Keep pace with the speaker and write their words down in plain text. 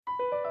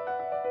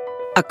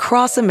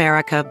Across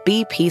America,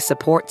 BP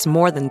supports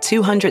more than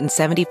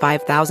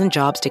 275,000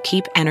 jobs to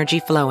keep energy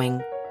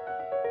flowing.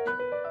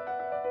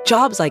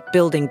 Jobs like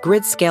building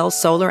grid-scale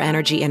solar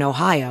energy in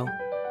Ohio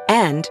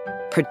and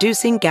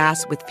producing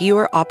gas with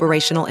fewer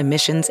operational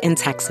emissions in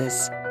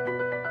Texas.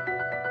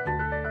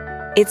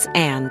 It's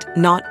and,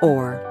 not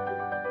or.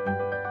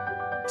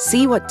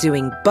 See what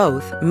doing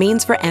both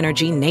means for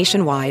energy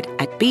nationwide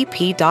at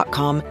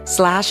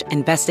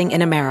bp.com/investing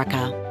in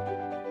America.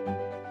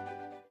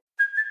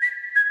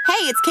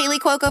 Hey, it's Kaylee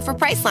Cuoco for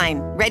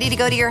Priceline. Ready to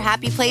go to your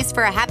happy place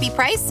for a happy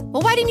price?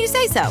 Well, why didn't you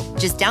say so?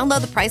 Just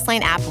download the Priceline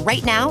app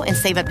right now and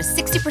save up to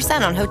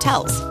 60% on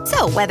hotels.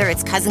 So whether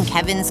it's Cousin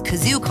Kevin's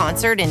Kazoo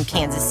Concert in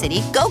Kansas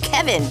City, go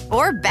Kevin,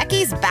 or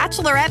Becky's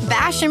Bachelorette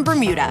Bash in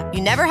Bermuda,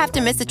 you never have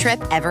to miss a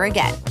trip ever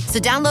again. So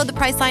download the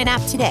Priceline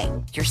app today.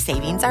 Your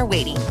savings are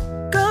waiting.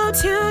 Go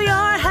to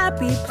your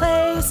happy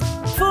place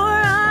for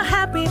a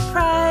happy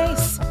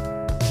price.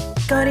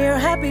 Go to your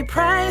happy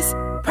price,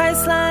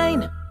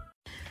 Priceline.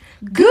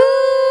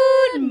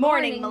 Good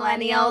morning,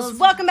 millennials.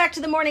 Welcome back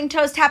to the Morning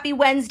Toast. Happy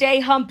Wednesday,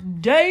 hump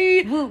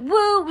day. Woo,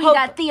 woo. We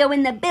got Theo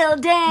in the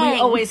building. We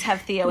always have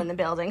Theo in the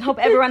building. Hope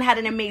everyone had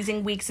an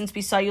amazing week since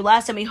we saw you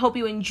last, and we hope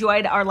you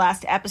enjoyed our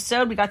last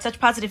episode. We got such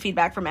positive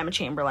feedback from Emma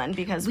Chamberlain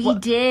because we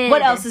did.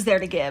 What else is there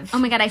to give? Oh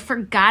my God, I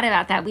forgot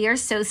about that. We are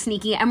so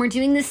sneaky, and we're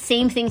doing the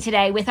same thing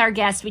today with our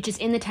guest, which is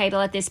in the title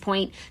at this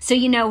point. So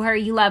you know her,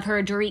 you love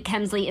her. Dorit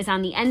Kemsley is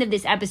on the end of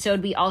this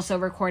episode. We also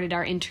recorded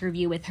our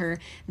interview with her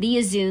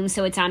via Zoom,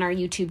 so it's on our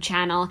YouTube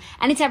channel,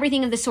 and it's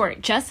everything of the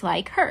sort, just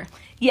like her.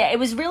 Yeah, it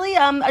was really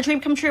a dream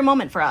come true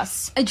moment for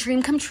us. A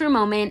dream come true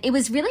moment. It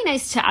was really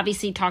nice to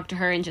obviously talk to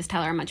her and just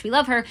tell her how much we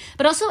love her,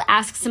 but also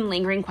ask some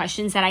lingering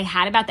questions that I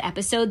had about the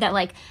episode that,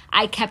 like,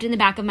 I kept in the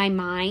back of my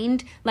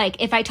mind.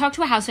 Like, if I talk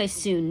to a housewife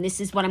soon, this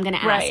is what I'm going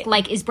to ask. Right.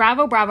 Like, is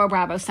bravo, bravo,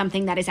 bravo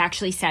something that is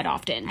actually said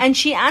often? And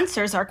she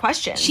answers our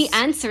questions. She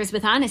answers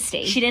with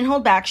honesty. She didn't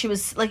hold back. She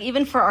was, like,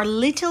 even for our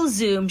little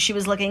Zoom, she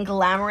was looking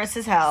glamorous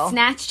as hell.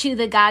 Snatched to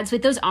the gods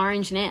with those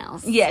orange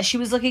nails. Yeah, she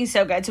was looking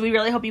so good. So we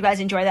really hope you guys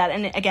enjoy that.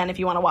 And again, if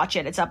you want to watch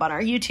it, it's up on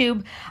our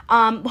YouTube.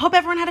 Hope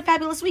everyone had a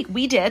fabulous week.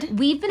 We did.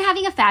 We've been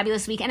having a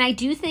fabulous week, and I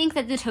do think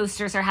that the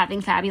Toasters are having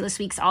fabulous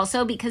weeks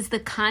also because the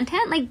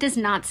content, like, does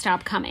not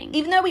stop coming.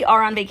 Even though we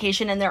are on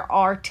vacation and there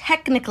are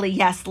technically,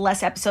 yes,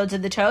 less episodes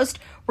of The Toast,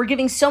 we're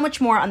giving so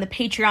much more on the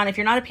Patreon. If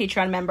you're not a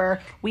Patreon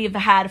member, we've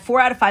had 4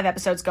 out of 5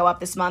 episodes go up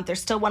this month.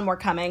 There's still one more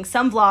coming.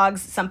 Some vlogs,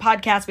 some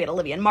podcasts. We had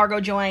Olivia and Margot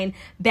join.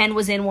 Ben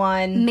was in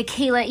one.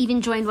 Michaela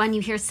even joined one.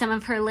 You hear some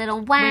of her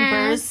little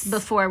whimpers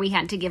before we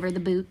had to give her the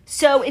boot.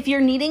 So if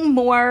you're needing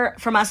more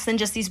from us than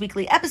just these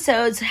weekly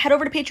episodes, head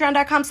over to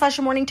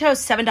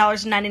patreon.com/morningtoast.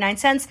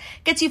 $7.99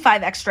 gets you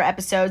 5 extra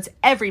episodes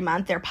every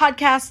month. They're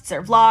podcasts,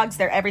 they're vlogs,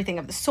 they're everything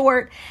of the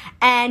sort.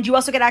 And you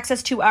also get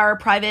access to our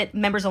private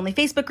members-only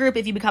Facebook group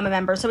if you become a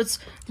member. So it's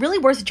really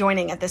worth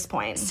joining at this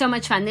point. So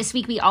much fun. This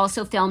week we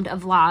also filmed a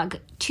vlog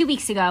 2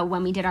 weeks ago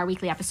when we did our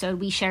weekly episode.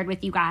 We shared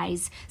with you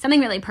guys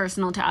something really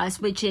personal to us,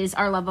 which is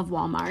our love of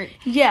Walmart.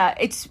 Yeah,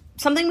 it's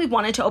something we've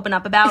wanted to open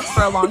up about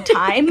for a long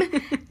time.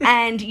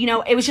 And, you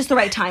know, it was just the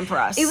right time for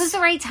us. It was the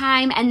right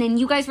time. And then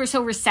you guys were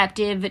so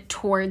receptive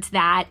towards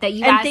that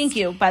you and asked, thank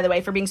you, by the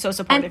way, for being so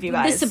supportive, you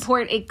guys. The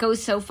support, it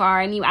goes so far.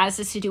 And you asked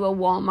us to do a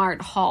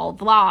Walmart haul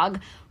vlog,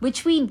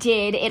 which we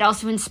did. It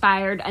also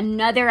inspired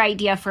another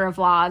idea for a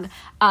vlog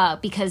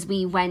because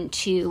we went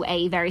to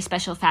a very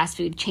special fast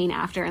food chain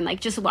after. And, like,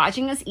 just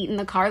watching us eat in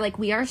the car, like,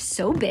 we are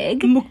so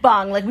big.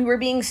 Mukbang. Like, we were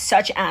being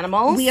such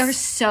animals. We are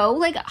so,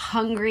 like,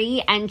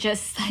 hungry and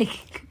just, like...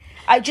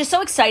 I'm just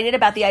so excited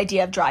about the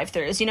idea of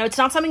drive-thrus. You know, it's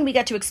not something we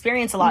get to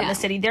experience a lot in the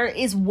city. There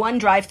is one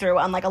drive-thru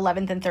on, like,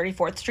 11th and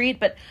 34th Street,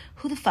 but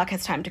who the fuck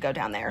has time to go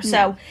down there?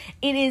 So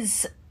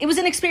it was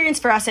an experience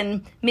for us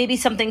and maybe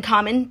something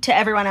common to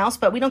everyone else,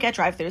 but we don't get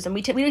drive-thrus, and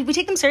we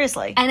take them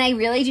seriously. And I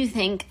really do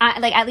think,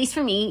 like, at least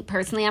for me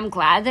personally, I'm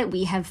glad that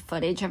we have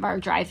footage of our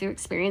drive-thru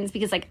experience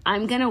because, like,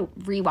 I'm going to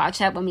rewatch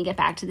that when we get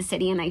back to the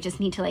city, and I just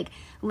need to, like,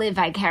 live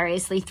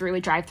vicariously through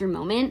a drive-thru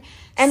moment.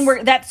 And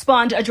that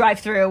spawned a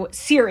drive-thru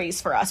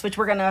series for us, which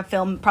we're going to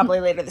film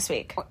probably later this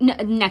week.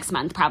 Next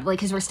month, probably,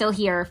 because we're still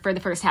here for the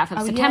first half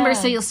of September,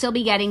 so you'll still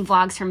be getting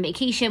vlogs from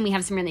vacation. We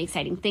have some really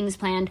exciting things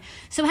planned.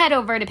 So head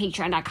over to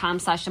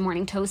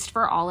patreon.com/themorningtoast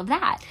for all of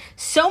that.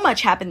 So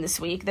much happened this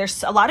week.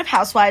 There's a lot of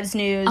Housewives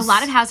news.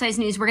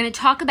 We're going to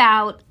talk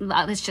about,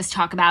 let's just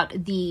talk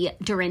about the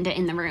Dorinda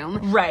in the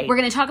room. Right. We're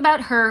going to talk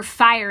about her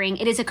firing.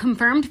 It is a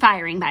confirmed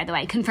firing, by the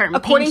way. Confirmed.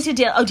 According to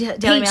Daily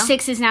Page Mail.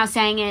 6 is now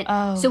saying it.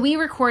 Oh. So we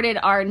recorded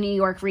our New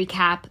York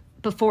recap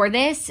before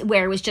this,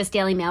 where it was just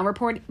Daily Mail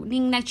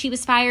reporting that she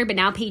was fired, but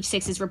now Page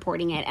 6 is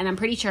reporting it, and I'm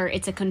pretty sure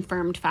it's a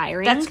confirmed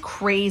firing. That's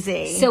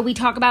crazy. So we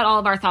talk about all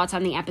of our thoughts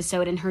on the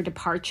episode and her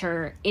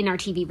departure in our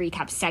TV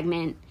recap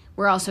segment,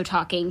 We're also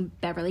talking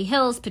Beverly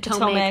Hills,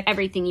 Potomac,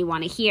 everything you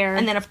want to hear.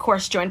 And then, of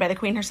course, joined by the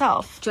Queen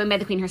herself.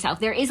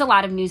 There is a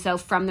lot of news, though,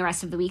 from the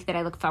rest of the week that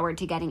I look forward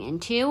to getting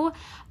into.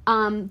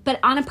 But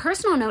on a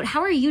personal note,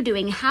 how are you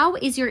doing? How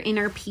is your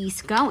inner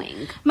peace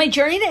going? My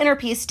journey to inner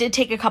peace did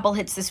take a couple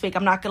hits this week.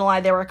 I'm not going to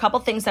lie. There were a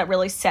couple things that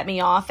really set me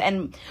off.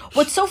 And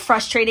what's so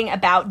frustrating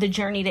about the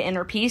journey to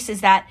inner peace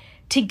is that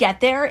to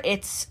get there,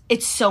 it's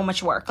so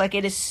much work. Like,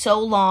 it is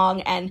so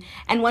long. And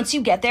once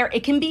you get there,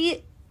 it can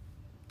be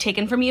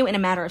taken from you in a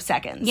matter of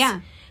seconds. Yeah.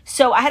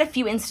 So I had a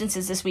few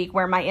instances this week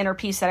where my inner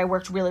peace that I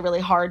worked really, really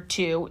hard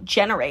to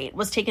generate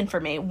was taken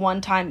from me. One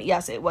time,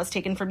 yes, it was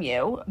taken from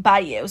you. By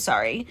you,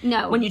 sorry.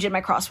 No. When you did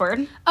my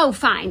crossword. Oh,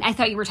 fine. I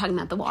thought you were talking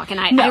about the walk, and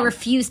I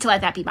refused to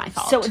let that be my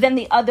fault. So then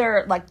the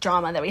other, like,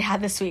 drama that we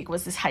had this week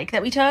was this hike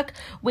that we took,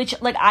 which,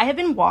 like, I have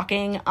been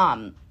walking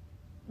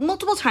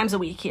multiple times a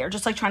week here,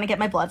 just, like, trying to get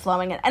my blood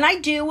flowing. And I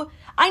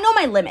know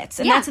my limits,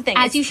 and that's the thing.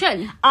 As you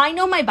should. I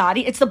know my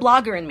body. It's the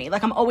blogger in me.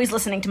 Like, I'm always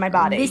listening to my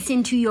body.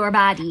 Listen to your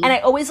body. And I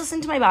always listen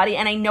to my body,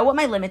 and I know what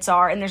my limits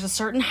are, and there's a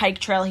certain hike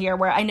trail here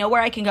where I know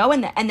where I can go,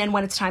 and then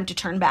when it's time to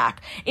turn back.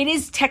 It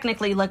is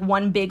technically, like,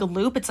 one big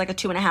loop. It's like a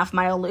 2.5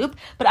 mile loop,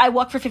 but I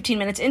walk for 15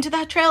 minutes into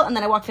that trail, and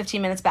then I walk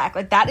 15 minutes back.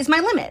 Like, that is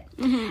my limit.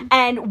 Mm-hmm.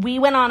 And we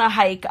went on a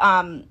hike,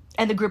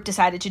 and the group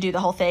decided to do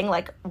the whole thing,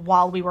 like,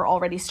 while we were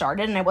already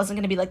started, and I wasn't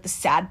going to be, like, the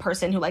sad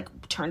person who, like,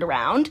 turned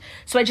around.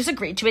 So I just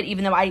agreed to it,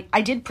 even though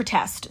I did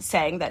protest,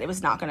 saying that it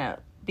was not going to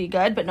be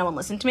good, but no one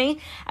listened to me.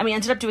 And we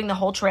ended up doing the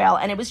whole trail,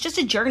 and it was just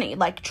a journey,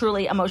 like,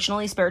 truly,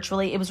 emotionally,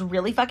 spiritually. It was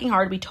really fucking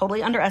hard. We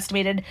totally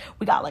underestimated.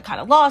 We got, like, kind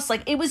of lost.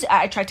 Like,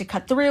 I tried to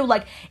cut through.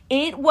 Like,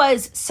 it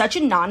was such a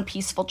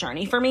non-peaceful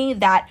journey for me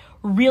that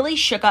really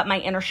shook up my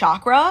inner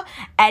chakra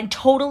and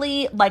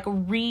totally, like,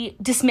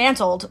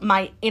 dismantled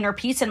my inner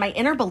peace and my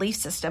inner belief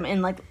system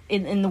in, like,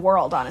 in the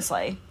world,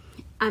 honestly.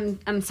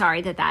 I'm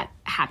sorry that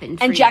happened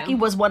for you. And Jackie you.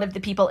 was one of the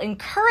people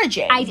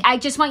encouraging. I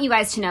just want you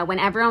guys to know, when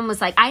everyone was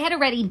like, I had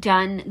already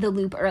done the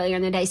loop earlier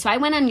in the day, so I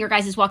went on your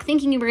guys' walk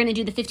thinking you were going to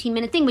do the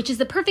 15-minute thing, which is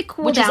the perfect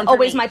cool down for me. Which is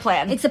always my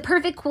plan. It's the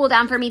perfect cool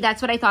down for me.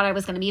 That's what I thought I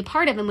was going to be a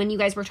part of. And when you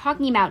guys were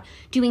talking about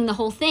doing the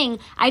whole thing,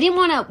 I didn't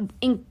want to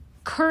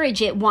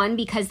encourage it, one,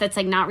 because that's,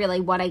 like, not really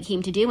what I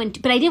came to do,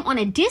 but I didn't want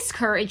to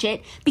discourage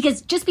it,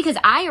 because just because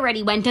I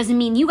already went doesn't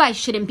mean you guys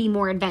shouldn't be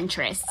more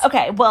adventurous.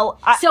 Okay, well,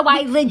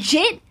 I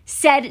legit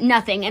said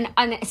nothing,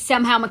 and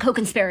somehow I'm a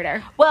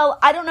co-conspirator. Well,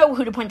 I don't know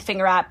who to point the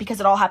finger at, because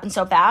it all happened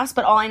so fast,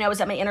 but all I know is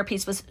that my inner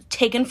peace was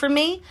taken from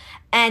me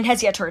and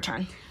has yet to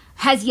return.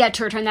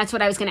 That's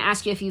what I was going to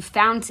ask you, if you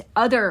found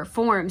other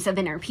forms of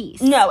inner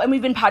peace. No, and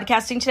we've been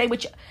podcasting today,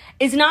 which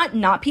is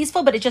not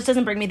peaceful, but it just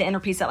doesn't bring me the inner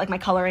peace that, like, my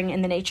coloring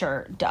in the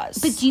nature does.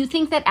 But do you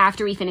think that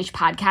after we finish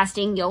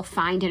podcasting, you'll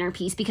find inner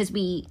peace because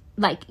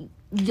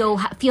you'll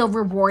feel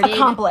rewarded,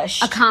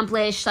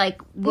 accomplished, like,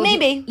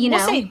 maybe, you know,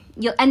 we'll see.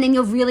 And then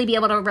you'll really be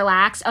able to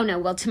relax. Oh no,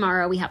 well,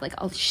 tomorrow we have, like,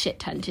 a shit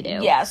ton to do.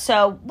 Yeah,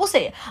 so we'll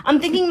see.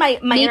 I'm thinking my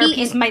inner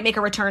peace might make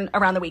a return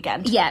around the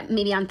weekend. Yeah,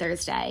 maybe on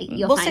Thursday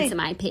you'll find some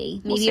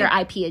IP. Maybe your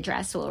IP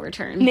address will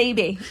return.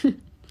 Maybe.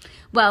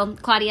 Well,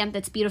 Claudia,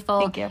 that's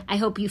beautiful. Thank you. I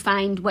hope you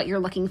find what you're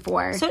looking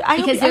for. So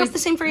I hope the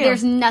same for you.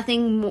 There's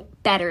nothing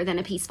better than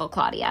a peaceful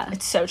Claudia.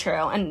 It's so true,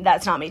 and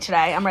that's not me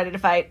today. I'm ready to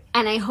fight.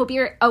 And I hope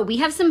we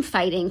have some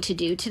fighting to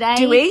do today.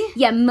 Do we?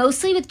 Yeah,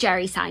 mostly with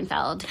Jerry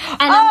Seinfeld.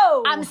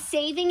 And I'm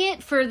saving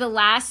it for the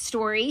last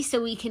story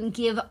so we can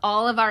give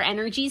all of our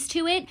energies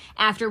to it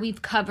after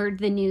we've covered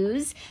the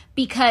news,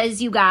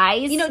 because you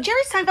guys... You know,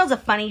 Jerry Seinfeld's a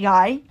funny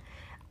guy.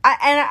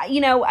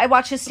 I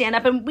watch his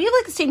stand-up, and we have,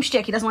 like, the same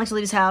shtick. He doesn't like to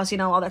leave his house,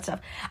 all that stuff.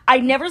 I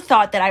never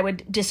thought that I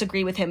would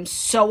disagree with him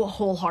so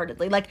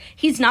wholeheartedly. Like,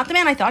 he's not the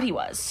man I thought he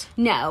was.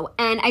 No,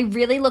 and I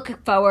really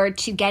look forward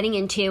to getting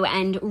into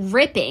and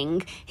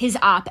ripping his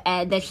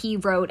op-ed that he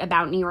wrote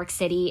about New York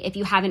City. If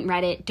you haven't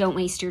read it, don't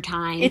waste your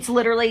time. It's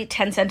literally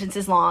 10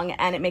 sentences long,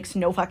 and it makes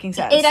no fucking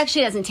sense. It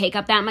actually doesn't take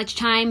up that much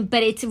time,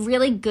 but it's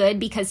really good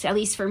because, at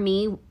least for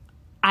me,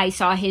 I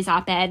saw his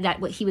op-ed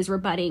that he was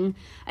rebutting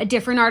a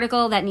different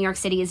article that New York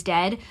City is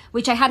dead,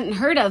 which I hadn't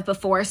heard of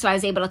before, so I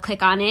was able to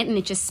click on it, and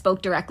it just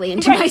spoke directly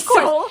into my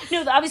soul.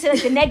 No, obviously,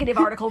 like, the negative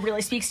article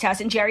really speaks to us,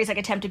 and Jerry's, like,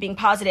 attempt at being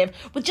positive,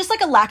 with just, like,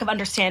 a lack of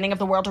understanding of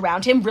the world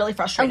around him, really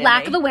frustrated me. A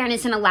lack of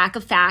awareness and a lack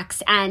of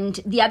facts, and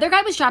the other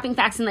guy was dropping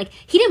facts, and, like,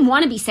 he didn't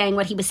want to be saying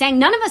what he was saying.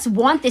 None of us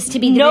want this to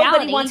be the reality.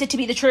 Nobody wants it to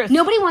be the truth.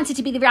 Nobody wants it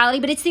to be the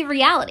reality, but it's the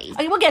reality.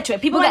 Okay, we'll get to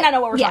it. People might not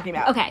know what we're talking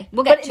about. Okay,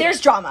 we'll get to it. But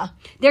there's drama.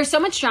 There's so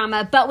much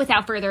drama, but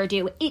without further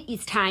ado,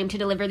 it's time to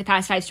deliver the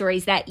fast 5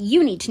 stories that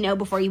you need to know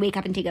before you wake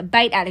up and take a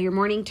bite out of your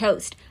morning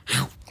toast.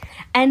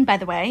 And by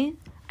the way,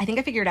 I think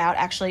I figured out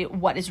actually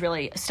what is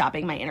really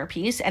stopping my inner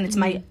peace, and it's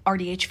my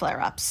RDH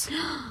flare-ups.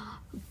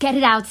 Get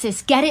it out,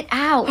 sis. Get it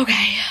out.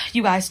 Okay,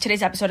 you guys,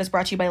 today's episode is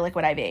brought to you by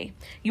Liquid IV.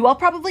 You all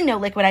probably know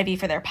Liquid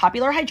IV for their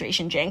popular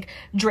hydration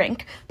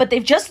drink, but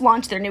they've just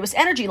launched their newest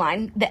energy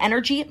line, the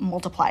Energy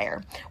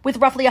Multiplier. With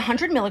roughly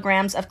 100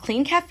 milligrams of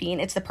clean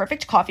caffeine, it's the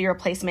perfect coffee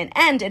replacement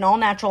and an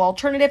all-natural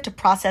alternative to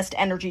processed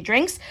energy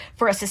drinks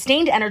for a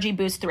sustained energy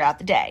boost throughout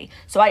the day.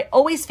 So I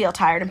always feel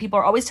tired, and people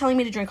are always telling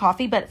me to drink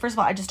coffee, but first of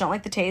all, I just don't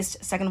like the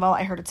taste. Second of all,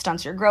 I heard it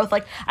stunts your growth.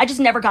 Like, I just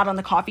never got on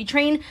the coffee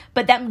train,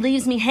 but that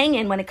leaves me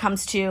hanging when it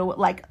comes to,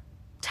 like,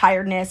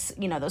 tiredness,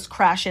 you know, those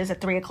crashes at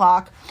 3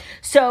 o'clock.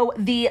 So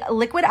the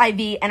Liquid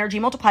IV Energy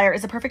Multiplier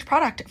is a perfect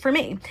product for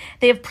me.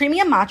 They have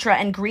premium matcha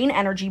and green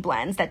energy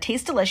blends that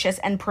taste delicious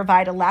and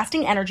provide a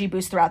lasting energy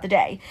boost throughout the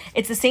day.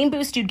 It's the same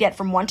boost you'd get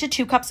from 1 to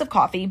 2 cups of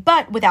coffee,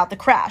 but without the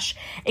crash.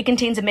 It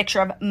contains a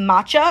mixture of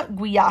matcha,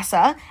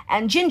 guayusa,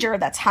 and ginger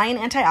that's high in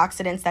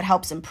antioxidants that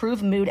helps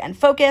improve mood and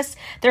focus.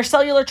 Their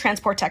cellular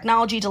transport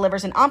technology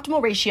delivers an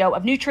optimal ratio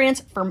of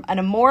nutrients for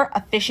a more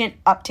efficient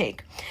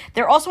uptake.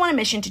 They're also on a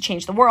mission to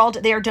change the world.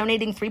 They are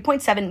donating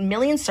 3.7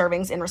 million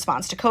servings in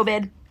response to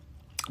COVID.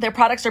 Their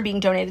products are being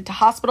donated to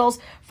hospitals,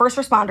 first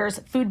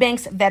responders, food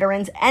banks,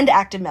 veterans, and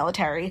active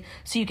military.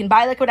 So you can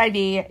buy Liquid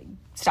IV,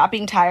 stop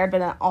being tired,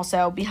 but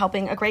also be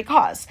helping a great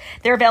cause.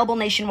 They're available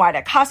nationwide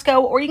at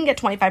Costco, or you can get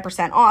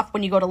 25% off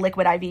when you go to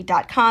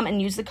liquidiv.com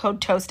and use the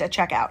code TOAST at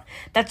checkout.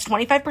 That's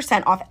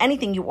 25% off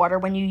anything you order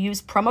when you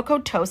use promo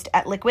code TOAST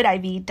at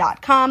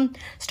liquidiv.com.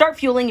 Start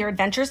fueling your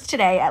adventures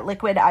today at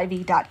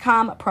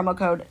liquidiv.com, promo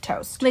code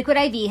TOAST. Liquid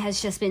IV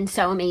has just been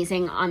so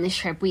amazing on this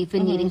trip. We've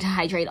been needing to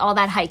hydrate. All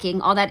that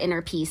hiking, all that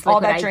inner peace. All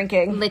that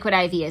drinking. Liquid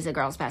IV is a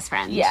girl's best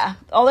friend. Yeah.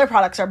 All their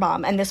products are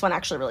bomb, and this one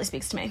actually really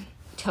speaks to me.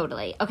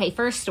 Totally. Okay,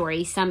 first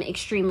story, some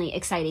extremely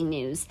exciting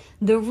news.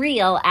 The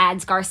Real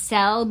adds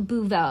Garcelle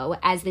Bouveau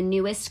as the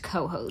newest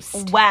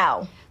co-host.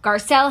 Wow.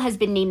 Garcelle has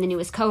been named the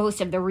newest co-host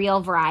of The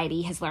Real,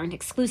 Variety has learned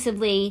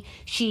exclusively.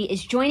 She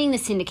is joining the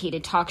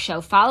syndicated talk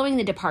show following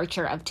the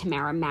departure of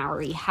Tamara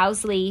Mowry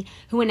Housley,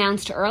 who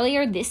announced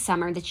earlier this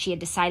summer that she had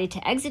decided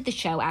to exit the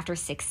show after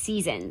 6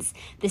 seasons.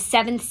 The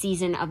 7th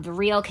season of The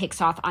Real kicks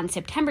off on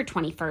September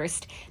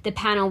 21st. The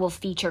panel will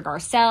feature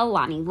Garcelle,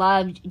 Lonnie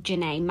Love,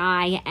 Janae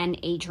Mai,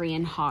 and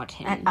Adrienne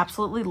Houghton. I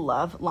absolutely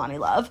love Lonnie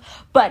Love.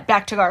 But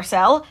back to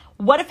Garcelle.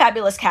 What a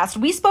fabulous cast.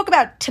 We spoke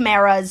about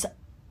Tamara's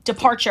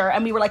departure,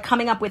 and we were like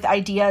coming up with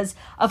ideas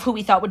of who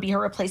we thought would be her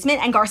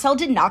replacement, and Garcelle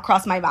did not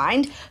cross my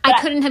mind. I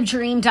couldn't have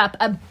dreamed up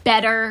a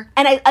better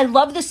and I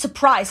love the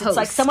surprise host. It's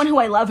like someone who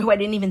I love, who I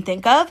didn't even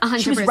think of. 100%.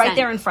 She was right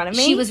there in front of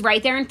me. She was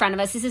right there in front of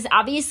us. This is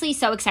obviously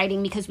so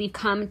exciting because we've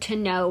come to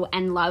know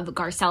and love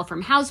Garcelle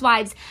from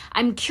Housewives.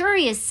 I'm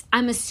curious,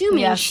 I'm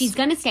assuming she's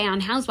going to stay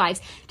on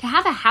Housewives. To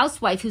have a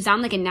housewife who's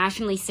on like a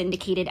nationally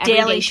syndicated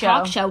everyday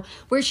talk show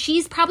where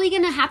she's probably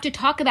going to have to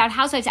talk about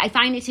Housewives, I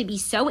find it to be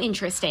so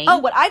interesting. Oh,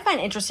 what I find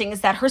interesting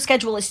is that her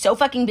schedule is so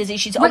fucking busy.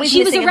 She's always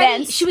missing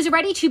events. She was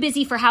already too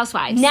busy for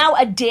Housewives. Now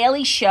a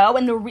daily show,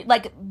 and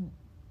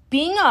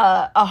being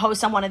a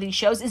host on one of these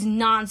shows is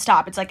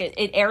nonstop. It's like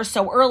it airs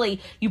so early.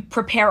 You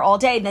prepare all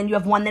day, then you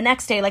have one the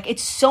next day. Like,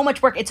 it's so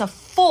much work. It's a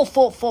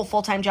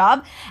full-time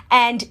job,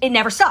 and it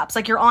never stops.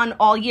 Like, you're on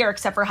all year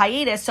except for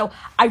hiatus. So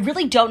I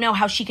really don't know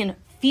how she can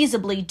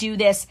feasibly do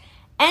this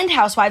and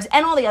Housewives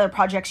and all the other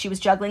projects she was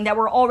juggling that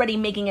were already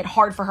making it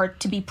hard for her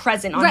to be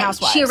present on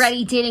Housewives. She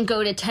already didn't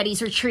go to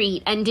Teddy's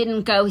retreat and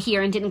didn't go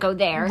here and didn't go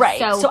there. Right.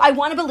 So I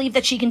want to believe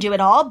that she can do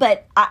it all,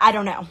 but I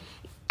don't know.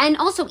 And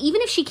also,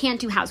 even if she can't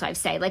do Housewives,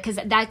 say, like, because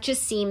that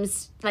just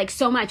seems like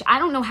so much. I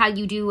don't know how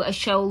you do a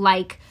show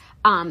like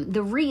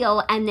The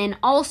Real and then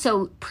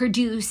also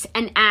produce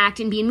and act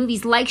and be in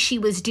movies like she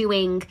was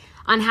doing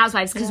on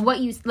Housewives, because what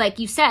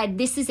you said,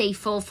 this is a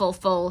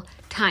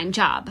full-time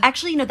job.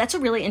 Actually, that's a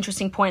really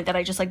interesting point that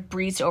I just like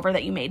breezed over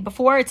that you made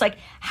before. It's like,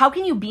 how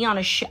can you be on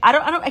a show?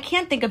 I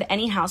can't think of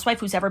any housewife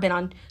who's ever been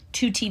on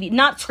 2 TV,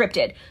 not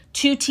scripted,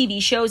 2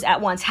 TV shows at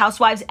once,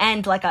 Housewives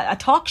and like a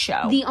talk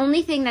show. The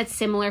only thing that's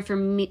similar for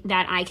me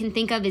that I can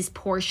think of is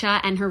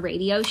Portia and her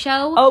radio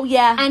show. Oh,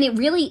 yeah. And it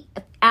really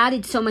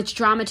added so much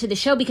drama to the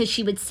show because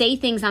she would say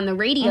things on the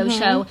radio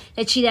show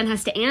that she then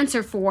has to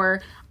answer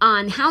for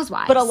on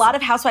Housewives. But a lot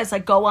of housewives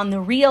like go on The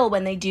Real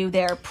when they do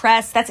their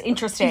press. That's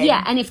interesting.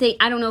 Yeah, and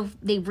I don't know if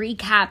they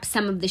recap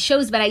some of the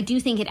shows, but I do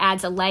think it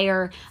adds a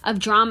layer of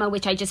drama,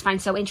 which I just find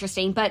so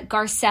interesting. But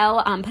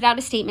Garcelle put out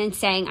a statement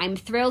saying, "I'm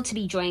thrilled to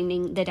be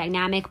joining the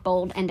dynamic,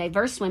 bold, and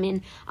diverse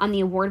women on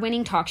the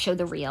award-winning talk show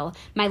The Real.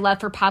 My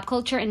love for pop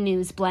culture and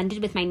news, blended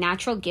with my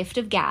natural gift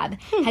of gab,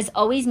 has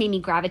always made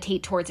me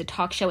gravitate towards a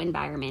talk show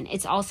environment.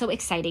 It's also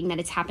exciting that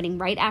it's happening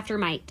right after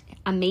my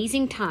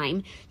amazing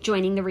time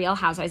joining the Real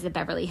Housewives of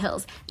Beverly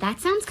Hills." That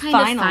sounds kind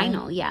of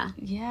final. Yeah.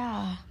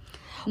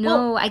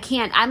 No, I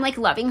can't. I'm like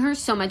loving her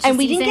so much. And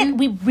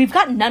we've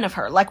got none of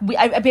her. Like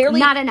I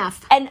barely, not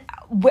enough. And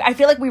I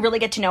feel like we really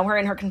get to know her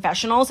in her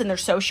confessionals, and they're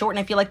so short.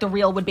 And I feel like The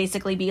Real would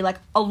basically be like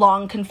a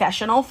long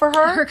confessional for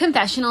her. Her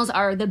confessionals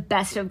are the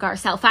best of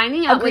Garcelle.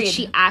 Finding out what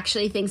she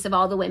actually thinks of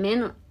all the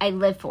women, I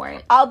live for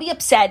it. I'll be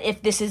upset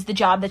if this is the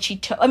job that she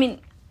took. I mean,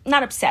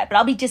 not upset, but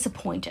I'll be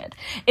disappointed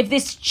if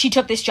she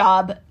took this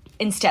job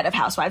instead of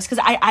Housewives, because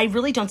I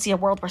really don't see a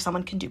world where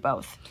someone can do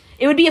both.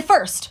 It would be a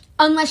first.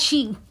 Unless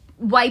she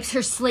wipes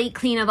her slate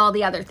clean of all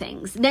the other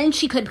things. Then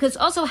she could, because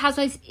also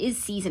Housewives is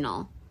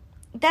seasonal.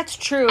 That's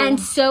true. And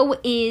so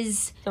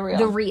is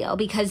The Real,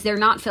 because they're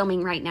not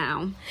filming right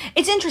now.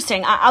 It's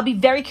interesting. I'll be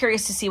very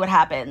curious to see what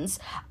happens.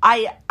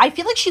 I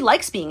feel like she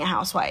likes being a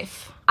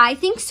housewife. I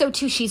think so,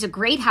 too. She's a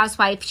great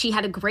housewife. She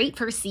had a great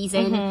first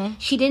season. Mm-hmm.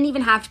 She didn't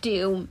even have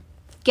to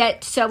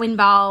get so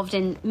involved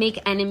and make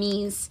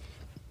enemies.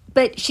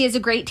 But she has a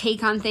great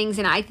take on things,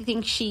 and I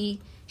think she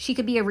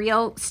could be a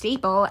real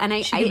staple.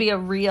 And she could be a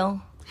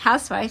real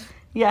housewife.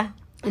 Yeah.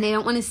 And I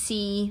don't want to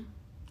see...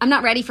 I'm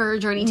not ready for her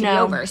journey to be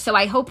over. So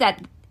I hope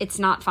that it's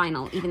not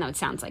final, even though it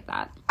sounds like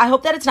that. I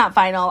hope that it's not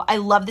final. I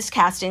love this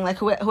casting. Like,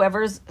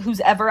 whose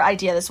ever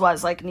idea this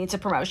was, like, needs a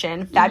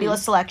promotion.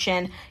 Fabulous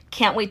selection.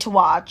 Can't wait to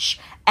watch.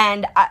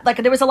 And,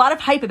 there was a lot of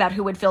hype about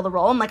who would fill the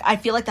role. And, like, I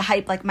feel like the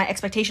hype, like, my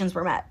expectations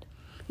were met.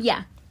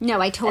 Yeah. No,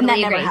 I totally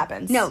agree. And that never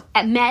happens. No,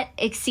 met,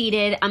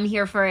 exceeded. I'm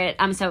here for it.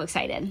 I'm so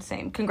excited.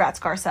 Same. Congrats,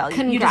 Garcelle.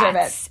 You deserve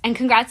it. And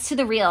congrats to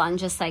The Real on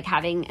just, like,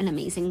 having an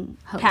amazing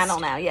host. Panel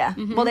now, yeah.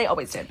 Mm-hmm. Well, they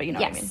always did, but you know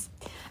what I mean.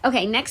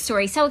 Okay, next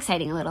story. So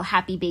exciting. A little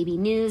happy baby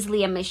news.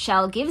 Leah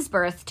Michelle gives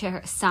birth to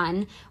her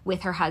son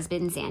with her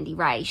husband, Zandy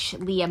Reich.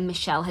 Leah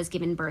Michelle has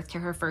given birth to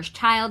her first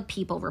child,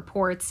 People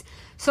reports.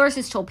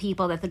 Sources told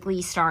People that the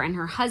Glee star and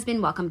her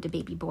husband welcomed a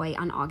baby boy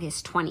on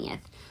August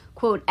 20th.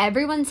 Quote,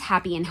 everyone's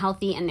happy and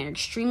healthy and they're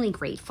extremely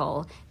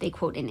grateful. They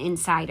quote an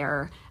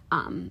insider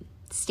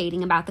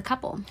stating about the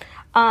couple.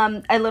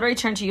 I literally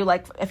turned to you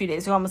like a few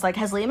days ago and was like,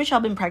 has Leah Michelle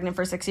been pregnant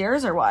for 6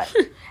 years or what?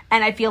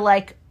 And I feel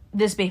like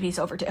this baby's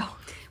overdue.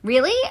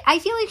 Really? I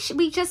feel like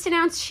we just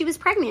announced she was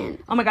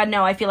pregnant. Oh my God,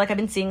 no. I feel like I've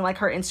been seeing like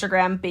her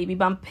Instagram baby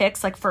bump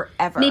pics like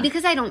forever. Maybe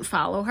because I don't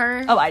follow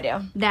her. Oh, I do.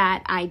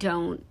 That I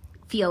don't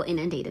feel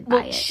inundated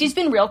by it. She's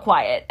been real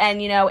quiet.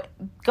 And, you know,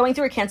 going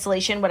through a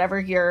cancellation, whatever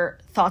your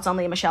thoughts on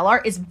Leah Michelle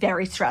are, is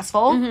very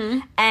stressful. Mm-hmm.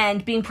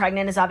 And being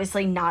pregnant is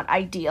obviously not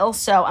ideal.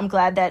 So I'm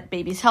glad that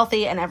baby's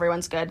healthy and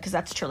everyone's good because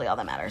that's truly all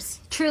that matters.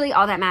 Truly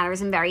all that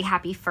matters. I'm very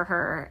happy for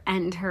her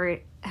and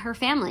her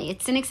family.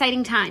 It's an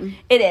exciting time.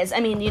 It is. I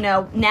mean, you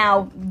know,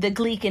 now the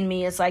Gleek in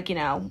me is like, you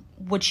know,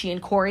 would she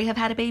and Corey have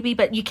had a baby?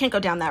 But you can't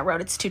go down that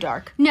road. It's too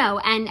dark. No,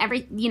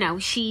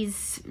 and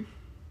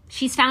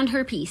she's found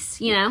her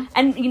peace, you know?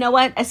 And you know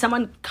what? As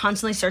someone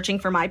constantly searching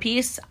for my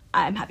peace,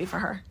 I'm happy for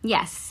her.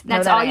 Yes.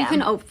 That's all you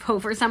can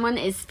hope for someone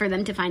is for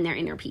them to find their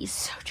inner peace.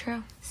 So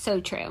true. So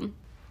true.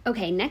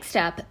 Okay, next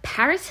up,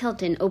 Paris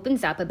Hilton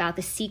opens up about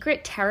the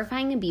secret,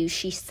 terrifying abuse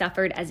she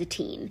suffered as a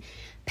teen.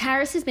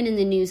 Paris has been in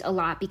the news a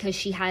lot because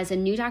she has a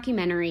new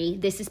documentary,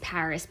 This is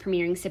Paris,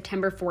 premiering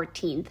September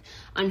 14th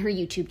on her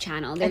YouTube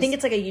channel. I think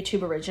it's like a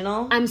YouTube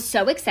original. I'm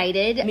so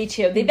excited. Me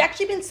too. They've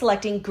actually been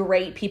selecting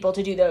great people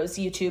to do those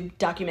YouTube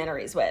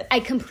documentaries with. I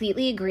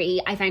completely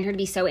agree. I find her to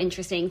be so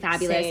interesting,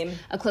 fabulous. Same.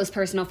 A close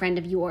personal friend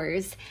of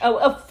yours. Oh,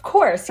 of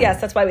course. Yes,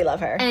 that's why we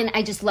love her. And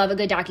I just love a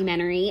good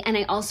documentary. And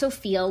I also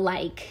feel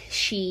like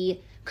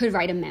she could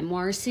write a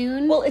memoir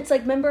soon. Well, it's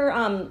like,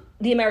 remember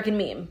The American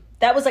Meme?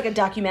 That was like a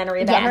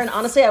documentary about her, and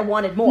honestly, I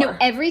wanted more. No,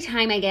 every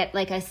time I get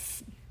like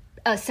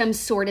some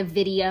sort of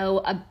video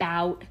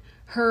about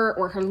her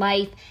or her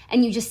life,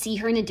 and you just see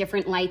her in a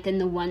different light than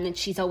the one that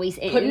she's always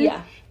in.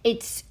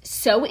 It's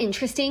so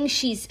interesting.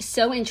 She's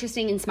so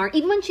interesting and smart,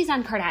 even when she's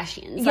on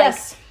Kardashians.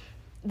 Yes.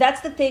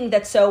 That's the thing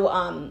that's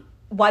so...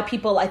 why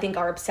people, I think,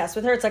 are obsessed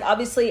with her. It's like,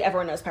 obviously,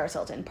 everyone knows Paris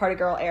Hilton. Party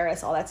girl,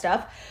 heiress, all that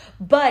stuff.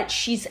 But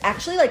she's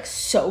actually, like,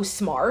 so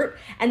smart.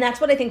 And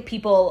that's what I think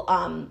people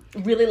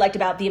really liked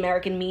about The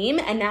American Meme.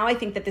 And now I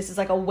think that this is,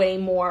 like, a way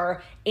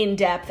more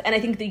in-depth. And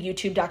I think the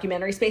YouTube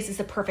documentary space is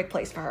the perfect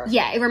place for her.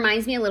 Yeah, it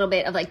reminds me a little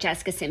bit of, like,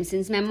 Jessica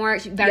Simpson's memoir.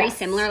 Very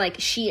similar. Like,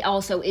 she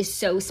also is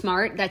so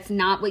smart. That's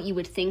not what you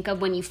would think of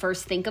when you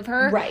first think of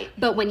her. Right.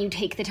 But when you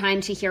take the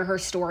time to hear her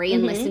story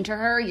and listen to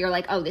her, you're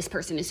like, oh, this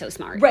person is so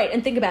smart. Right.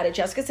 And think about it.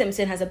 Jessica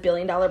Simpson has $1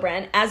 billion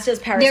brand, as does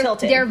Paris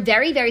Hilton. They're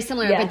very, very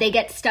similar, but they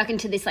get stuck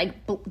into this like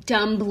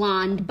dumb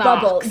blonde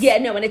box. Bubble. Yeah,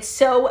 no, and it's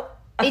so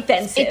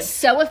offensive. It's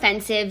so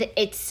offensive.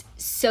 It's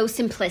so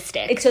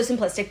simplistic. It's so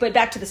simplistic, but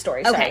back to the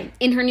story. Okay. Sorry.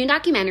 In her new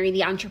documentary,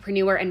 the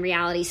entrepreneur and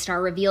reality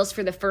star reveals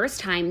for the first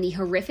time the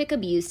horrific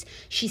abuse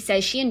she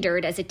says she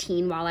endured as a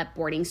teen while at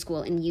boarding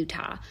school in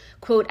Utah.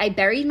 Quote, I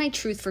buried my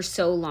truth for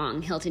so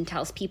long, Hilton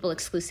tells People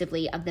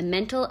exclusively of the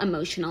mental,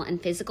 emotional,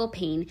 and physical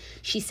pain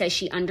she says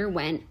she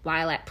underwent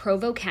while at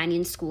Provo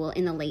Canyon School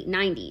in the late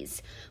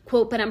 90s.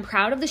 Quote, but I'm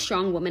proud of the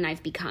strong woman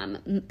I've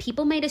become.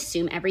 People might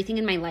assume everything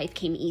in my life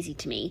came easy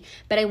to me,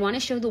 but I want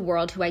to show the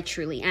world who I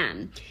truly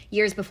am.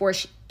 Years before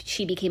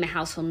she became a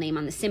household name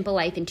on The Simple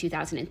Life in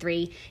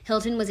 2003,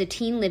 Hilton was a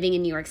teen living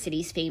in New York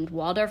City's famed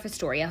Waldorf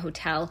Astoria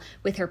hotel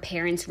with her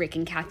parents, Rick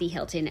and Kathy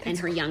Hilton, and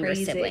her younger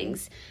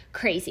siblings.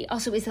 Crazy.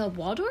 Also, is the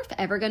Waldorf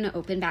ever going to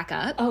open back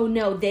up? Oh,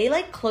 no. They,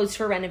 like, closed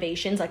for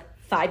renovations, like,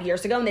 5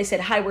 years ago, and they said,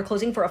 hi, we're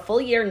closing for a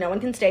full year. No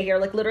one can stay here.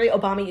 Like, literally,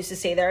 Obama used to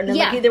stay there. And then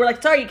like, they were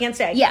like, sorry, you can't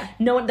stay. Yeah.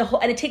 No one,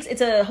 and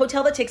it's a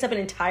hotel that takes up an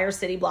entire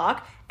city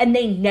block, and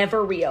they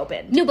never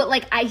reopened. No, but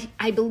like,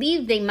 I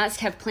believe they must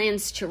have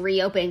plans to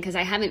reopen, because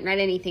I haven't read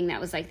anything that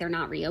was like they're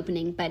not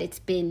reopening, but it's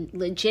been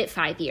legit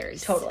 5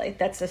 years. Totally.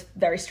 That's just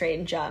very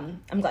strange.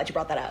 I'm glad you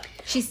brought that up.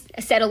 She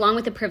said, along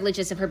with the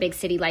privileges of her big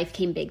city life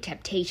came big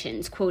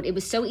temptations. Quote, it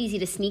was so easy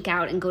to sneak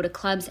out and go to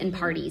clubs and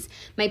parties.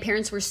 My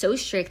parents were so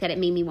strict that it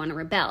made me want to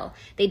rebel.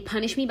 They'd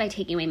punish me by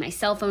taking away my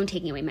cell phone,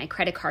 taking away my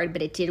credit card,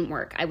 but it didn't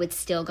work. I would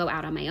still go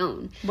out on my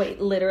own. Wait,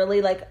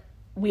 literally, like,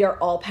 we are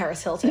all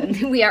Paris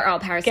Hilton. We are all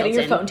Paris Getting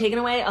Hilton. your phone taken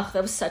away? Oh,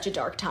 that was such a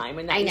dark time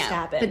when that used to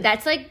happen. But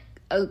that's like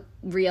a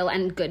real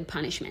and good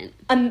punishment.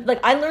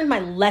 Like, I learned my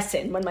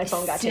lesson when my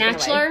phone got taken away.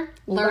 Snatchler,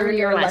 learn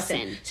your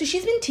lesson. So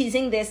she's been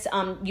teasing this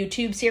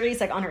YouTube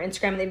series, like, on her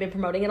Instagram, and they've been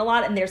promoting it a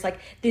lot, and there's, like,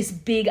 this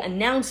big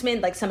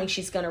announcement, like, something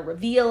she's going to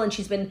reveal, and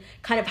she's been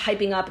kind of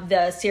hyping up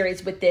the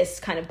series with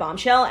this kind of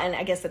bombshell, and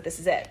I guess that this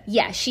is it.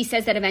 Yeah, she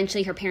says that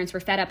eventually her parents were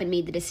fed up and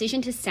made the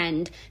decision to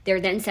send their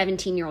then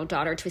 17-year-old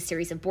daughter to a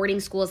series of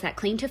boarding schools that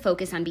claimed to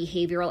focus on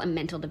behavioral and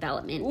mental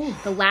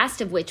development, the last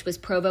of which was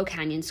Provo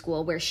Canyon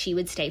School, where she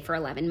would stay for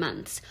 11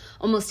 months.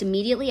 Almost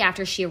immediately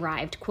after she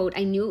arrived, quote,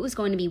 I knew it was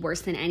going to be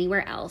worse than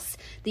anywhere else.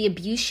 The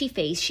abuse she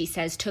faced, she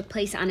says, took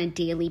place on a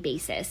daily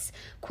basis.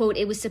 Quote,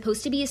 it was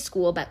supposed to be a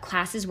school, but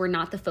classes were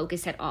not the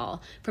focus at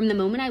all. From the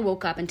moment I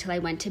woke up until I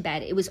went to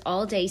bed, it was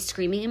all day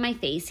screaming in my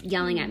face,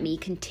 yelling at me,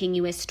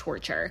 continuous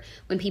torture.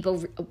 When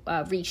people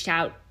reached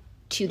out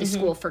to the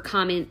school for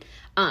comment,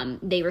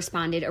 they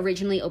responded,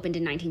 originally opened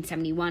in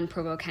 1971,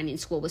 Provo Canyon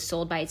School was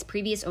sold by its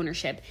previous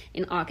ownership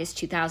in August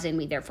 2000.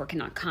 We therefore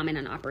cannot comment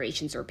on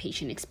operations or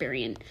patient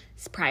experience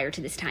prior to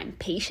this time.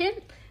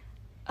 Patient?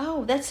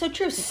 Oh, that's so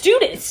true.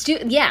 Students.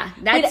 Yeah,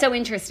 that's so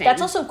interesting.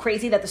 That's also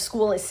crazy that the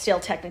school is still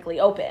technically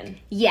open.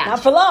 Yeah.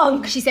 Not for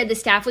long. She said the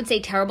staff would say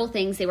terrible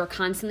things. They were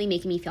constantly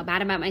making me feel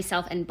bad about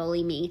myself and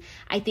bully me.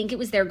 I think it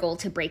was their goal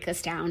to break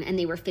us down, and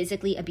they were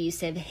physically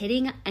abusive,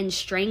 hitting and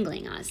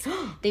strangling us.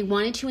 They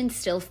wanted to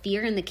instill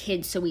fear in the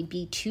kids so we'd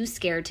be too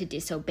scared to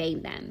disobey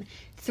them.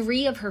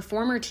 3 of her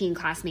former teen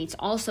classmates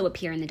also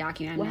appear in the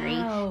documentary,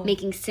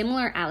 making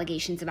similar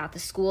allegations about the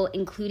school,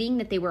 including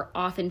that they were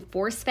often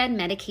force-fed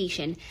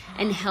medication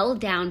and held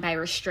down by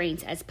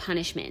restraints as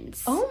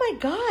punishments. Oh my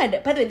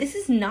God. By the way, this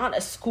is not a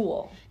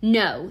school.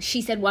 No.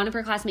 She said one of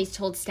her classmates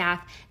told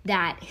staff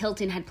that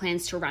Hilton had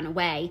plans to run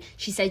away.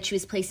 She said she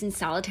was placed in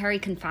solitary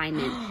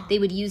confinement. They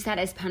would use that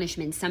as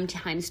punishment,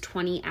 sometimes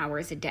 20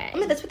 hours a day. I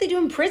mean, that's what they do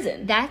in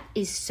prison. That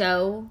is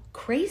so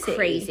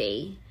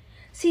crazy.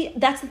 See,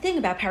 that's the thing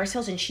about Paris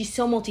Hilton. She's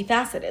so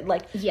multifaceted.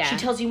 Like, she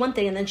tells you one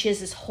thing, and then she has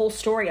this whole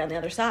story on the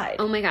other side.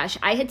 Oh my gosh.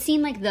 I had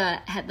seen, like, the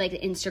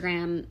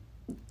Instagram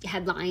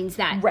headlines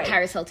that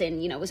Paris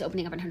Hilton, was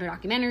opening up in her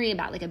documentary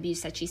about, like, abuse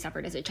that she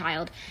suffered as a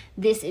child.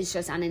 This is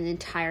just on an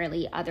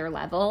entirely other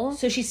level.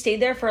 So she stayed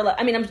there for,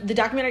 the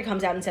documentary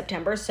comes out in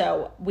September,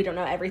 so we don't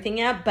know everything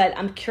yet, but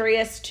I'm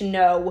curious to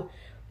know,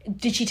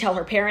 did she tell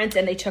her parents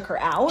and they took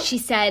her out? She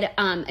said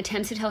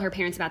attempts to tell her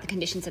parents about the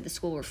conditions at the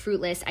school were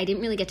fruitless. I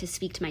didn't really get to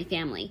speak to my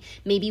family,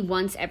 maybe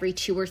once every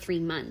 2 or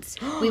 3 months.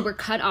 We were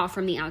cut off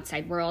from the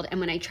outside world, and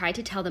when I tried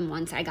to tell them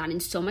once, I got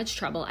in so much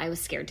trouble I was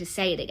scared to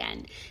say it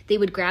again. They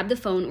would grab the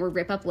phone or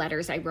rip up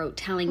letters I wrote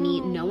telling me,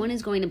 no one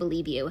is going to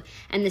believe you,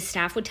 and the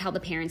staff would tell the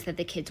parents that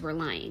the kids were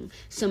lying.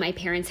 So my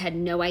parents had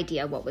no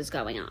idea what was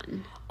going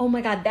on. Oh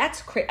my God,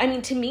 that's crazy. I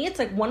mean, to me, it's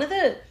like one of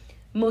the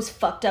most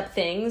fucked up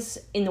things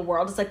in the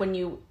world is like when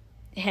you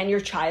hand your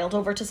child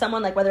over to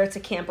someone, like whether it's a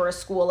camp or a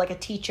school, like a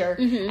teacher,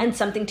 and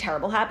something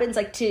terrible happens.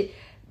 Like to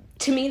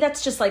me,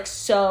 that's just like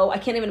so, I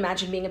can't even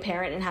imagine being a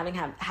parent and having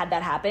had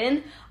that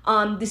happen.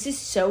 This is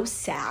so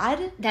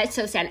sad. That's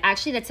so sad.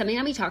 Actually, that's something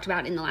that we talked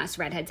about in the last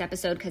Redheads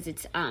episode, because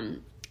it's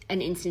an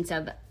instance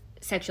of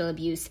sexual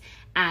abuse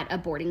at a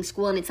boarding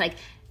school. And it's like,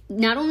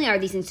 not only are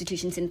these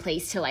institutions in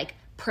place to like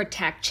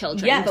protect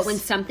children, but when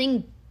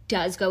something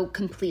does go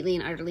completely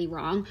and utterly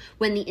wrong,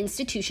 when the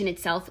institution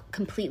itself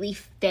completely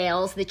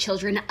fails the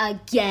children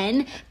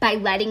again by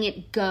letting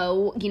it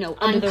go,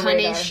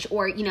 unpunished,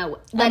 or,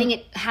 letting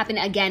it happen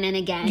again and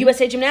again.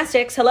 USA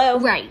Gymnastics, hello.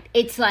 Right.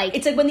 It's like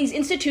when these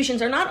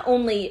institutions are not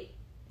only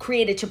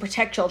created to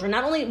protect children,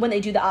 not only when they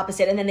do the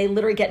opposite and then they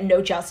literally get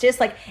no justice,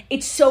 like,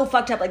 it's so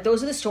fucked up. Like,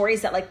 those are the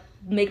stories that, like,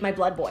 make my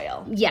blood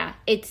boil. Yeah,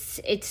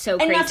 it's so crazy.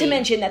 And not to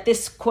mention that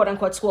this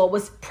quote-unquote school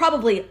was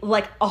probably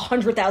like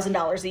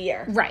 $100,000 a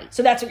year. Right.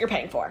 So that's what you're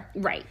paying for.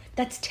 Right.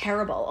 That's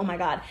terrible. Oh my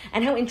God.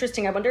 And how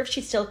interesting. I wonder if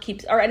she still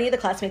keeps, are any of the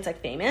classmates like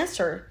famous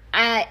or?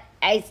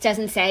 It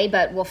doesn't say,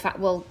 but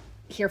we'll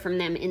hear from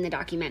them in the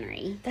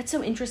documentary. That's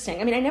so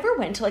interesting. I mean, I never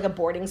went to like a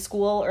boarding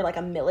school or like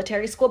a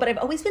military school, but I've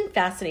always been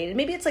fascinated.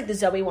 Maybe it's like the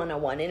Zoe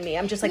 101 in me.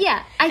 I'm just like,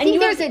 yeah. I think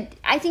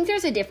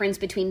there's a difference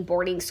between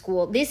boarding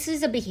school. This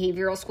is a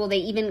behavioral school. They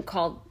even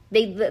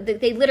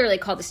they literally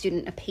call the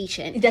student a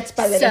patient. That's,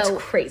 by the way, that's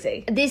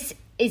crazy. This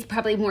is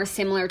probably more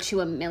similar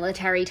to a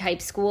military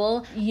type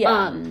school.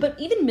 Yeah. But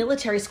even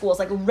military schools,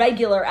 like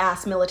regular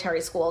ass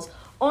military schools,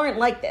 aren't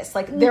like this.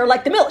 Like, they're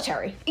like the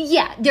military.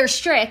 Yeah, they're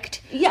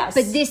strict. Yes.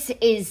 But this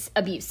is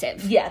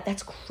abusive. Yeah,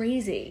 that's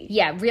crazy.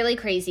 Yeah, really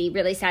crazy,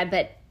 really sad.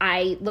 But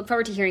I look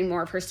forward to hearing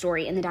more of her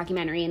story in the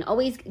documentary and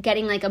always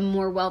getting like a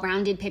more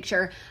well-rounded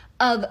picture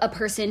of a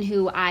person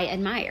who I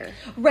admire.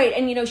 Right,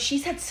 and you know,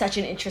 she's had such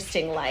an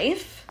interesting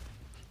life.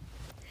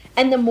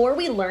 And the more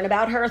we learn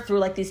about her through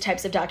like these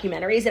types of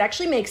documentaries, it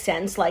actually makes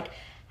sense, like,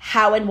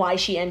 how and why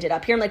she ended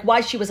up here and like why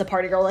she was a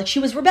party girl. Like, she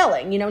was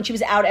rebelling, you know, and she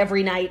was out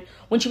every night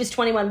when she was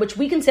 21, which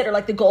we consider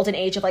like the golden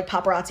age of like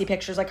paparazzi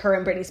pictures, like her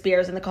and Britney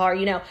Spears in the car,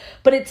 you know.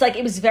 But it's like,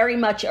 it was very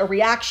much a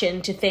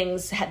reaction to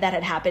things that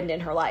had happened in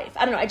her life.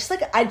 I don't know,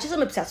 I just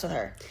am obsessed with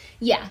her.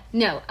 Yeah,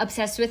 no,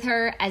 obsessed with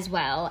her as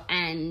well.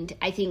 And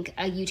I think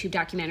a YouTube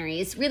documentary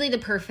is really the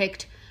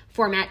perfect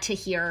format to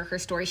hear her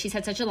story. She's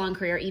had such a long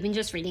career. Even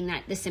just reading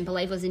that The Simple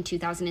Life was in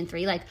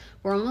 2003, like,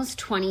 we're almost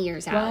 20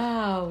 years out.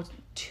 Wow,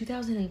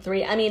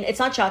 2003. I mean, it's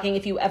not shocking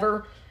if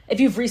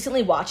you've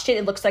recently watched it.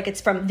 It looks like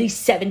it's from the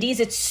 70s.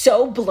 It's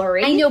so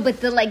blurry. I know, but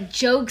the like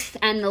jokes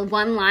and the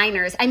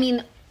one-liners. I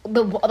mean,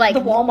 the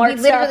Walmart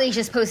we literally stuff.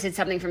 Just posted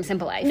something from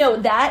Simple Life. No,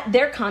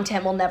 their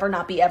content will never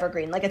not be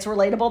evergreen. Like, it's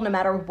relatable no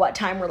matter what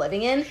time we're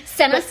living in.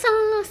 But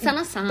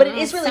it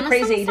is really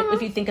crazy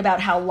if you think about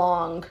how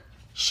long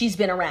she's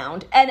been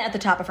around and at the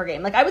top of her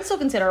game. Like, I would still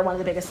consider her one of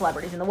the biggest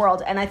celebrities in the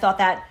world, and I thought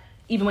that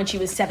even when she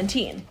was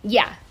 17.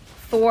 Yeah,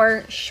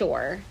 for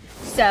sure.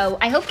 So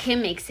I hope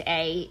Kim makes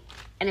an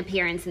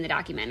appearance in the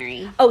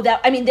documentary. Oh,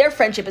 their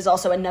friendship is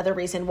also another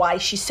reason why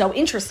she's so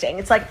interesting.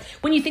 It's like,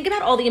 when you think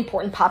about all the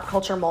important pop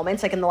culture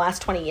moments, like in the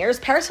last 20 years,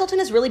 Paris Hilton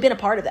has really been a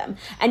part of them.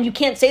 And you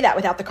can't say that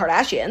without the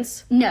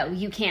Kardashians. No,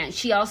 you can't.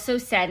 She also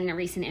said in a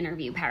recent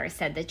interview, Paris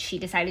said that she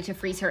decided to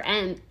freeze her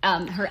eggs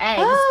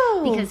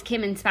because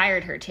Kim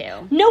inspired her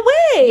to. No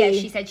way!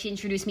 Yeah, she said she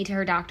introduced me to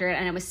her doctor,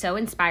 and I was so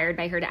inspired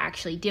by her to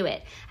actually do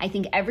it. I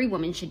think every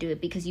woman should do it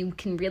because you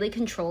can really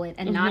control it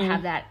and not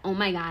have that, oh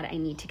my God, I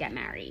need to get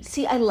married.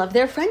 See, I love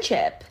their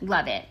friendship.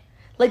 Love it.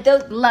 Like,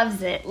 those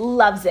loves it.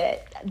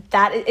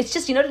 It's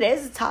just, you know what it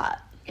is? It's hot.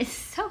 It's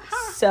so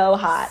hot. So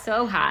hot.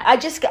 So hot.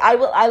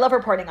 I love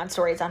reporting on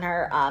stories on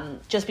her,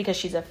 just because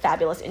she's a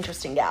fabulous,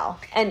 interesting gal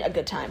and a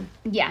good time.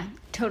 Yeah,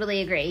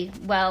 totally agree.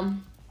 Well,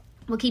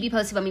 we'll keep you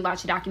posted when we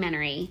watch the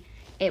documentary.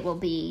 It will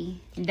be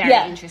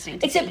very interesting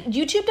to Except see.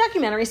 YouTube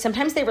documentaries,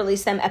 sometimes they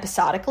release them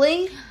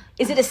episodically.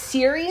 Is it a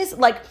series?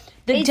 Like,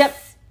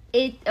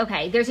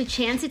 okay, there's a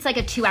chance it's like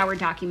a 2-hour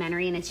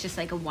documentary and it's just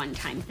like a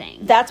one-time thing.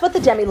 That's what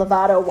the Demi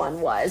Lovato one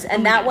was,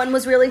 and that one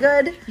was really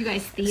good. You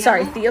guys, Theo?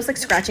 Sorry, Theo's like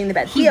scratching the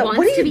bed. Theo, what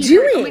are you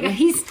doing? doing? Oh my God,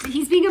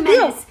 he's being a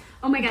menace.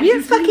 Oh my God,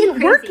 he's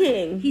fucking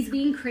working. He's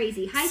being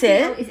crazy. Hi,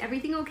 Sit. Theo, is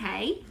everything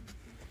okay?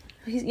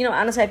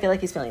 Honestly, I feel like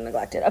he's feeling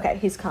neglected. Okay,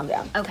 he's calmed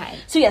down. Okay.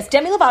 So yes,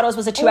 Demi Lovato's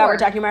was a 2-hour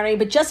documentary,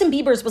 but Justin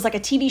Bieber's was like a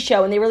TV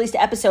show, and they released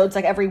episodes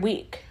like every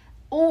week.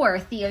 Or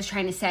Theo's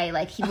trying to say,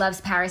 like, he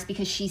loves Paris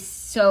because she's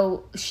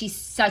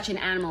such an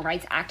animal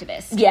rights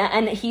activist. Yeah,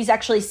 and he's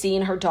actually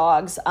seen her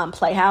dog's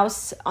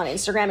playhouse on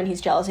Instagram, and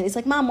he's jealous. And he's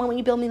like, Mom, why won't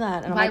you build me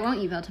that? And why won't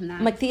you build him that?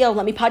 I'm like, Theo,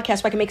 let me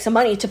podcast so I can make some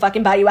money to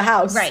fucking buy you a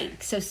house.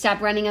 Right. So stop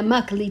running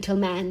amok, little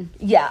man.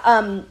 Yeah.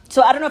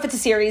 So I don't know if it's a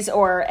series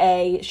or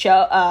a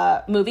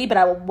show, movie, but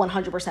I will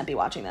 100% be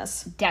watching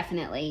this.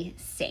 Definitely.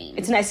 Same.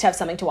 It's nice to have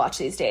something to watch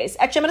these days.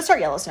 Actually, I'm going to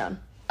start Yellowstone.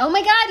 Oh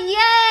my God,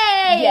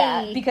 yay!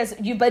 Yeah, because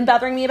you've been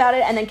bothering me about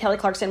it, and then Kelly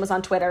Clarkson was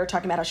on Twitter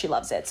talking about how she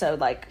loves it, so,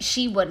 like...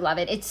 She would love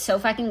it. It's so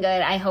fucking good.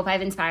 I hope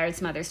I've inspired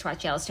some others to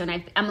watch Yellowstone.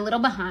 I'm a little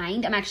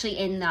behind. I'm actually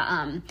in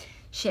the,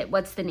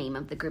 what's the name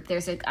of the group?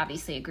 There's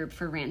obviously a group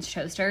for Ranch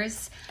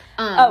Toasters.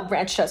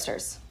 Ranch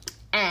Toasters.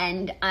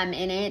 And I'm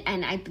in it,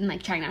 and I've been,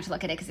 like, trying not to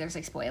look at it because there's,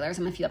 like, spoilers.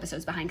 I'm a few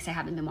episodes behind because I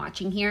haven't been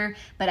watching here,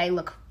 but I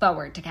look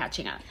forward to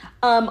catching up.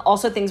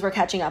 Also, things we're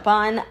catching up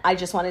on. I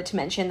just wanted to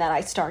mention that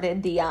I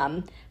started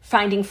the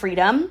Finding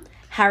Freedom,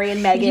 Harry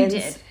and Meghan's.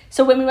 You did.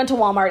 So when we went to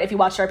Walmart, if you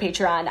watched our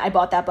Patreon, I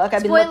bought that book.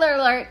 Spoiler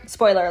alert.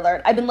 Spoiler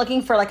alert. I've been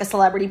looking for, like, a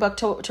celebrity book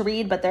to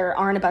read, but there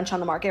aren't a bunch on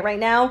the market right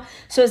now.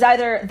 So it's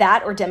either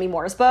that or Demi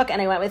Moore's book,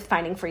 and I went with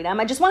Finding Freedom.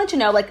 I just wanted to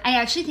know, like...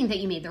 I actually think that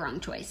you made the wrong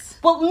choice.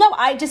 Well, no,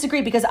 I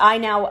disagree because I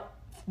now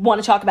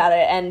want to talk about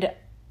it, and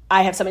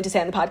I have something to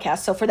say on the podcast,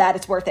 so for that,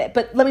 it's worth it.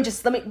 But let me,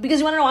 because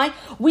you want to know why?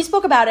 We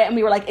spoke about it, and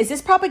we were like, is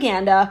this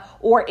propaganda,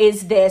 or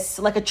is this,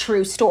 like, a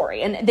true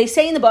story? And they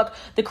say in the book,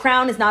 the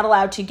Crown is not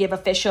allowed to give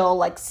official,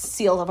 like,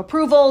 seals of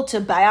approval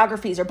to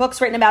biographies or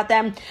books written about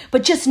them,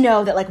 but just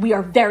know that, like,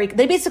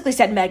 they basically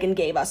said Meghan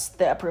gave us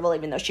the approval,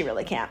 even though she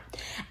really can't.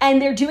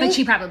 And they're doing... But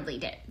she probably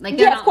did. Like,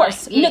 yeah, of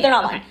course. Lying. No, they're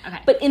not lying. Okay.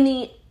 But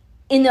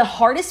in the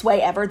hardest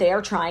way ever, they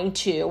are trying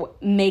to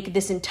make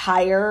this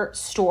entire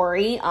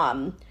story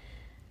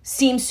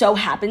seem so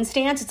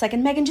happenstance. It's like,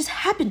 and Meghan just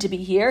happened to be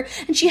here,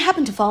 and she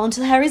happened to fall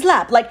into Harry's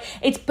lap. Like,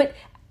 but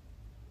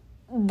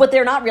what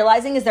they're not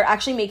realizing is they're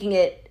actually making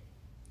it,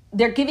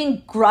 they're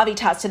giving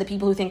gravitas to the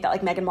people who think that,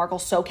 like, Meghan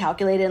Markle's so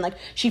calculated, and, like,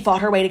 she fought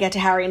her way to get to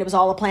Harry, and it was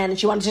all a plan, and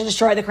she wanted to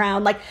destroy the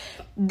crown. Like,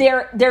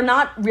 they're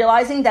not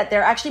realizing that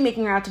they're actually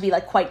making her out to be,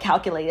 like, quite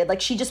calculated.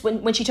 Like, she just,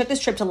 when she took this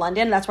trip to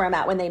London, that's where I'm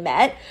at when they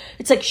met,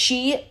 it's like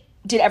she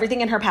did everything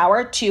in her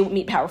power to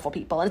meet powerful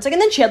people. And it's like,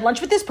 and then she had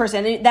lunch with this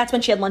person, and that's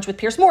when she had lunch with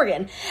Piers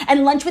Morgan,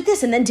 and lunch with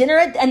this, and then dinner,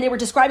 and they were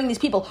describing these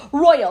people.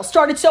 Royal,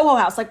 started Soho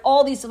House, like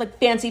all these like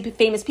fancy,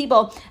 famous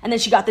people, and then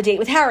she got the date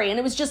with Harry, and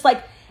it was just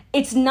like,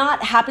 it's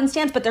not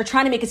happenstance, but they're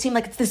trying to make it seem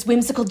like it's this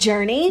whimsical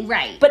journey.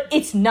 Right. But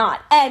it's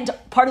not. And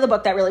part of the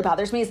book that really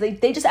bothers me is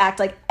they just act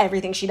like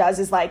everything she does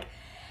is like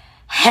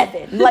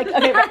heaven. Like,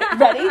 okay,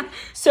 ready?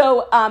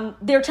 So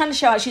they're trying to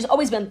show how she's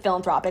always been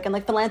philanthropic, and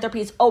like philanthropy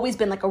has always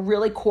been like a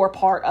really core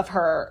part of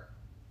her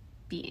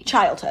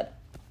childhood.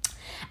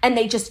 And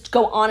they just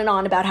go on and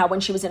on about how when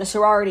she was in a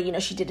sorority, you know,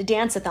 she did a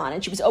dance-a-thon,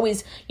 and she was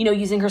always, you know,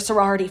 using her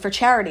sorority for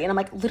charity. And I'm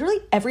like, literally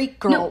every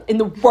girl in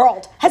the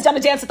world has done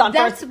a dance-a-thon.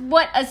 That's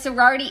what a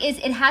sorority is.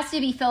 It has to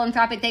be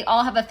philanthropic. They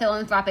all have a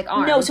philanthropic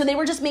arm. No, so they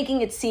were just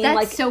making it seem that's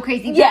like... That's so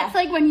crazy. Yeah. That's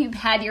like when you've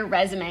had your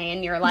resume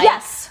and you're like...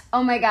 Yes.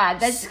 Oh my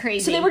God, that's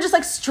crazy. So they were just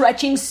like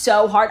stretching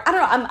so hard. I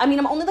don't know.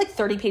 I'm only like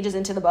 30 pages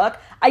into the book.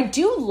 I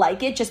do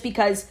like it just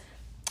because...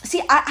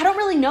 See, I don't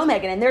really know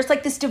Meghan, and there's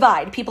like this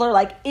divide. People are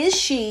like, is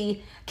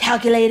she...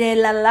 calculated,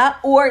 la la la,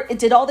 or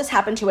did all this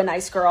happen to a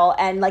nice girl,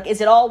 and like, is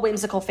it all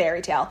whimsical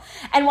fairy tale?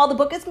 And while the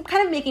book is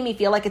kind of making me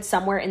feel like it's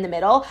somewhere in the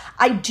middle,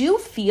 I do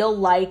feel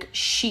like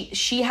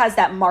she has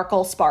that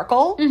Markle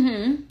sparkle,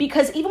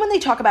 because even when they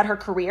talk about her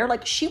career,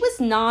 like she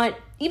was not,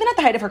 even at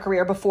the height of her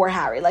career before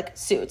Harry, like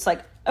Suits,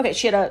 like, okay,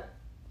 she had a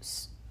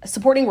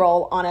supporting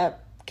role on a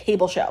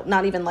cable show,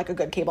 not even like a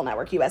good cable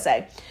network,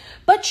 USA.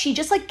 But she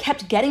just like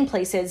kept getting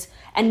places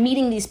and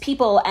meeting these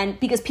people, and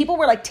because people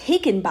were like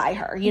taken by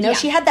her, you know,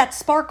 she had that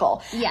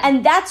sparkle. Yeah.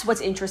 And that's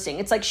what's interesting.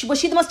 It's like, was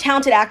she the most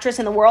talented actress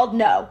in the world?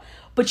 No.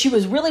 But she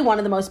was really one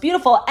of the most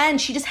beautiful,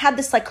 and she just had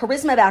this like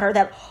charisma about her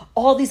that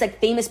all these like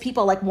famous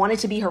people like wanted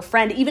to be her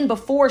friend, even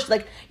before she,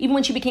 like, even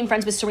when she became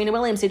friends with Serena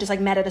Williams, they just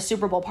like met at a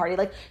Super Bowl party.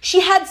 Like, she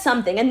had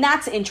something, and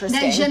that's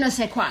interesting. Je ne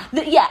sais quoi.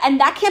 Yeah, and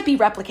that can't be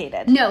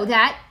replicated. No,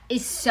 that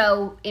is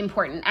so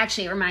important.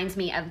 Actually, it reminds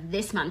me of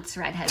this month's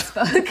Redheads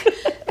book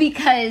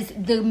because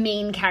the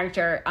main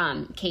character,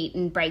 Kate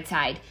in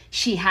Brightside,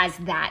 she has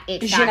that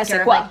it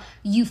factor. Like,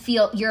 you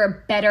feel you're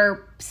a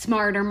better,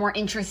 smarter, more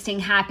interesting,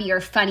 happier,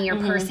 funnier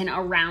person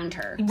around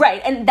her.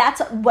 Right, and that's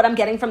what I'm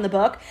getting from the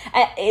book,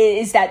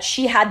 is that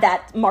she had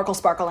that Markle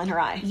sparkle in her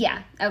eye.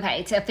 Yeah,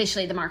 okay, it's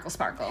officially the Markle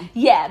sparkle.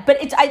 Yeah, but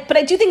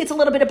I do think it's a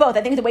little bit of both.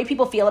 I think the way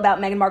people feel about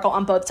Meghan Markle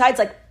on both sides,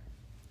 like,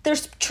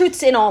 there's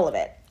truths in all of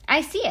it.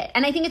 I see it.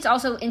 And I think it's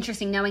also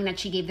interesting knowing that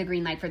she gave the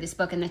green light for this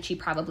book and that she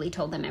probably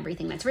told them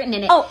everything that's written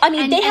in it. Oh, I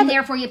mean, and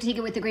therefore you have to take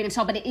it with a grain of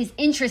salt. But it is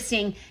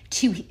interesting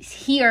to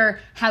hear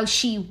how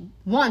she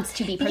wants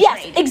to be portrayed.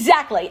 Yes,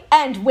 exactly.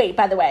 And wait,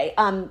 by the way,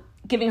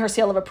 giving her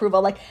seal of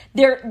approval, like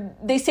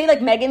they say like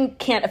Meghan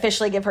can't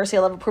officially give her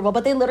seal of approval,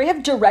 but they literally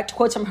have direct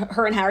quotes from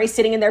her and Harry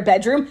sitting in their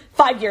bedroom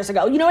 5 years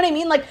ago. You know what I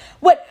mean? Like,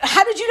 what?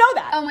 How did you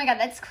know that? Oh my God,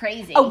 that's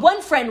crazy.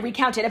 One friend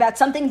recounted about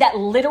something that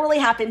literally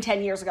happened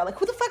 10 years ago. Like,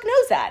 who the fuck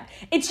knows that?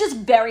 It's just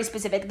very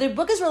specific. The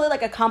book is really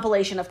like a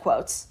compilation of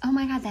quotes. Oh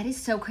my God, that is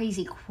so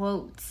crazy.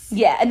 Quotes.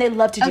 Yeah, and they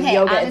love to do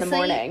yoga honestly, in the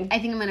morning. I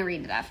think I'm going to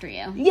read it after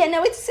you. Yeah,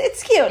 no, it's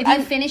cute. If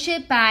you finish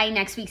it by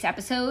next week's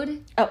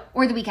episode,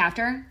 or the week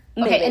after.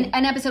 Okay,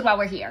 an episode while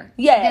we're here.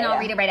 Yeah, then I'll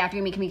read it right after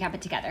and we can recap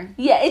it together.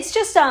 Yeah, it's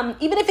just,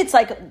 even if it's,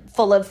 like,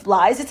 full of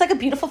lies, it's like a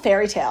beautiful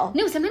fairy tale.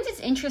 No, sometimes it's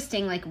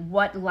interesting, like,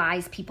 what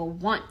lies people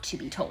want to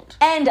be told.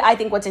 And I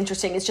think what's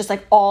interesting is just,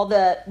 like, all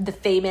the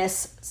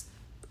famous,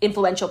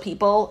 influential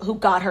people who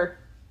got her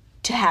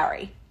to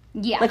Harry.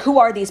 Yeah. Like, who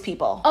are these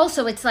people?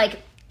 Also, it's like,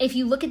 if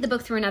you look at the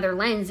book through another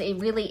lens, it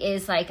really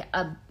is, like,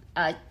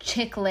 a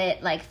chick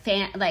lit, like,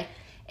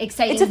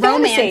 exciting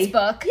romance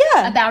book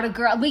about a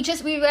girl.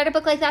 We read a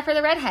book like that for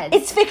the Redheads.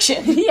 It's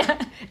fiction.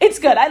 Yeah. It's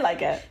good. I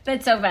like it.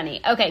 That's so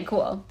funny. Okay,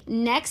 cool.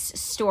 Next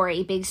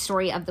story, big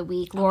story of the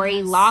week.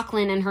 Lori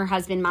Loughlin and her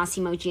husband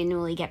Massimo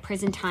Giannulli get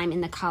prison time in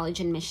the college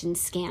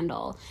admissions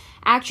scandal.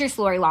 Actress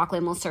Lori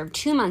Loughlin will serve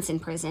 2 months in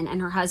prison,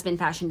 and her husband,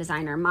 fashion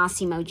designer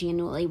Massimo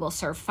Giannulli, will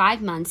serve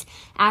 5 months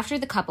after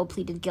the couple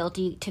pleaded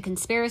guilty to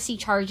conspiracy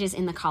charges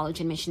in the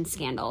college admissions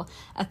scandal.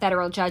 A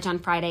federal judge on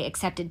Friday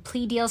accepted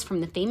plea deals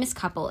from the famous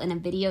couple in a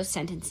video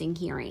sentencing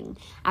hearing.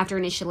 After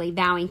initially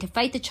vowing to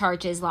fight the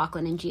charges,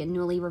 Loughlin and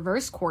Giannulli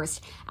reversed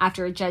course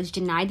after a judge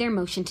denied their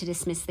motion to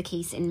dismiss the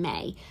case in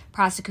May.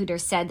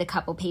 Prosecutors said the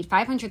couple paid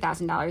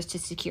 $500,000 to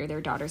secure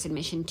their daughter's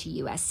admission to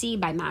USC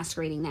by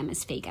masquerading them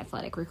as fake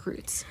athletic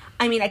recruits.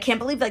 I mean, I can't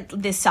believe, like,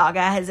 this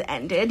saga has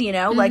ended, you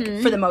know? Like,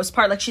 for the most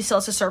part, like, she still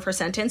has to serve her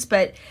sentence,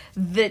 but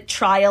the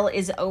trial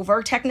is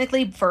over,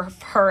 technically, for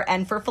her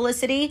and for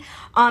Felicity.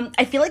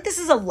 I feel like this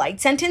is a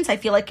light sentence. I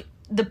feel like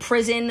the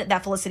prison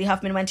that Felicity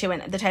Huffman went to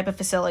and the type of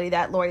facility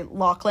that Lori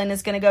Loughlin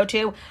is going to go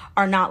to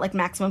are not, like,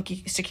 maximum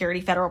security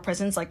federal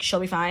prisons. Like,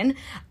 she'll be fine.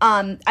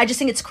 I just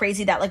think it's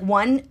crazy that, like,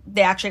 one,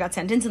 they actually got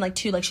sentenced, and, like,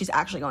 two, like, she's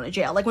actually going to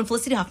jail. Like, when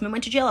Felicity Huffman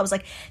went to jail, I was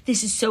like,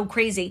 this is so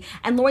crazy.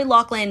 And Lori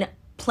Loughlin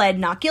pled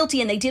not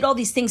guilty, and they did all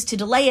these things to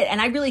delay it,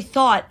 and I really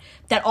thought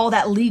that all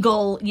that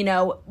legal, you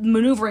know,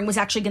 maneuvering was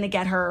actually going to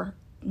get her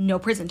no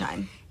prison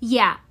time.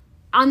 Yeah.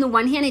 On the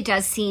one hand, it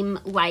does seem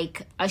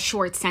like a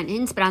short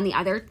sentence, but on the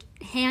other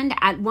hand,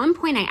 at one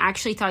point I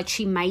actually thought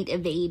she might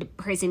evade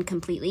prison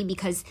completely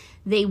because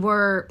they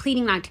were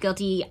pleading not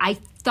guilty. I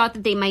thought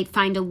that they might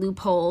find a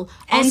loophole.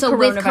 And also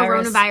with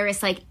coronavirus.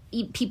 coronavirus, like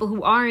people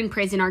who are in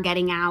prison are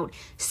getting out.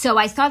 So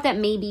I thought that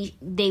maybe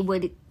they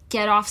would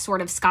get off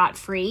sort of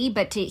scot-free,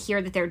 but to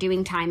hear that they're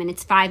doing time, and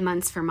it's 5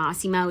 months for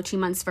Massimo, 2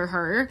 months for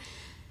her.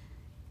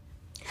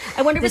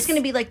 I wonder if it's going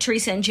to be like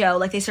Teresa and Joe,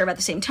 like they serve at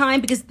the same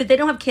time, but they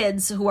don't have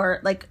kids who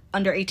are like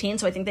under 18,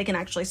 so I think they can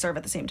actually serve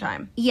at the same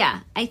time. Yeah,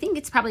 I think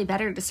it's probably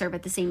better to serve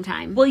at the same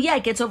time. Well, yeah,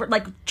 it gets over,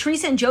 like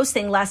Teresa and Joe's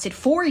thing lasted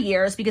 4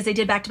 years because they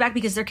did back-to-back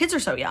because their kids are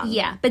so young.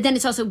 Yeah, but then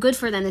it's also good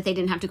for them that they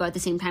didn't have to go at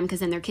the same time because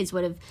then their kids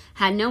would have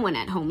had no one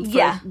at home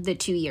for the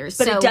 2 years.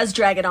 But it does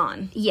drag it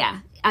on. Yeah.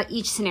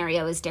 Each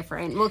scenario is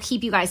different. We'll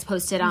keep you guys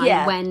posted on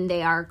when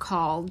they are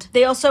called.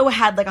 They also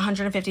had like a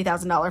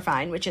 $150,000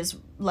 fine, which is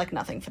like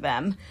nothing for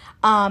them.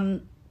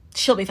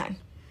 She'll be fine.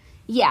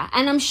 Yeah,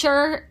 and I'm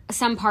sure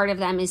some part of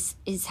them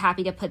is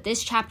happy to put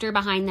this chapter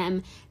behind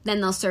them. Then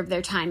they'll serve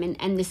their time,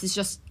 and this is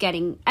just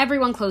getting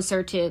everyone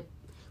closer to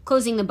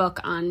closing the book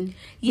on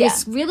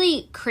this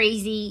really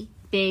crazy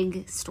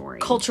big story.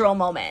 Cultural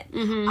moment.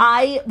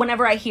 Mm-hmm.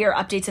 Whenever I hear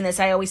updates in this,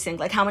 I always think,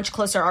 like, how much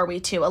closer are we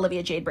to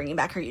Olivia Jade bringing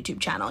back her YouTube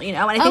channel, you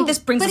know? And I think this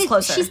brings us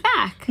closer. She's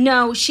back.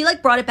 No, she,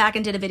 like, brought it back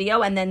and did a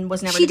video and then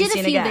was never to be seen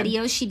again. She did a few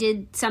videos. She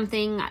did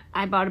something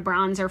I bought a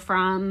bronzer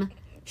from.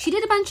 She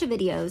did a bunch of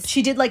videos.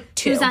 She did, like,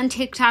 2. She was on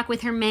TikTok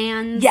with her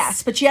mans.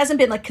 Yes, but she hasn't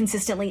been, like,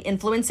 consistently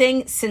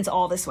influencing since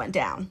all this went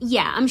down.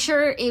 Yeah, I'm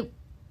sure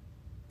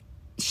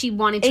she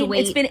wanted to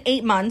wait. It's been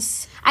 8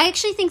 months. I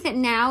actually think that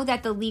now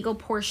that the legal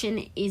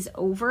portion is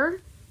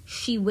over,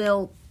 she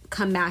will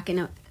come back in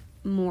a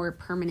more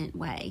permanent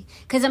way.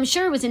 Because I'm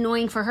sure it was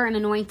annoying for her and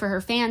annoying for her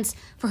fans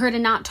for her to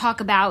not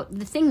talk about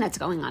the thing that's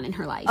going on in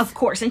her life. Of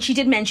course, and she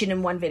did mention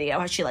in one video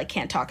how she, like,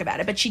 can't talk about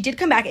it. But she did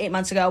come back 8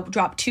 months ago,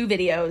 dropped 2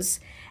 videos,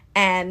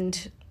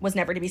 and was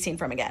never to be seen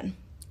from again.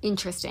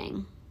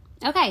 Interesting.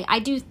 Okay,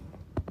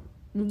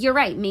 you're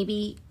right.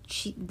 Maybe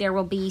there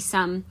will be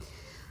some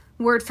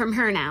word from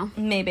her now.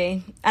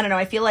 Maybe. I don't know.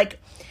 I feel like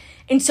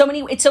it's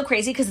so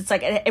crazy because it's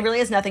like, it really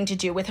has nothing to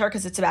do with her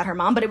because it's about her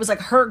mom, but it was like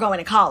her going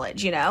to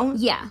college, you know?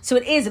 Yeah. So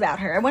it is about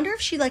her. I wonder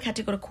if she, like, had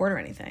to go to court or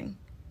anything.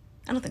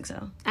 I don't think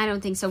so. I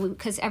don't think so,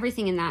 because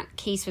everything in that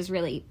case was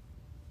really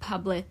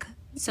public,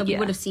 so we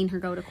would have seen her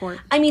go to court.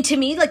 I mean, to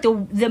me, like,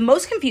 the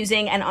most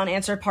confusing and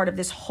unanswered part of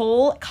this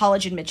whole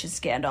college admissions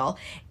scandal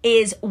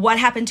is what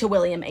happened to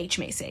William H.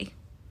 Macy.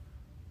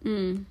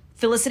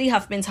 Felicity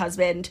Huffman's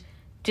husband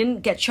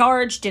didn't get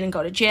charged, didn't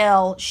go to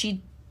jail.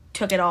 She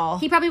took it all.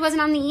 He probably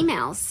wasn't on the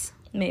emails.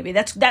 Maybe.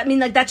 That's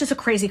just a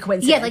crazy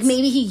coincidence. Yeah, like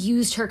maybe he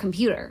used her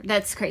computer.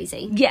 That's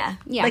crazy. Yeah.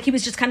 Like he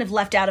was just kind of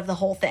left out of the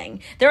whole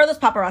thing. There are those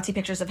paparazzi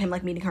pictures of him,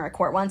 like, meeting her at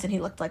court once, and he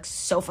looked, like,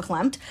 so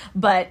verklempt.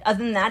 But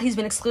other than that, he's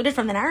been excluded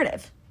from the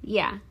narrative.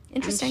 Yeah.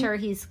 Interesting. I'm sure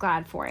he's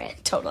glad for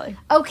it. Totally.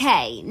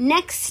 Okay,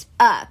 next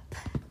up,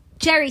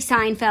 Jerry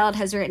Seinfeld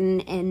has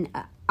written an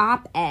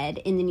op-ed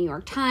in the New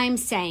York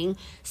Times saying,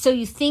 "So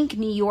you think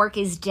New York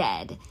is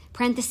dead?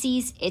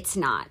 Parentheses, it's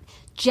not."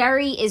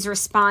 Jerry is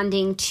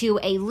responding to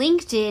a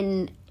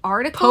LinkedIn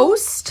article.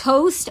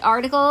 Post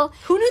article.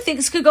 Who knew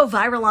things could go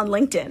viral on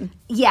LinkedIn?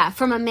 Yeah,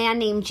 from a man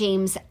named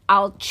James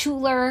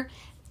Altshuler.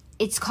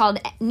 It's called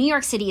New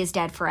York City is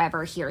Dead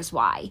Forever, Here's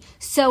Why.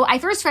 So I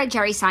first read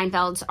Jerry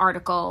Seinfeld's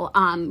article,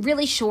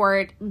 really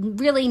short,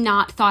 really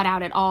not thought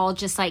out at all,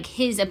 just like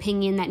his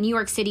opinion that New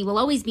York City will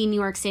always be New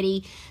York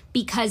City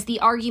because the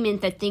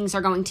argument that things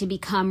are going to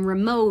become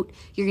remote,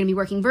 you're going to be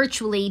working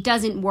virtually,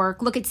 doesn't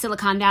work. Look at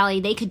Silicon Valley.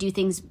 They could do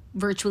things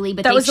virtually,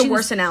 but that was the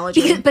worst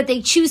analogy. But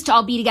they choose to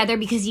all be together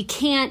because you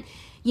can't,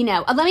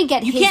 let me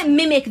get You can't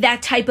mimic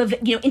that type of,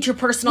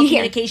 interpersonal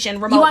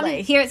communication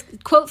remotely. Here's a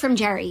quote from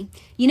Jerry.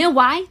 You know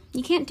why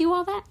you can't do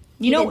all that?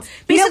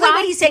 Basically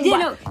what he's saying.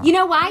 You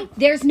know why?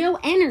 There's no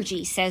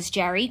energy, says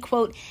Jerry.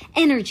 Quote,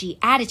 energy,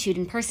 attitude,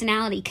 and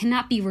personality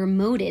cannot be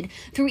remoted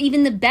through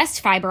even the best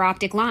fiber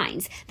optic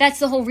lines. That's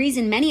the whole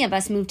reason many of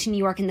us moved to New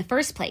York in the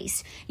first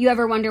place. You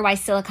ever wonder why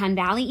Silicon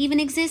Valley even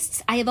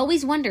exists? I have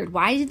always wondered,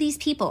 why do these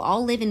people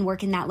all live and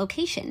work in that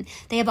location?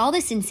 They have all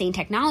this insane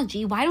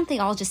technology. Why don't they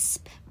all just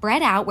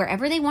spread out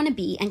wherever they want to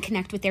be and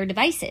connect with their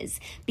devices?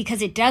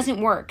 Because it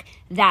doesn't work.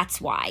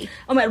 That's why.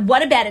 Oh man,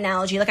 what a bad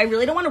analogy. Like, I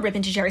really don't want to rip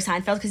into Jerry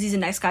Seinfeld because he's a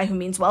nice guy who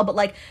means well. But,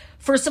 like,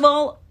 first of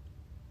all,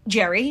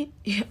 Jerry,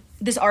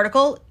 this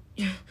article,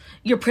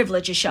 your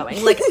privilege is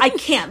showing. Like, I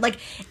can't. Like,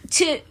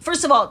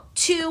 first of all,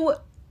 to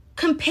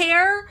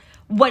compare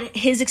what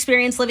his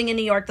experience living in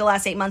New York the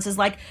last 8 months is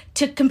like,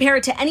 to compare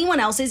it to anyone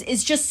else's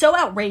is just so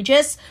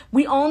outrageous.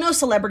 We all know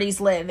celebrities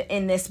live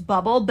in this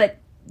bubble, but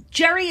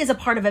Jerry is a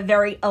part of a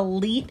very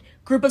elite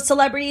group of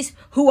celebrities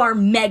who are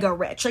mega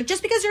rich. Like,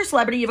 just because you're a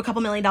celebrity, you have a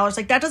couple $1 million,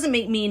 like, that doesn't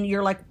mean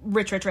you're, like,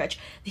 rich.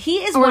 He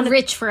is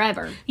rich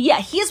forever. Yeah,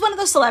 he is one of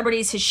those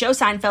celebrities. His show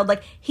Seinfeld,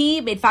 like, he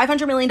made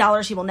 $500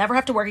 million. He will never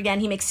have to work again.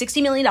 He makes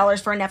 $60 million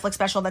for a Netflix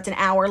special that's an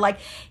hour. Like,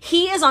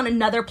 he is on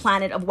another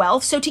planet of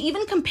wealth. So to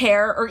even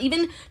compare or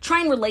even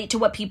try and relate to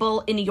what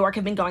people in New York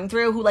have been going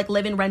through who, like,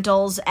 live in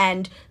rentals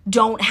and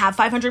don't have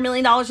 $500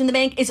 million in the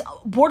bank is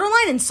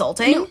borderline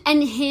insulting. No,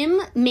 and him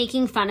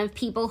making fun of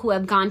people who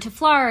have gone to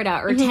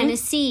Florida or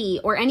Tennessee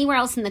or anywhere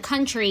else in the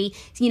country,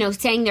 you know,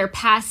 saying their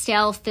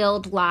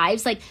pastel-filled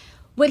lives. Like,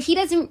 what he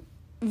doesn't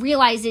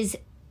realize is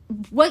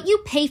what you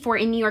pay for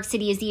in New York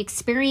City is the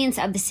experience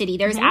of the city.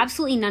 There's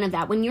absolutely none of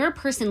that. When you're a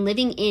person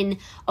living in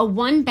a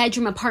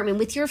one-bedroom apartment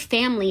with your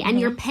family and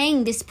you're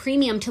paying this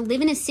premium to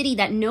live in a city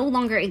that no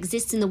longer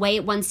exists in the way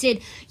it once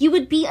did, you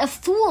would be a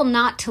fool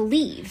not to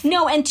leave.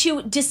 No, and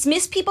to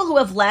dismiss people who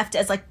have left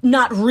as, like,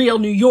 not real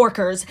New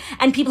Yorkers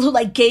and people who,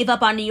 like, gave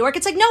up on New York.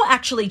 It's like, no,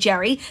 actually,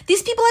 Jerry,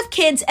 these people have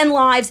kids and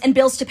lives and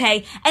bills to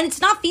pay, and it's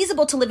not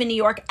feasible to live in New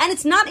York, and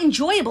it's not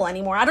enjoyable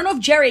anymore. I don't know if,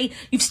 Jerry,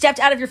 you've stepped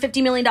out of your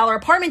 $50 million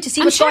apartment to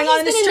see what's going on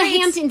in the streets. He's been in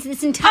the Hamptons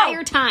this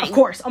entire time. Of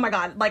course. Oh my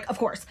God. Like, of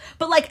course.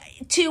 But, like,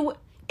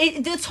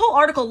 this whole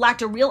article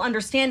lacked a real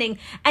understanding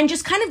and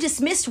just kind of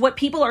dismissed what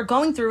people are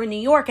going through in New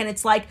York. And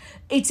it's like,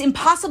 it's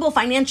impossible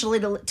financially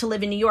to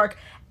live in New York.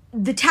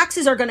 The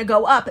taxes are going to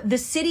go up. The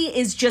city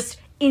is just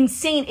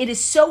insane. It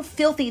is so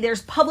filthy.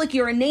 There's public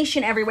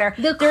urination everywhere.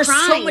 There's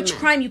so much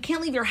crime. You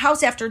can't leave your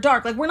house after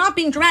dark. Like, we're not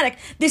being dramatic.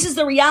 This is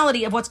the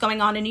reality of what's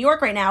going on in New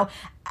York right now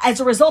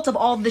as a result of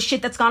all the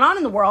shit that's gone on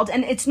in the world.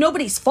 And it's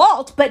nobody's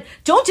fault, but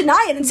don't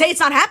deny it and say it's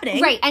not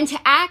happening. Right. And to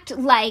act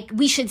like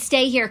we should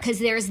stay here because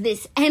there's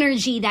this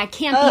energy that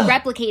can't be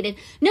replicated.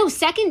 No,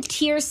 second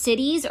tier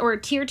cities or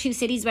tier 2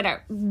 cities,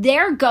 whatever,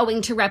 they're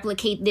going to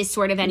replicate this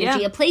sort of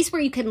energy. Yeah. A place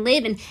where you can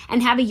live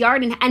and have a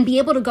yard and be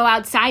able to go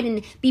outside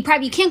and be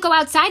private. You can't go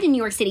outside in New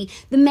York City.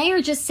 The mayor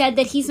just said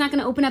that he's not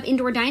going to open up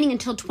indoor dining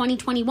until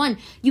 2021.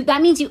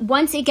 That means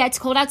once it gets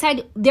cold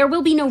outside, there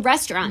will be no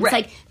restaurants. Right.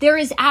 Like, there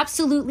is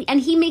absolutely, and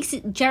he makes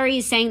it, Jerry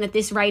is saying that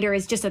this writer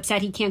is just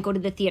upset he can't go to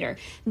the theater.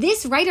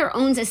 This writer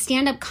owns a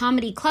stand-up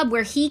comedy club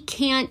where he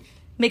can't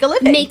make a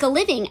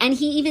living. And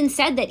he even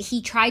said that he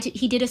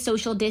did a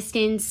social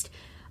distanced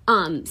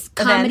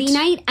comedy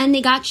night and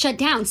they got shut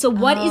down. So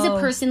what is a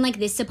person like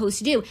this supposed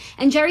to do?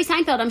 And Jerry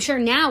Seinfeld, I'm sure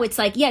now it's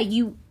like, yeah,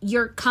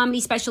 your comedy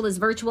special is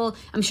virtual.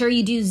 I'm sure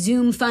you do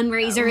Zoom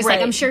fundraisers. Right.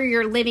 Like, I'm sure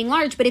you're living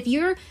large. But if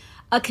you're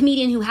a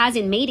comedian who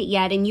hasn't made it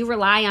yet and you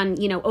rely on,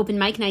 you know, open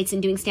mic nights and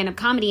doing stand-up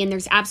comedy and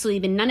there's absolutely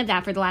been none of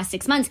that for the last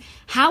 6 months,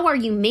 how are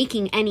you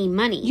making any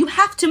money? You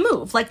have to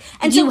move.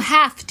 You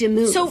have to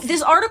move. So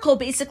this article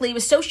basically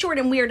was so short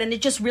and weird, and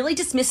it just really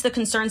dismissed the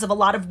concerns of a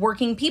lot of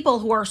working people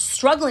who are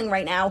struggling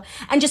right now.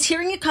 And just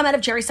hearing it come out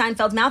of Jerry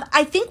Seinfeld's mouth,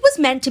 I think was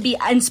meant to be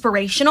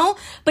inspirational,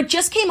 but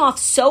just came off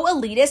so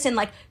elitist and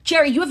like,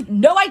 Jerry, you have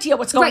no idea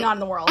what's going on in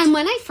the world. And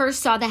when I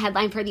first saw the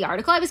headline for the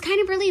article, I was kind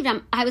of relieved.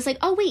 I was like,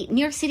 oh, wait, New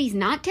York City's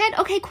not dead?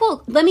 Okay,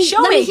 cool. Let me hear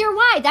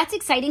why. That's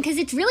exciting because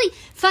it's really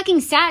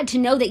fucking sad to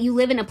know that you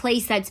live in a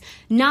place that's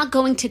not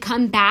going to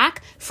come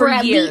back for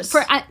years.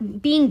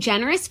 Being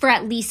generous for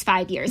at least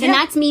 5 years. Yeah. And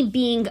that's me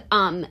being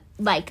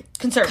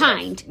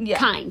conservative.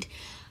 Kind.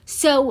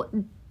 So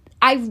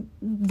I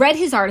read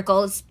his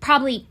article. It's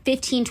probably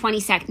 15, 20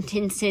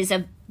 sentences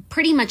of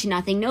pretty much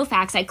nothing, no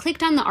facts. I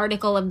clicked on the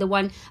article of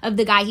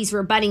the guy he's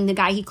rebutting, the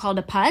guy he called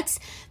a putz.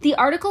 The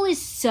article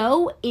is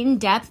so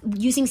in-depth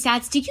using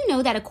stats. Did you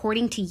know that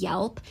according to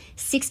Yelp,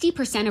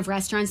 60% of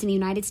restaurants in the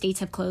United States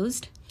have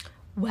closed?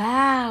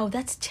 Wow,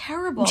 that's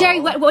terrible.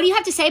 Jerry, what do you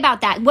have to say about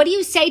that? What do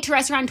you say to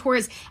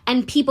restaurateurs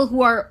and people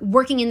who are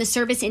working in the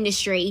service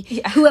industry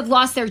who have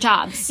lost their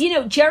jobs? You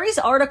know, Jerry's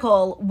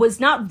article was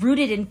not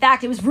rooted in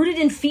fact. It was rooted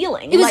in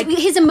feeling. It was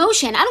his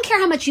emotion. I don't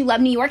care how much you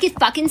love New York. It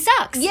fucking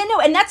sucks. Yeah,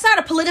 no, and that's not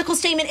a political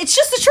statement. It's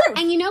just the truth.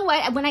 And you know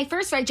what? When I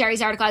first read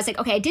Jerry's article, I was like,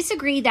 okay, I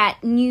disagree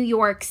that New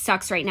York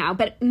sucks right now,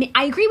 but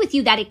I agree with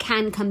you that it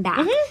can come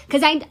back.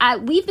 Because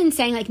we've been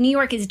saying, like, New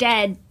York is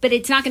dead, but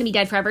it's not going to be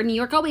dead forever. New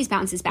York always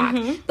bounces back.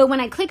 But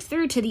when I clicked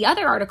through to the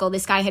other article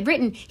this guy had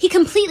written, he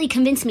completely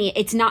convinced me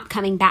it's not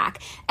coming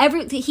back.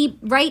 He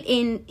wrote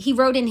in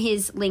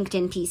his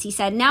LinkedIn piece, he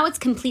said, now it's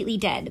completely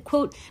dead.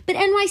 Quote, but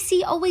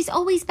NYC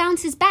always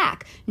bounces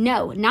back.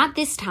 No, not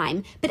this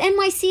time. But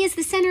NYC is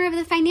the center of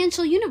the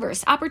financial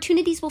universe.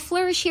 Opportunities will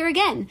flourish here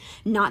again.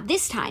 Not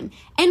this time.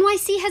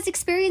 NYC has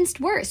experienced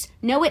worse.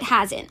 No, it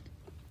hasn't.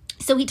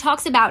 So he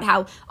talks about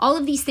how all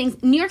of these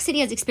things, New York City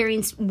has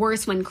experienced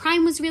worse when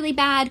crime was really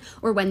bad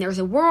or when there's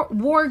a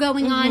war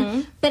going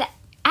on. But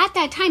at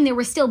that time, there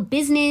was still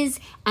business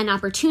and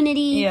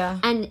opportunity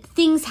and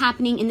things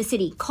happening in the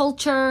city,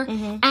 culture.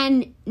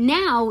 And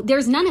now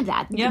there's none of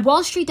that. Yeah.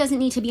 Wall Street doesn't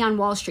need to be on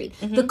Wall Street.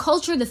 The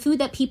culture, the food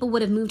that people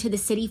would have moved to the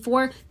city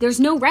for, there's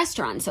no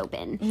restaurants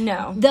open.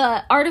 No.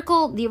 The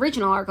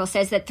original article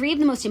says that 3 of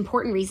the most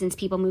important reasons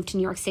people move to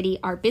New York City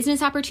are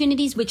business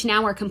opportunities, which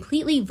now are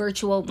completely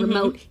virtual,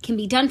 remote, can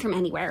be done from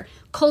anywhere.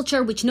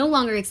 Culture, which no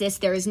longer exists.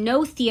 There is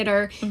no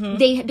theater.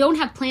 They don't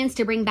have plans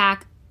to bring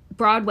back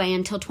Broadway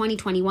until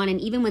 2021,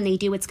 and even when they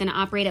do, it's going to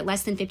operate at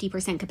less than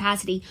 50%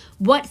 capacity.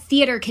 What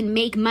theater can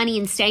make money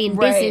and stay in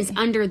business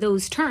under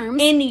those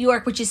terms? In New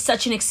York, which is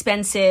such an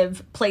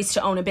expensive place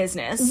to own a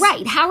business.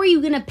 Right. How are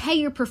you going to pay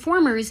your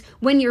performers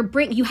when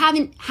you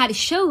haven't had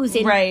shows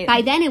in,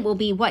 by then it will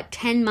be,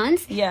 10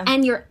 months? Yeah.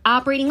 And you're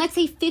operating, let's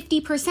say,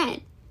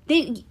 50%.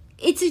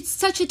 It's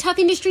such a tough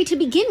industry to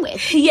begin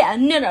with. Yeah,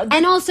 no.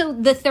 And also,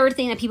 the third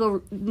thing that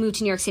people move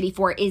to New York City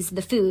for is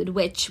the food,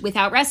 which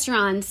without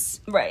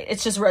restaurants... Right,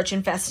 it's just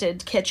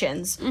roach-infested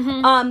kitchens.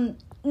 I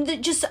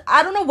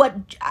don't know what...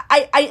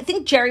 I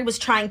think Jerry was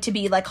trying to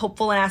be, like,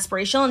 hopeful and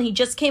aspirational, and he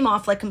just came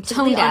off, like,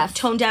 completely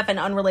tone deaf and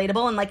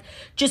unrelatable, and, like,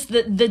 just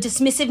the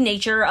dismissive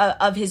nature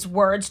of his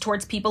words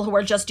towards people who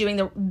are just doing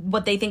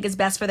what they think is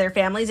best for their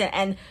families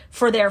and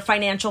for their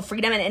financial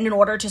freedom and in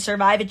order to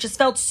survive. It just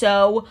felt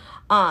so...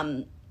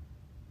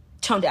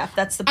 tone deaf.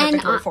 That's the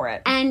perfect word for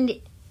it.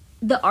 And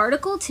the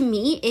article, to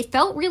me, it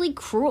felt really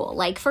cruel.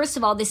 Like, first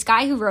of all, this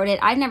guy who wrote it,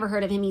 I've never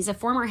heard of him. He's a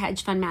former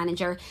hedge fund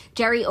manager.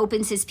 Jerry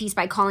opens his piece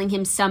by calling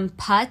him some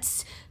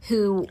putz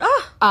who,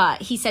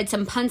 he said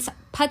some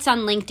putz on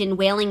LinkedIn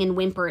wailing and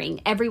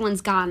whimpering.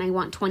 Everyone's gone. I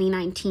want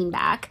 2019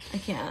 back. I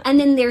can't. And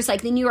then there's,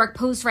 like, the New York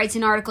Post writes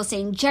an article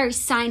saying Jerry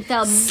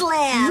Seinfeld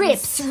slams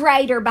rips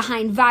writer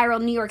behind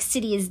viral New York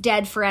City is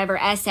dead forever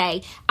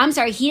essay. I'm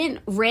sorry, he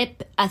didn't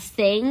rip a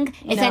thing.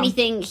 If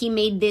anything, he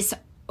made this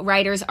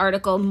writer's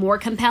article more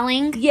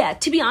compelling. Yeah,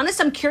 to be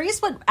honest, I'm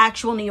curious what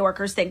actual New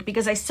Yorkers think,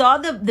 because I saw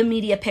the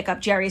media pick up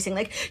Jerry saying,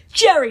 like,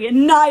 Jerry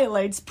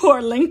annihilates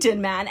poor LinkedIn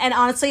man. And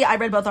honestly, I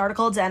read both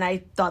articles and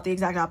I thought the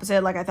exact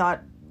opposite. Like, I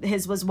thought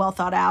his was well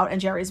thought out and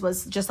Jerry's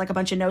was just like a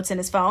bunch of notes in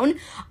his phone.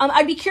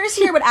 I'd be curious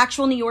to hear what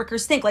actual New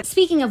Yorkers think. Like,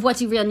 speaking of what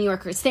do real New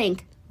Yorkers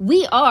think,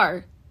 we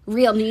are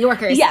real New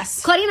Yorkers.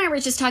 Yes. Claudia and I were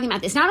just talking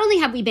about this. Not only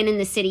have we been in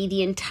the city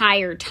the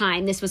entire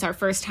time, this was our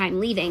first time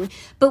leaving,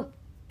 but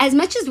as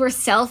much as we're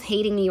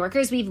self-hating New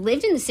Yorkers, we've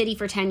lived in the city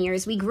for 10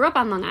 years. We grew up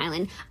on Long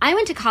Island. I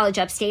went to college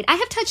upstate. I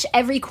have touched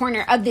every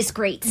corner of this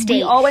great state.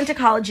 We all went to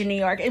college in New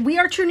York. We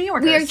are true New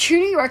Yorkers. We are true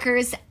New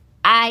Yorkers.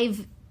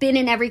 I've been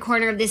in every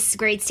corner of this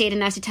great state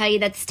enough to tell you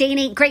that the state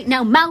ain't great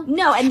no mo.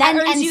 No, and that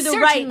earns you the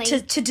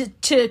right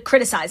to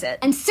criticize it.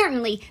 And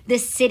certainly,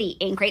 this city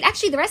ain't great.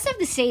 Actually, the rest of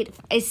the state,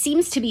 it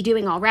seems to be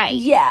doing all right.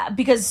 Yeah,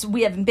 because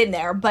we haven't been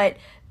there. But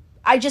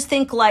I just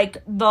think,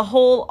 like, the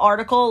whole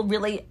article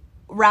really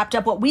wrapped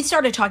up what we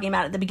started talking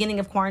about at the beginning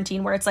of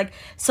quarantine, where it's like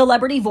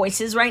celebrity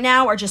voices right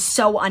now are just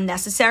so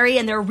unnecessary,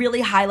 and they're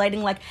really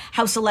highlighting like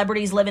how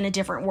celebrities live in a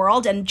different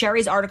world, and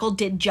Jerry's article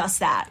did just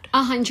that.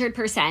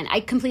 100%.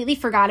 I completely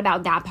forgot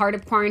about that part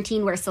of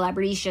quarantine where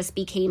celebrities just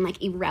became like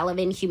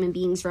irrelevant human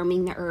beings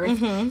roaming the earth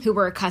who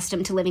were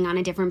accustomed to living on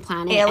a different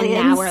planet. Aliens.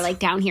 And now we're like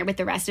down here with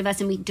the rest of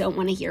us and we don't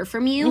want to hear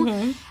from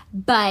you.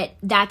 But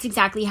that's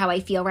exactly how I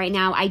feel right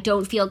now. I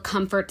don't feel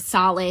comfort,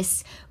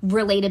 solace,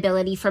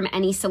 relatability from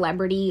any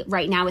celebrity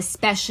right now,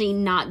 especially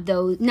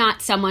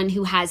not someone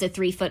who has a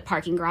 3-foot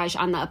parking garage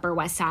on the Upper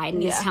West Side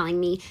and is telling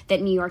me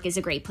that New York is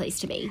a great place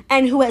to be.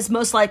 And who has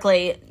most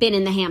likely been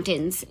in the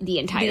Hamptons the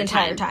entire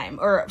time.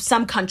 Or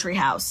some country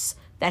house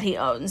that he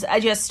owns.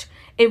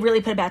 It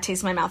really put a bad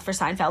taste in my mouth for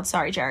Seinfeld.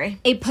 Sorry, Jerry.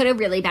 It put a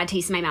really bad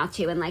taste in my mouth,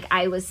 too. And, like,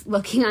 I was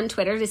looking on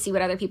Twitter to see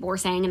what other people were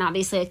saying. And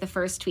obviously, like, the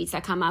first tweets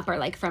that come up are,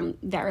 like, from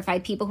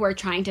verified people who are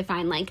trying to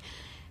find, like,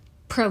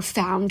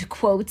 profound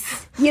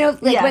quotes. You know,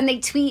 like, when they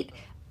tweet,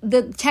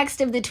 the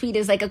text of the tweet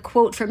is, like, a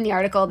quote from the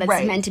article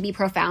that's meant to be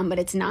profound, but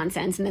it's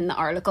nonsense. And then the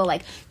article,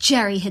 like,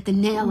 Jerry hit the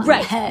nail on the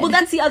head. Well,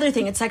 that's the other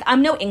thing. It's like,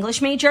 I'm no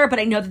English major, but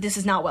I know that this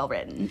is not well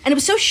written. And it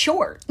was so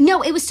short.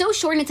 No, it was so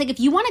short. And it's like, if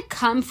you want to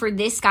come for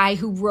this guy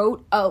who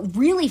wrote a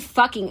really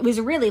it was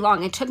really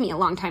long. It took me a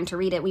long time to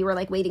read it. We were,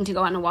 like, waiting to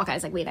go on a walk. I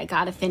was like, wait, I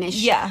got to finish.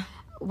 Yeah.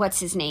 What's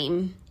his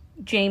name?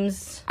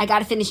 James. I got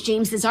to finish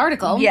James's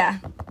article. Yeah.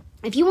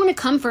 If you want to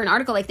come for an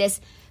article like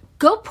this,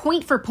 go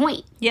point for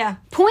point. Yeah.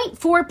 Point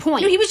for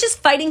point. No, he was just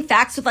fighting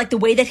facts with, like, the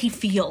way that he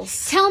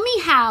feels. Tell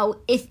me how,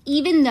 if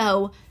even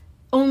though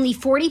only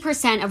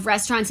 40% of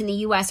restaurants in the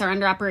U.S. are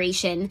under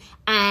operation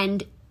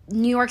and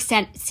New York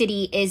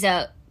City is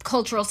a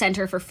cultural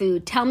center for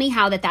food, tell me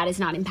how that is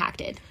not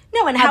impacted.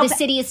 No, and how the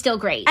city is still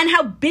great. And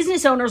how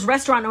business owners,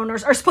 restaurant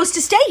owners are supposed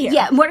to stay here.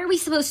 Yeah, what are we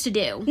supposed to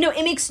do? No,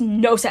 it makes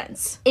no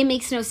sense. It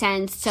makes no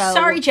sense. So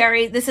sorry,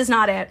 Jerry, this is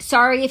not it.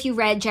 Sorry if you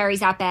read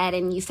Jerry's op-ed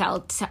and you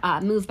felt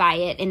moved by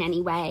it in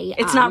any way.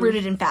 It's not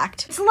rooted in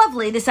fact. It's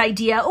lovely, this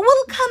idea. Oh,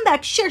 we'll come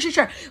back. Sure.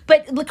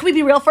 But can we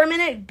be real for a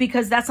minute?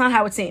 Because that's not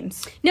how it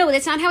seems. No,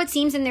 that's not how it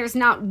seems, and there's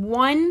not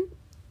one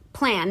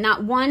plan,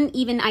 not one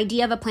even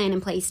idea of a plan in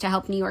place to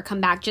help New York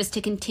come back, just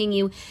to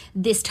continue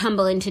this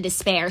tumble into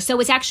despair. So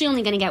it's actually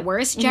only going to get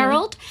worse,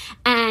 Gerald,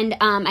 and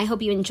I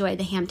hope you enjoy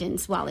the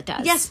Hamptons while it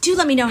does. Yes, do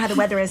let me know how the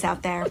weather is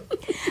out there.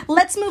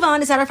 Let's move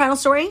on. Is that our final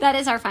story? That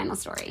is our final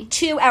story.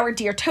 To our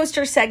Dear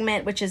Toaster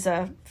segment, which is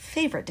a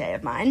favorite day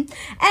of mine,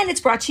 and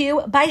it's brought to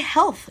you by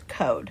Health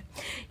Code.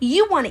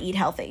 You want to eat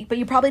healthy, but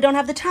you probably don't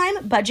have the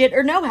time, budget,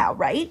 or know-how,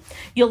 right?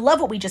 You'll love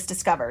what we just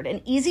discovered,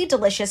 an easy,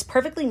 delicious,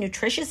 perfectly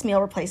nutritious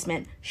meal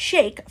replacement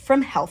shake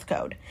from Health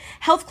Code.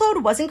 Health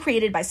Code wasn't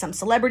created by some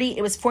celebrity.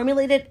 It was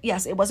formulated,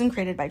 yes, it wasn't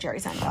created by Jerry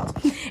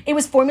Seinfeld. It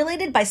was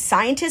formulated by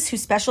scientists who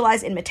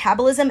specialize in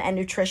metabolism and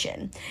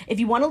nutrition.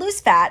 If you want to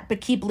lose fat but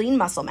keep lean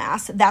muscle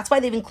mass, that's why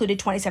they've included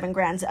 27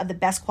 grams of the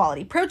best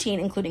quality protein,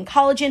 including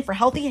collagen for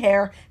healthy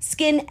hair,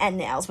 skin, and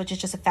nails, which is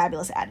just a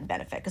fabulous added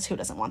benefit because who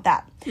doesn't want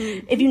that?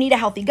 If you need a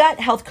healthy gut,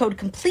 Health Code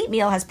Complete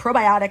Meal has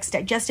probiotics,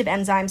 digestive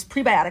enzymes,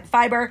 prebiotic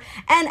fiber,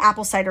 and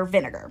apple cider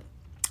vinegar.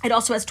 It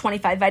also has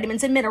 25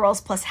 vitamins and minerals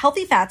plus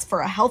healthy fats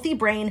for a healthy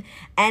brain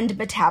and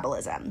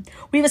metabolism.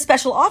 We have a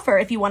special offer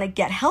if you want to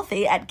get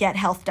healthy at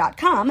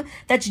gethealth.com.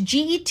 That's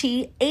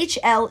GETHLTH.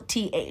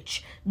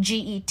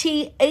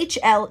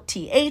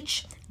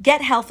 GETHLTH.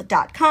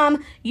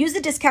 gethealth.com. Use the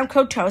discount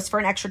code TOAST for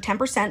an extra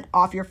 10%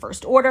 off your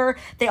first order.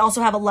 They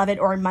also have a love it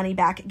or money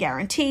back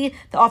guarantee.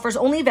 The offer is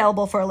only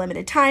available for a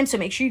limited time, so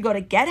make sure you go to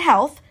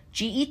gethealth,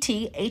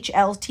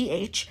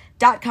 GETHLTH.com,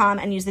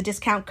 and use the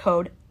discount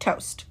code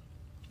TOAST.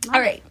 All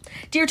right.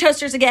 Dear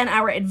Toasters, again,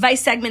 our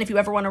advice segment. If you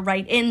ever want to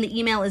write in, the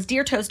email is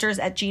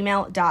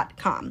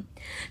deartoasters@gmail.com.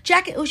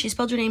 Jack, she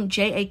spelled your name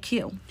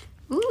J-A-Q.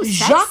 Ooh,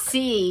 Jacques.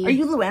 sexy. Are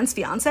you Luann's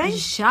fiance?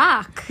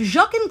 Jacques.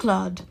 Jacques and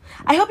Claude.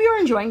 I hope you're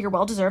enjoying your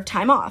well-deserved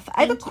time off.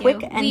 I have a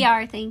quick and we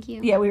are, thank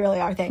you. Yeah, we really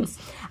are. Thanks.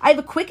 I have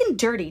a quick and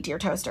dirty, Dear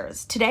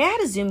Toasters. Today I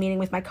had a Zoom meeting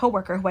with my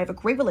coworker who I have a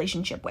great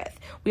relationship with.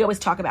 We always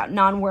talk about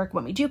non-work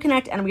when we do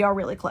connect, and we are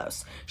really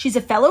close. She's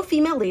a fellow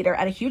female leader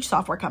at a huge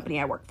software company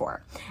I work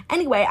for.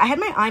 Anyway, I had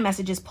my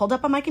iMessages pulled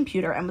up on my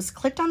computer and was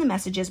clicked on the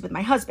messages with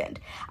my husband.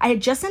 I had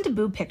just sent a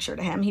boob picture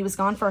to him. He was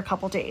gone for a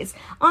couple days.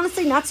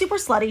 Honestly, not super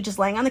slutty, just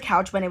laying on the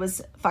couch when it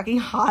was fucking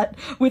hot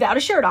without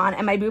a shirt on,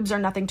 and my boobs are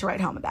nothing to write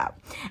home about.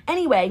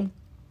 Anyway,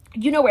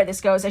 you know where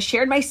this goes. I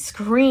shared my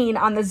screen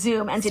on the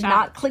Zoom and did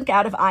not click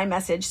out of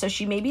iMessage, so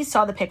she maybe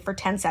saw the pic for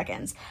 10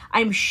 seconds.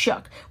 I'm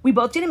shook. We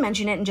both didn't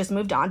mention it and just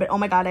moved on, but oh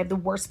my God, I have the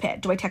worst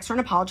pit. Do I text her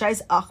and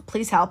apologize? Ugh,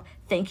 please help.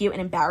 Thank you, an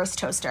embarrassed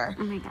toaster.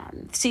 Oh my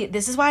God. See,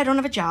 this is why I don't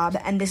have a job,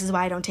 and this is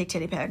why I don't take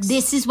titty pics.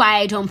 This is why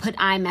I don't put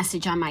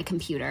iMessage on my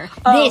computer.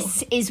 Oh.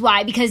 This is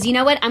why, because you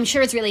know what? I'm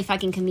sure it's really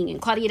fucking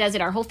convenient. Claudia does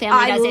it. Our whole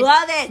family does it. I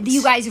love it.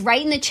 You guys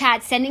write in the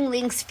chat, sending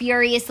links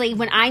furiously.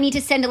 When I need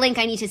to send a link,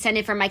 I need to send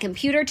it from my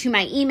computer to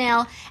my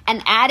email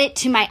and add it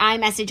to my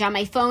iMessage on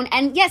my phone.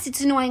 And yes, it's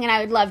annoying, and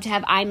I would love to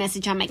have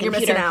iMessage on my computer. You're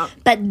missing out.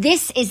 But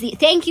this is the...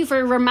 Thank you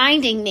for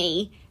reminding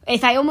me.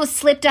 If I almost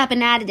slipped up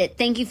and added it,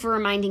 thank you for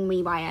reminding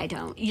me why I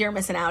don't. You're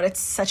missing out. It's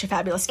such a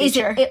fabulous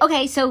feature.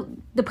 Okay, so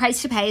the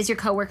price to pay is your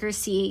coworkers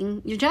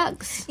seeing your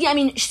jugs. Yeah, I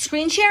mean,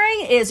 screen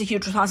sharing is a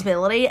huge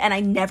responsibility, and I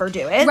never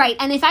do it. Right,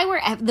 and if I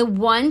were the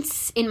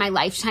once in my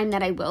lifetime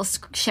that I will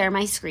share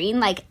my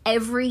screen, like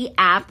every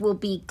app will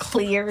be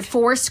Cleared.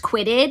 force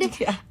quitted,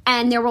 Yeah.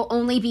 and there will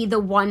only be the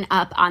one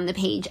up on the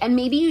page. And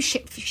maybe you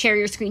share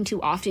your screen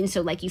too often,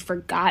 so like you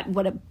forgot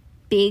what a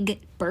big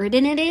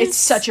burden it is. It's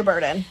such a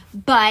burden.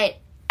 But...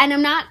 And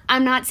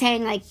I'm not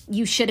saying, like,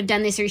 you should have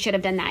done this or you should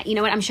have done that. You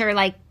know what? I'm sure,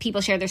 like, people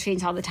share their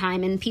screens all the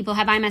time, and people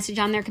have iMessage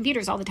on their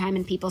computers all the time,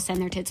 and people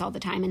send their tits all the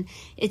time, and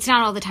it's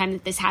not all the time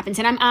that this happens.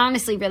 And I'm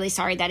honestly really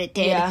sorry that it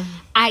did. Yeah.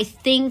 I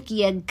think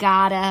you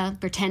gotta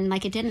pretend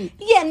like it didn't.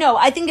 Yeah, no,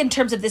 I think in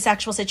terms of this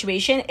actual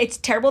situation, it's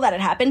terrible that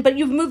it happened, but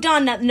you've moved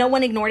on. No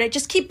one ignored it.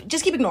 Just keep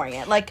ignoring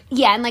it. Like,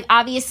 yeah, and like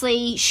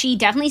obviously she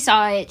definitely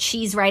saw it.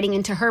 She's writing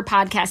into her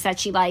podcast that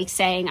she likes,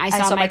 saying, I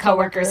saw my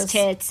coworker's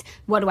tits.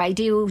 What do I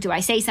do? Do I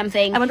say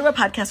something? I wonder what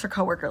podcast her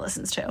coworker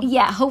listens to.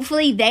 Yeah,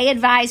 hopefully they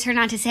advise her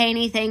not to say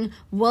anything.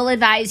 We'll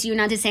advise you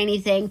not to say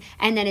anything,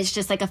 and then it's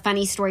just like a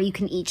funny story you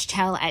can each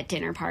tell at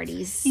dinner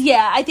parties.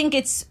 Yeah, I think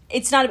it's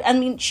not. I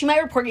mean, she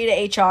might report you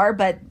to HR,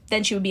 but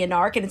then she would be a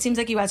narc, and it seems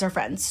like you guys are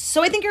friends.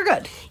 So I think you're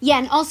good. Yeah,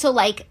 and also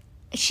like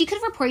she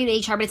could report you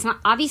to HR, but it's not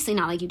obviously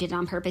not like you did it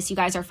on purpose. You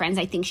guys are friends.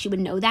 I think she would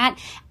know that.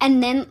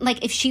 And then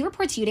like if she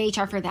reports you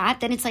to HR for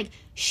that, then it's like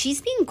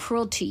she's being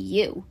cruel to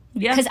you.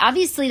 Yeah. Because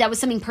obviously that was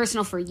something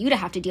personal for you to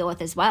have to deal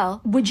with as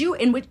well. Would you,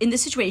 in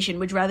this situation,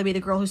 would you rather be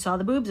the girl who saw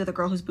the boobs or the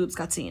girl whose boobs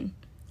got seen?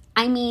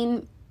 I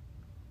mean,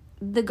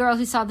 the girl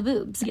who saw the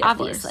boobs, yeah,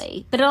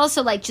 obviously. But it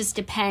also like just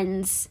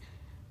depends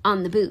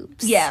on the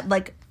boobs. Yeah,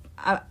 like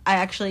I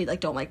actually like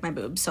don't like my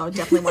boobs, so I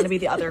definitely want to be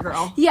the other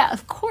girl. Yeah,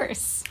 of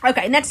course.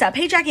 Okay, next up.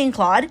 Hey, Jackie and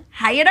Claude.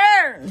 How you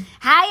doing?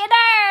 How you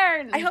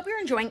doing? I hope you're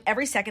enjoying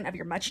every second of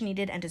your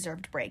much-needed and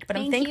deserved break. But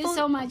I'm Thank thankful you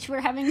so much.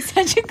 We're having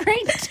such a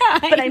great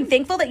time. But I'm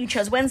thankful that you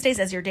chose Wednesdays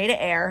as your day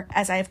to air,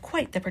 as I have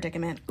quite the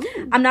predicament.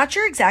 Ooh. I'm not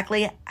sure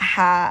exactly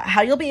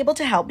how you'll be able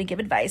to help me give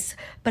advice,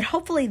 but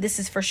hopefully this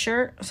is for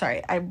sure.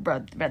 Sorry, I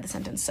read the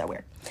sentence so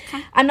weird.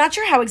 Okay. I'm not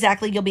sure how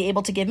exactly you'll be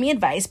able to give me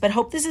advice, but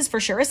hope this is for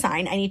sure a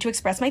sign I need to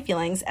express my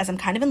feelings, as I'm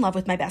kind of in love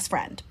with my best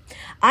friend.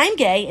 I'm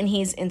gay, and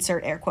he's,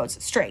 insert air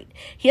quotes, straight.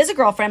 He has a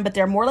girlfriend, but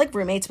they're more like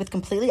roommates with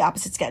completely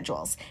opposite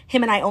schedules.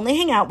 Him and I only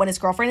hang out when his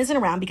girlfriend isn't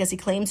around because he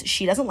claims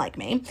she doesn't like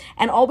me,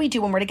 and all we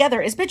do when we're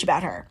together is bitch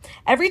about her.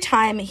 Every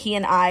time he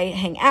and I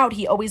hang out,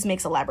 he always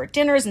makes elaborate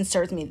dinners and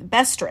serves me the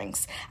best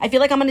drinks. I feel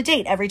like I'm on a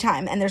date every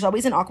time, and there's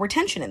always an awkward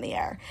tension in the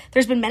air.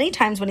 There's been many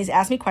times when he's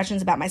asked me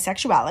questions about my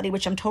sexuality,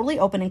 which I'm totally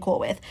open and cool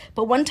with,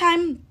 but one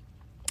time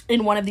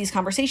in one of these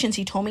conversations,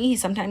 he told me he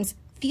sometimes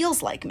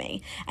feels like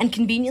me, and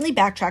conveniently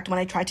backtracked when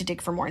I tried to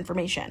dig for more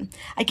information.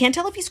 I can't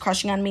tell if he's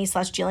crushing on me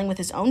 / dealing with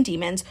his own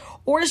demons,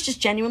 or is just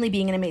genuinely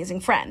being an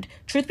amazing friend.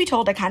 Truth be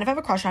told, I kind of have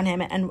a crush on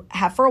him and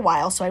have for a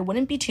while, so I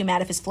wouldn't be too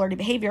mad if his flirty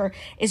behavior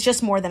is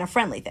just more than a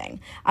friendly thing.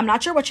 I'm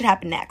not sure what should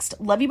happen next.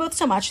 Love you both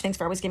so much. Thanks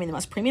for always giving me the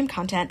most premium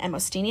content and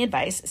most steamy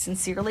advice.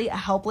 Sincerely, a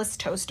helpless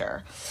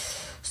toaster.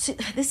 So,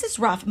 this is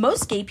rough.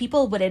 Most gay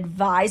people would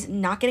advise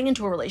not getting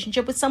into a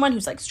relationship with someone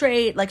who's like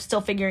straight, like still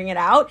figuring it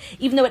out,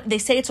 even though they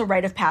say it's a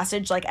rite of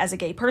passage, like as a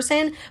gay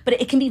person, but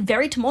it can be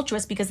very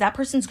tumultuous because that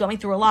person's going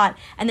through a lot,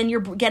 and then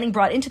you're getting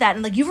brought into that,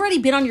 and like you've already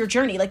been on your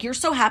journey, like you're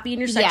so happy in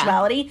your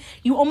sexuality,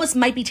 you almost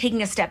might be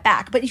taking a step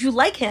back. But if you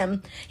like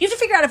him, you have to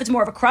figure out if it's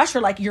more of a crush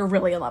or like you're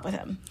really in love with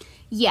him.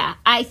 Yeah,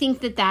 I think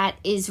that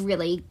is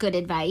really good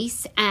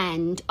advice.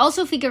 And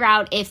also figure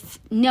out if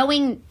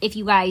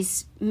you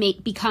guys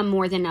become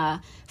more than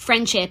a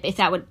friendship, if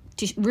that would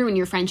ruin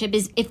your friendship,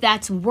 is if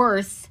that's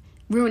worth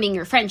ruining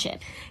your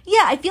friendship.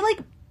 Yeah, I feel like,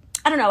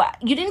 I don't know,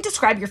 you didn't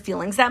describe your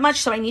feelings that much,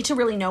 so I need to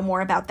really know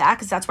more about that,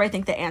 because that's where I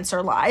think the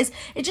answer lies.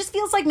 It just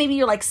feels like maybe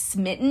you're like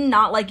smitten,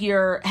 not like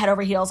you're head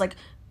over heels, like,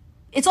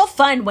 it's all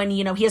fun when,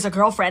 you know, he has a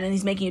girlfriend and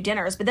he's making you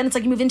dinners, but then it's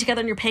like you move in together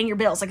and you're paying your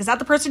bills. Like, is that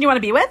the person you want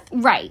to be with?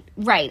 Right.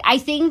 I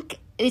think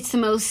it's the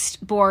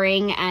most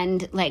boring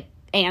and, like,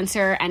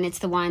 answer, and it's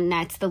the one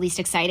that's the least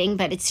exciting,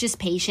 but it's just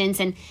patience.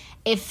 And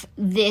if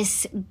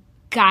this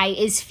guy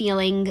is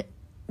feeling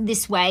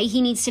this way,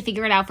 he needs to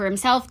figure it out for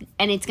himself,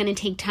 and it's going to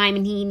take time,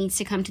 and he needs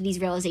to come to these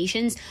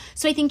realizations.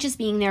 So I think just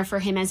being there for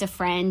him as a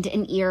friend,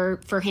 an ear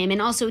for him, and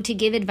also to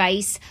give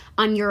advice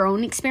on your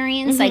own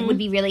experience, like, would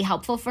be really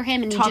helpful for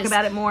him. And talk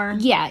about it more.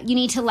 Yeah, you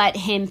need to let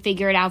him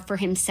figure it out for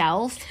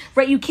himself.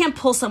 Right, you can't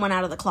pull someone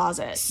out of the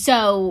closet.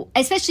 So,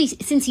 especially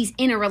since he's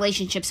in a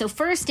relationship. So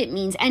first it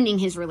means ending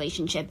his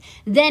relationship.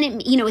 Then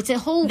it's a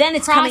whole then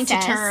it's process, coming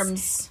to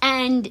terms.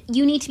 And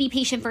you need to be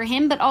patient for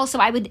him, but also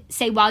I would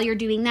say while you're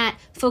doing that,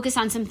 focus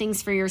on some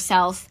things for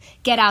yourself.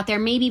 Get out there.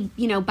 Maybe,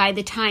 by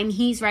the time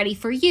he's ready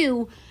for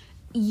you,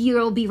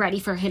 you'll be ready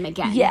for him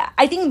again. Yeah,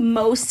 I think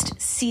most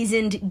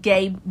seasoned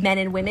gay men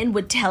and women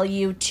would tell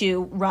you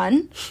to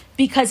run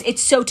because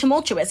it's so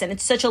tumultuous and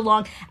it's such a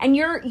long, and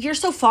you're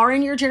so far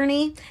in your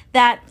journey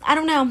that, I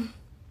don't know,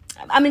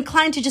 I'm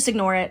inclined to just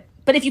ignore it.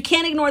 But if you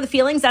can't ignore the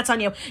feelings, that's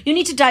on you. You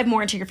need to dive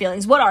more into your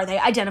feelings. What are they?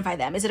 Identify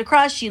them. Is it a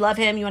crush? You love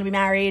him? You want to be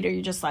married? Or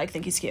you just like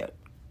think he's cute?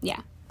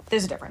 Yeah.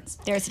 There's a difference.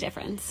 There's a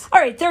difference.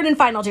 All right, third and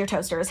final, dear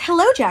toasters.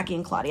 Hello, Jackie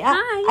and Claudia.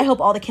 Hi. I hope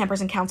all the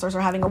campers and counselors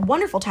are having a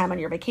wonderful time on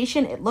your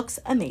vacation. It looks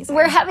amazing.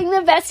 We're having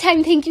the best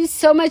time. Thank you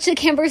so much. The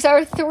campers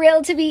are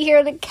thrilled to be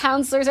here. The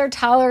counselors are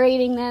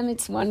tolerating them.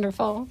 It's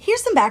wonderful.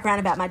 Here's some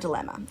background about my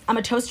dilemma. I'm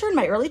a toaster in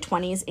my early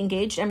 20s,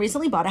 engaged, and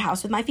recently bought a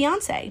house with my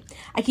fiance.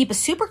 I keep a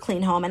super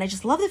clean home, and I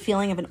just love the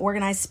feeling of an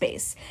organized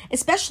space,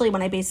 especially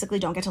when I basically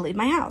don't get to leave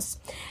my house.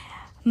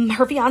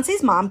 Her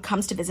fiance's mom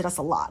comes to visit us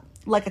a lot,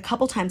 like a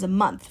couple times a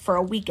month for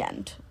a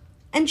weekend.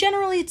 And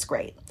generally, it's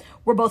great.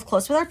 We're both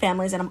close with our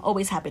families, and I'm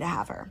always happy to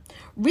have her.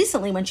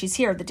 Recently, when she's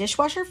here, the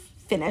dishwasher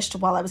finished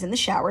while I was in the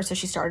shower, so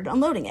she started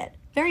unloading it.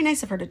 Very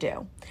nice of her to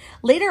do.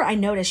 Later, I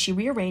noticed she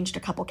rearranged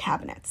a couple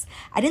cabinets.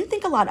 I didn't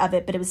think a lot of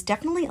it, but it was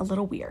definitely a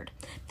little weird.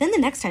 Then the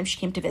next time she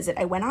came to visit,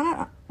 I went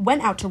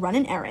out to run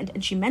an errand,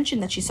 and she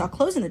mentioned that she saw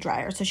clothes in the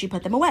dryer, so she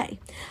put them away.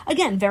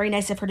 Again, very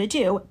nice of her to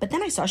do, but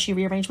then I saw she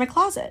rearranged my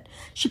closet.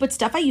 She put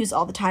stuff I use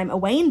all the time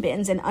away in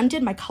bins and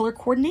undid my color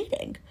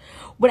coordinating.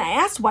 When I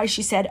asked why,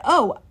 she said,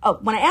 oh,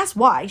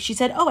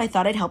 I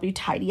thought I'd help you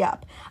tidy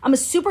up. I'm a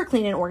super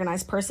clean and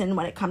organized person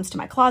when it comes to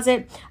my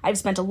closet. I've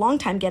spent a long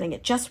time getting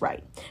it just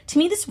right. To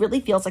me, this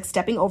really feels like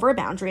stepping over a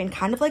boundary and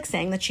kind of like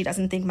saying that she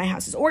doesn't think my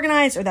house is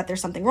organized or that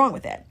there's something wrong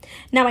with it.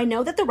 Now, I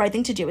know that the right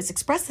thing to do is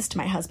express this to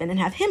my husband and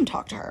have him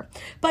talk to her,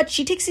 but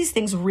she takes these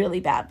things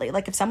really badly.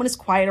 Like if someone is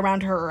quiet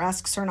around her or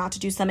asks her not to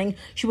do something,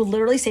 she will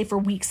literally say for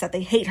weeks that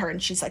they hate her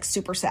and she's like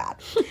super sad.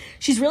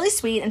 She's really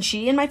sweet and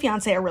she and my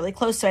fiance are really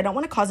close, so I don't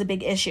want to cause a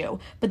big issue,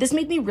 but this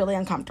made me really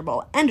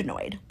uncomfortable and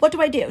annoyed. What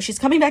do I do? She's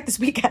coming back this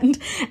weekend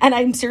and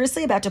I'm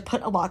seriously about to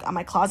put a lock on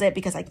my closet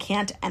because I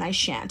can't and I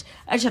shan't.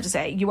 I just have to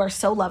say, you are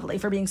so lovely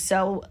for being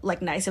so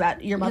like nice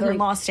about your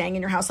mother-in-law staying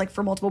in your house like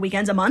for multiple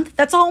weekends a month.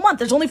 That's a whole month.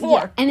 There's only 4.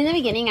 Yeah. And in the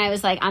beginning I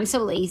was like, I'm so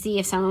lazy.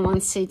 If someone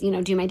wants to,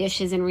 do my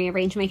dishes and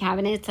rearrange my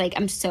cabinets, like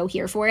I'm so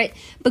here for it.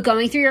 But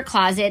going through your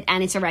closet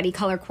and it's already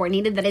color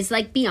coordinated, that is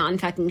like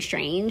beyond fucking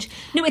strange.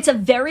 No, it's a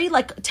very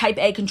like type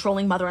A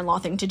controlling mother-in-law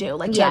thing to do.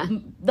 Like,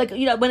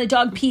 when a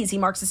dog pees, he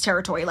marks his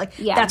territory. Like,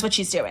 that's what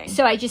she's doing.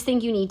 So I just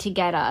think you need to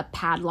get a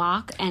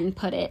padlock and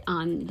put it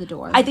on the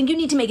door. I think you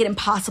need to make it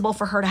impossible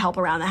for her to help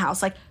around the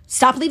house. Like,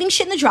 stop leaving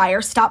shit in the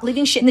dryer. Stop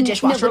leaving shit in the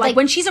dishwasher. Like,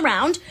 when she's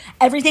around,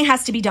 everything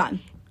has to be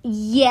done.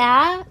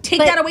 Yeah. Take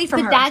that away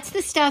from her. But that's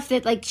the stuff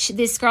that, like,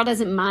 this girl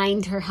doesn't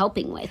mind her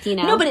helping with,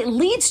 No, but it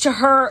leads to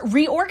her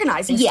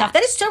reorganizing stuff.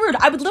 That is so rude.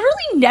 I would literally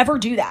never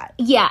do that.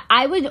 Yeah,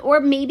 I would,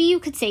 or maybe you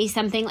could say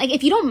something, like,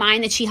 if you don't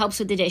mind that she helps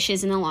with the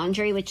dishes and the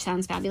laundry, which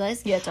sounds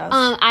fabulous. Yeah, it does.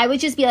 I would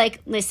just be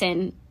like,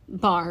 listen,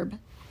 Barb,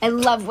 I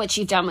love what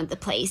you've done with the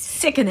place.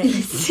 Sickening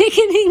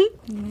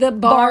the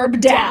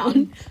barb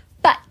down.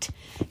 But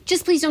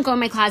just please don't go in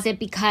my closet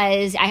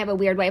because I have a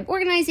weird way of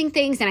organizing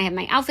things and I have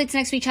my outfits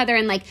next to each other.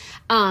 And like,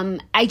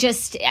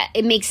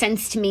 it makes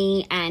sense to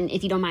me. And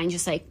if you don't mind,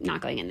 just like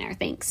not going in there.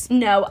 Thanks.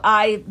 No,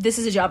 this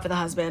is a job for the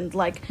husband.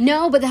 Like,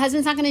 no, but the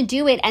husband's not going to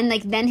do it. And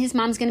like, then his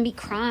mom's going to be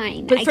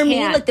crying. But for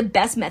me, like the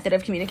best method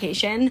of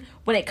communication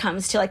when it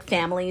comes to like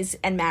families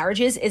and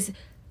marriages is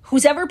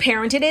whoever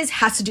parent it is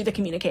has to do the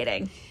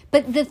communicating.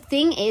 But the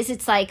thing is,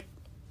 it's like,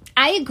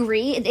 I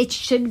agree, it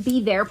should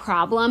be their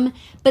problem,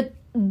 but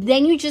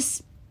then you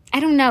just, I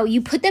don't know,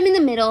 you put them in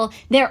the middle,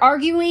 they're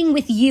arguing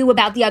with you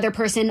about the other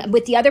person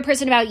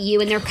about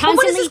you, and they're constantly... Well,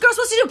 what is this girl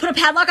supposed to do? Put a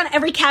padlock on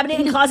every cabinet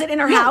and closet in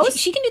her house?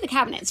 She can do the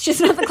cabinets, just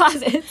not the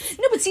closets.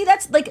 No, but see,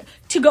 that's like,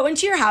 to go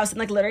into your house and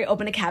like literally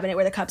open a cabinet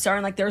where the cups are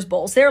and like there's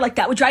bowls there, like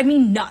that would drive me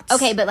nuts.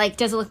 Okay, but like,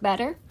 does it look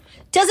better?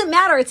 Doesn't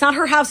matter. It's not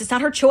her house. It's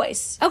not her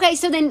choice. Okay,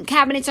 so then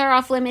cabinets are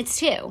off limits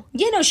too.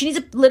 Yeah, no, she needs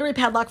a literally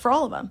padlock for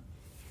all of them.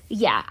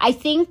 Yeah, I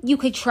think you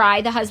could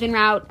try the husband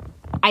route.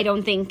 I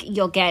don't think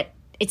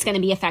it's going to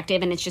be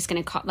effective, and it's just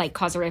going to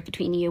cause a rift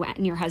between you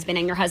and your husband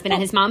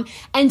and his mom.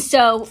 And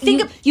so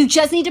you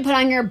just need to put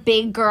on your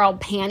big girl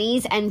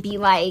panties and be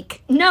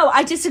like... No,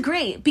 I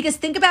disagree. Because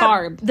think about...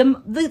 Barb.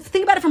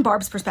 Think about it from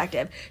Barb's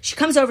perspective. She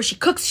comes over, she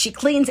cooks, she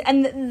cleans,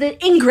 and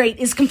the ingrate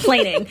is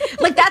complaining.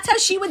 Like, that's how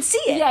she would see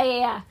it.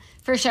 Yeah.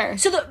 For sure.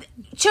 So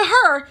to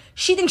her,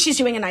 she thinks she's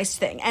doing a nice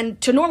thing. And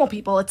to normal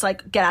people, it's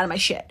like, get out of my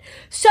shit.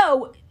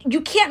 So you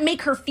can't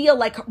make her feel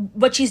like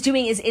what she's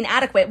doing is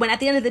inadequate when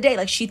at the end of the day,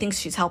 like, she thinks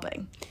she's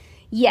helping.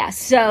 Yeah,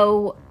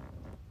 so...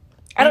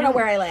 I don't know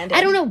where I landed. I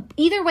don't know.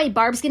 Either way,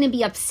 Barb's going to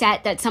be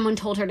upset that someone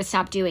told her to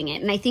stop doing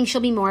it. And I think she'll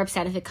be more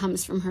upset if it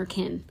comes from her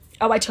kin.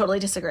 Oh, I totally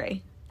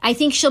disagree. I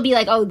think she'll be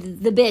like, oh,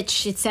 the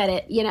bitch, it said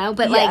it, you know?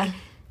 But like...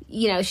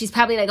 You know, she's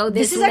probably like, oh,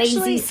 this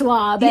lazy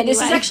slob. Anyway. This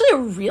is actually a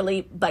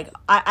really, like,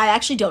 I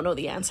actually don't know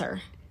the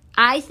answer.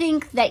 I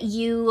think that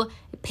you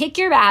pick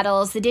your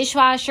battles, the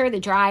dishwasher, the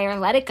dryer,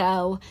 let it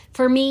go.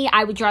 For me,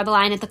 I would draw the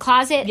line at the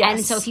closet. Yes.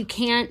 And so if you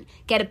can't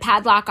get a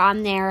padlock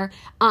on there,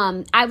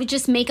 I would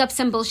just make up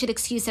some bullshit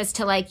excuse as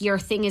to like your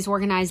thing is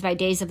organized by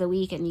days of the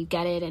week and you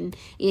get it and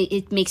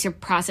it makes your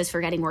process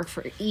for getting work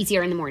for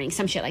easier in the morning,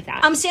 some shit like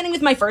that. I'm standing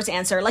with my first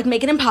answer. Like,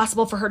 make it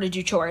impossible for her to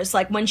do chores.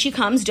 Like, when she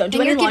comes, don't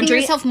do any laundry. You're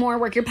giving yourself more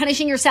work. You're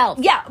punishing yourself.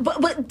 Yeah,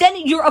 but then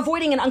you're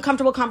avoiding an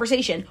uncomfortable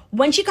conversation.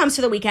 When she comes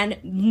to the weekend,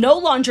 no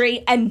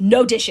laundry and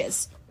no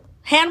dishes.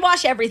 Hand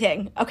wash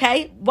everything,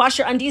 okay? Wash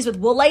your undies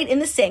with Woolite in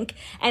the sink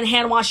and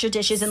hand wash your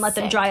dishes and let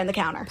them dry on the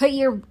counter. Put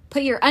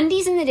your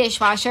undies in the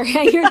dishwasher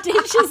and your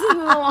dishes in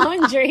the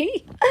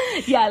laundry.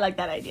 Yeah, I like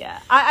that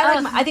idea.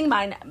 I think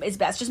mine is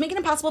best. Just make it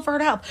impossible for her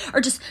to help. Or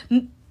just...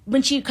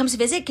 when she comes to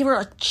visit, give her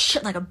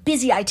a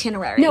busy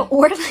itinerary. No,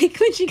 or like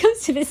when she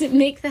comes to visit,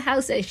 make the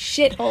house a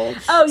shithole.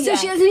 Oh, yeah.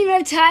 So she doesn't even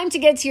have time to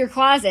get to your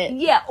closet.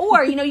 Yeah,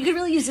 or, you could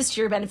really use this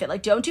to your benefit.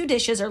 Like, don't do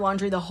dishes or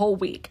laundry the whole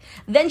week.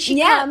 Then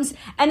she comes,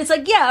 and it's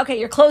like, yeah, okay,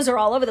 your clothes are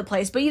all over the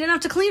place, but you didn't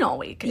have to clean all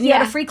week. You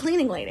had a free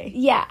cleaning lady.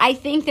 Yeah, I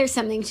think there's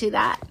something to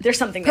that. There's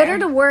something Put her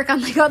to work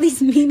on, like, all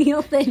these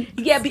menial things.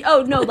 Yeah,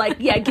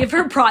 give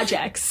her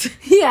projects.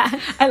 Yeah.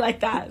 I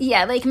like that.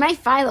 Yeah, like, my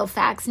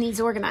Filofax needs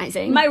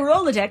organizing. My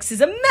Rolodex is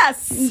a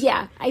mess.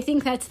 Yeah, I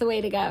think that's the way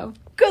to go.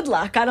 Good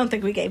luck. I don't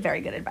think we gave very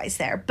good advice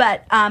there.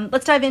 But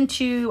let's dive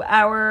into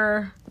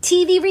our...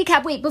 TV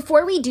recap. Wait,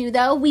 before we do,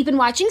 though, we've been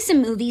watching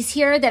some movies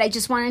here that I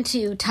just wanted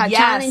to touch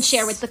on and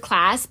share with the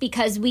class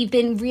because we've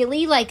been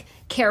really, like,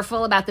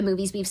 careful about the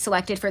movies we've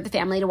selected for the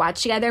family to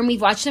watch together, and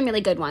we've watched some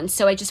really good ones,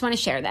 so I just want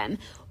to share them.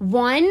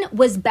 One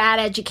was Bad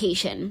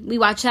Education. We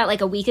watched that, like,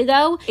 a week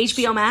ago.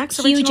 HBO Max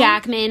Hugh original?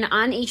 Jackman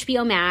on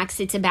HBO Max.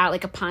 It's about,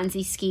 like, a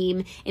Ponzi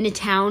scheme in a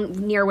town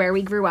near where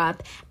we grew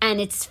up,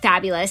 and it's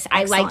fabulous.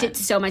 Excellent. I liked it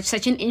so much.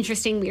 Such an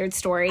interesting, weird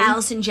story.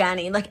 Allison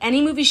Janney. Like,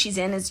 any movie she's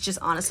in is just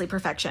honestly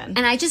perfection.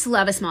 And I just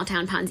love a small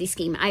town Ponzi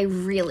scheme. I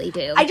really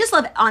do. I just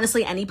love,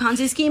 honestly, any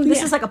Ponzi scheme.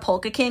 This is like a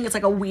Polka King. It's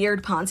like a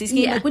weird Ponzi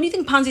scheme. Yeah. Like, when you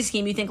think Ponzi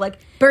scheme, you think, like...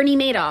 Bernie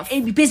Madoff.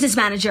 A business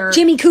manager.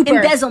 Jimmy Cooper.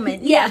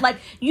 Embezzlement. Yeah. Like,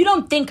 you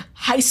don't think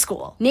high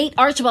school. Nate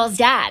Archibald's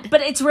dad.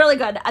 But it's really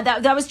good.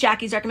 That was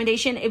Jackie's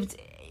recommendation. It was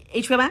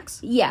HBO Max?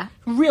 Yeah.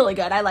 Really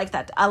good. I like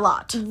that a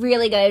lot.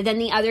 Really good. Then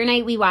the other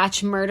night we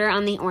watched Murder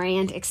on the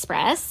Orient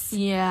Express.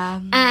 Yeah.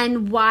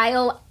 And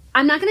while...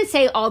 I'm not going to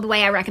say all the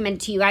way I recommend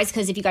it to you guys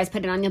because if you guys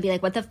put it on, you'll be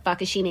like, what the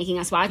fuck is she making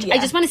us watch? Yeah. I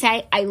just want to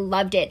say I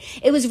loved it.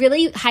 It was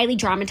really highly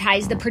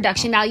dramatized. The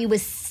production value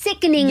was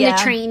sickening the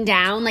train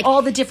down. Like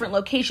all the different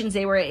locations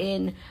they were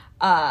in.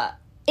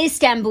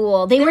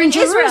 Istanbul. They were in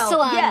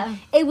Jerusalem. Yeah.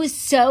 It was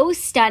so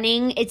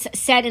stunning. It's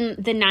set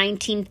in the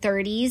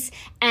 1930s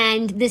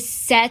and the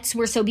sets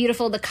were so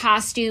beautiful. The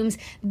costumes,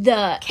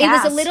 it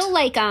was a little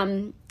like,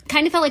 kind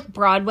of felt like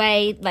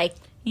Broadway, like...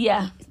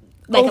 Yeah.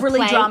 Like overly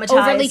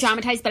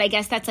dramatized, but I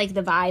guess that's like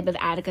the vibe of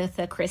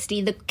Agatha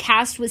Christie. The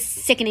cast was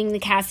sickening the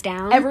cast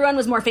down. Everyone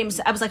was more famous.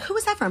 I was like, who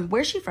is that from?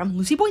 Where's she from?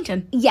 Lucy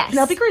Boynton. Yes.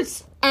 Penelope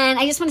Cruz. And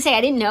I just want to say,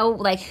 I didn't know,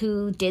 like,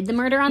 who did the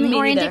Murder on the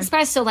Orient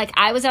Express. So, like,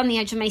 I was on the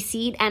edge of my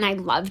seat, and I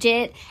loved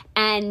it.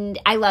 And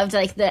I loved,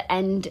 like, the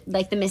end,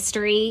 like, the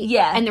mystery.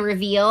 Yeah. And the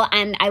reveal.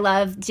 And I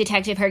loved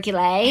Detective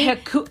Hercule.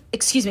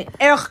 Excuse me.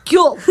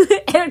 Hercule.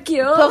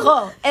 Hercule.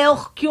 Poirot.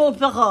 Hercule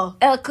Poirot.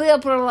 Hercule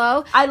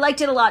Poirot. I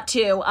liked it a lot,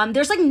 too.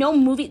 There's, like, no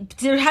movie.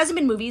 There hasn't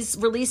been movies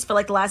released for,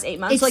 like, the last 8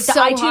 months. It's like, the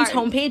so iTunes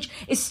hard. homepage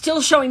is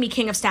still showing me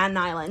King of Staten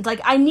Island.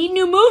 Like, I need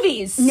new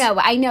movies. No,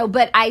 I know,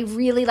 but I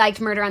really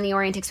liked Murder on the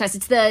Orient Express.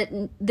 It's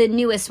the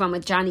newest one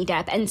with Johnny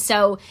Depp. And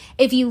so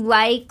if you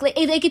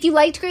if you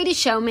liked Greatest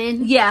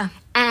Showman, Yeah.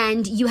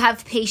 and you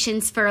have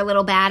patience for a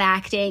little bad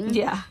acting,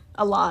 Yeah.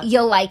 A lot.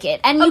 you'll like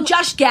it. And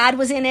Josh Gad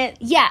was in it.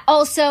 yeah,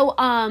 also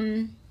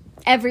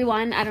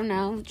everyone, I don't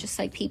know, just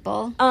like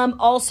people.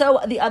 Also,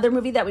 the other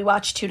movie that we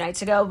watched 2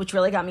 nights ago, which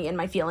really got me in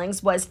my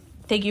feelings, was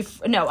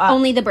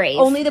Only the Brave.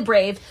 Only the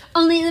Brave,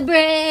 Only the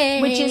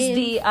Brave, which is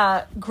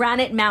the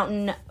Granite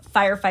Mountain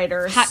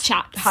firefighters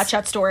Hot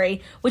shot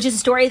story, which is a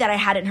story that I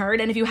hadn't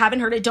heard. And if you haven't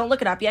heard it, don't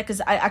look it up yet,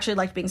 because I actually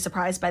liked being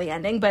surprised by the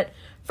ending. But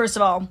first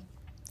of all,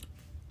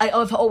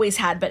 I've always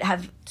had, but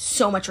have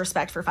so much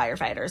respect for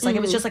firefighters. Like,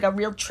 it was just like a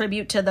real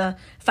tribute to the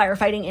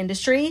firefighting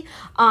industry.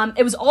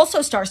 It was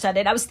also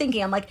star-studded. I was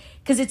thinking, I'm like,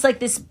 because it's like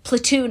this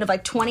platoon of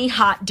like 20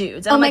 hot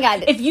dudes. And Oh my like,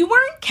 God. if you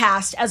weren't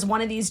cast as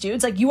one of these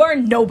dudes, like, you are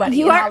nobody.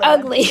 You in are Hollywood.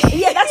 ugly.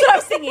 Yeah, that's what I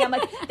was thinking. I'm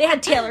like, they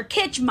had Taylor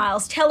Kitsch,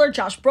 Miles Teller,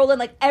 Josh Brolin,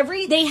 like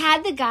They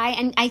had the guy,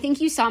 and I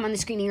think you saw him on the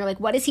screen, and you're like,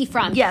 what is he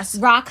from? Yes.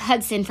 Rock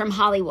Hudson from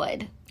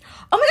Hollywood.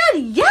 Oh my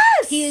God,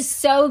 yes! He is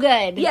so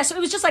good. Yeah, so it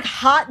was just like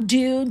hot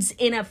dudes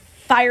in a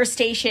fire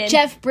station.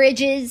 Jeff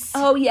Bridges.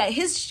 Oh yeah,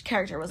 his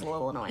character was a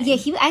little annoying. Yeah,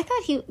 I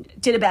thought he...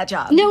 Did a bad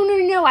job.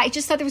 No. I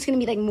just thought there was going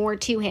to be, like, more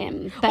to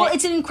him. But Well,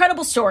 it's an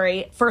incredible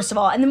story, first of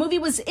all, and the movie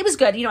was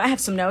good. You know, I have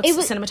some notes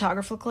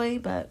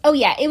cinematographically, but oh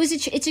yeah,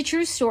 it's a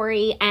true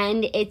story,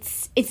 and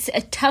it's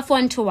a tough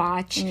one to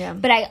watch. Yeah.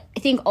 But I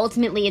think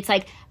ultimately it's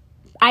like,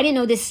 I didn't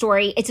know this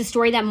story. It's a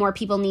story that more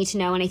people need to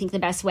know, and I think the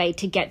best way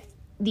to get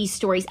these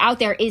stories out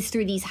there is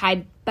through these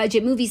high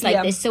budget movies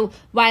like this. So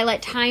while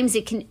at times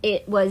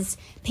it was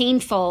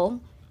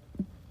painful,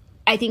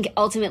 I think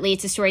ultimately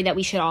it's a story that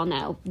we should all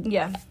know.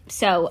 yeah.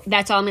 So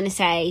that's all I'm going to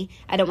say.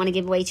 I don't want to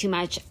give away too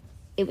much.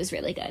 It was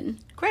really good.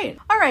 Great.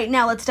 All right,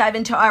 now let's dive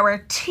into our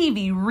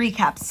TV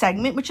recap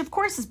segment, which of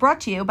course is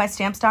brought to you by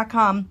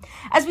Stamps.com.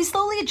 As we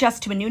slowly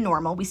adjust to a new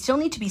normal, we still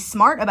need to be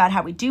smart about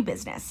how we do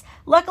business.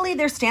 Luckily,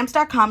 there's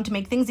Stamps.com to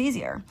make things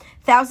easier.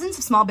 Thousands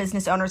of small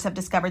business owners have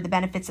discovered the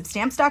benefits of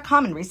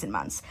Stamps.com in recent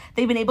months.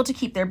 They've been able to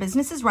keep their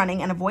businesses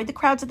running and avoid the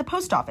crowds at the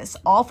post office,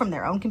 all from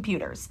their own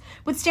computers.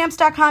 With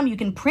Stamps.com, you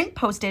can print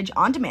postage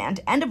on demand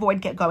and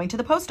avoid going to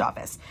the post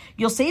office.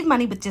 You'll save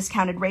money with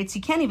discounted rates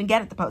you can't even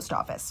get at the post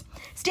office.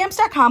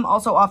 Stamps.com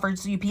also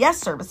offers UPS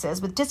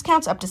services with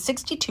discounts up to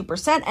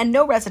 62% and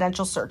no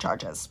residential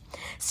surcharges.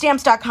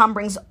 Stamps.com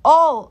brings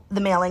all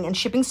the mailing and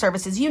shipping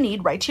services you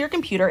need right to your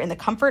computer in the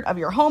comfort of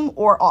your home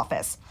or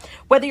office.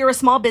 Whether you're a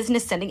small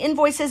business sending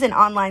invoices, an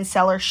online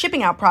seller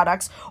shipping out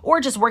products, or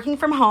just working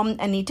from home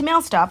and need to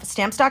mail stuff,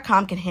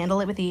 Stamps.com can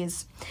handle it with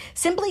ease.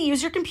 Simply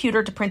use your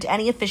computer to print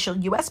any official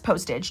U.S.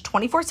 postage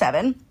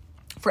 24/7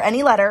 for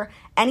any letter,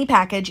 any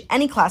package,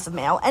 any class of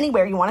mail,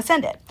 anywhere you want to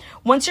send it.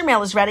 Once your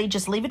mail is ready,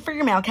 just leave it for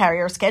your mail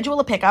carrier, schedule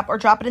a pickup, or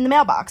drop it in the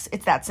mailbox.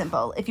 It's that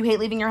simple. If you hate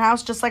leaving your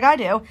house just like I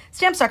do,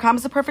 Stamps.com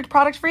is the perfect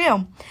product for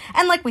you.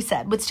 And like we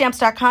said, with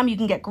Stamps.com, you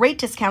can get great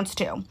discounts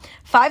too.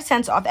 5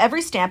 cents off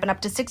every stamp and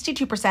up to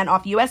 62%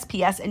 off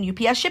USPS and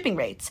UPS shipping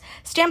rates.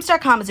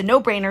 Stamps.com is a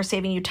no-brainer,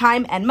 saving you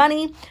time and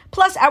money.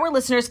 Plus, our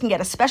listeners can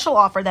get a special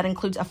offer that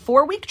includes a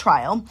 4-week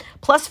trial,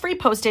 plus free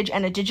postage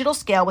and a digital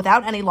scale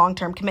without any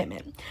long-term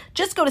commitment.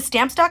 Just go to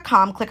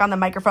Stamps.com, click on the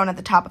microphone at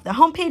the top of the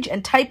homepage,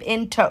 and type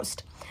in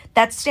toast.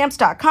 That's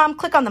Stamps.com,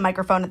 click on the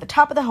microphone at the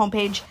top of the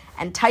homepage,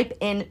 and type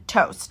in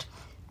toast.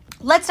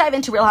 Let's dive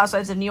into Real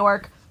Housewives of New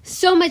York.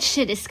 So much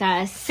to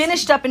discuss.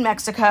 Finished up in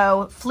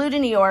Mexico, flew to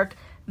New York.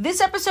 This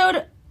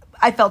episode,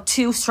 I felt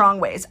 2 strong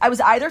ways. I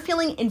was either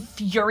feeling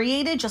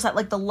infuriated just at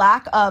like the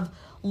lack of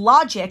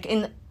logic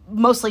in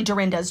mostly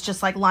Dorinda's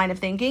just like line of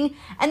thinking,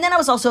 and then I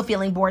was also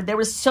feeling bored. There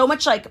was so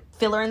much like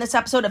filler in this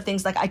episode of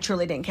things like I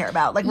truly didn't care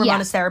about, like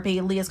Ramona's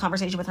therapy, Leah's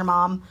conversation with her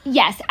mom.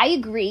 Yes, I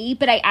agree,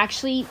 but I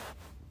actually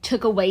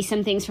took away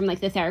some things from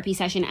like the therapy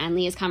session and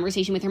Leah's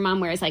conversation with her mom,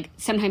 whereas like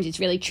sometimes it's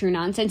really true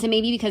nonsense, and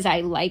maybe because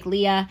I like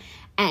Leah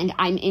and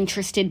I'm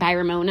interested by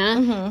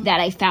Ramona that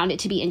I found it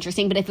to be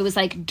interesting. But if it was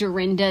like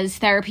Dorinda's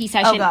therapy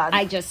session,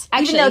 I just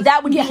actually, even though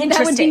that would be interesting,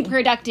 that would be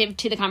productive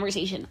to the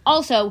conversation.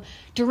 Also,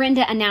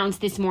 Dorinda announced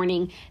this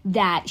morning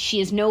that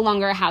she is no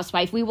longer a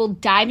housewife. We will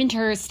dive into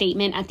her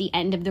statement at the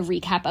end of the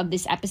recap of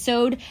this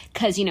episode,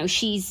 because, you know,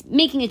 she's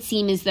making it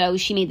seem as though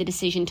she made the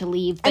decision to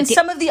leave. And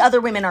some of the other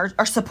women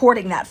are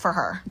supporting that for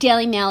her.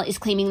 Daily Mail is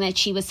claiming that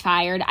she was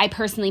fired. I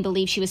personally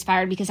believe she was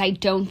fired because I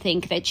don't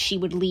think that she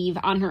would leave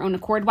on her own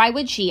accord. Why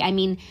would she? I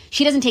mean,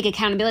 she doesn't take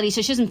accountability,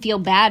 so she doesn't feel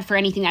bad for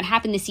anything that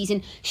happened this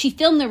season. She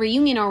filmed the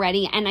reunion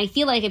already, and I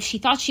feel like if she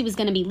thought she was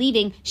going to be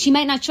leaving, she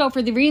might not show up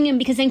for the reunion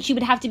because then she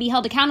would have to be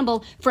held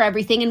accountable for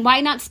everything. And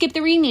why not skip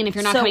the reunion if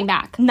you're not coming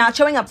back? Not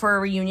showing up for a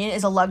reunion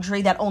is a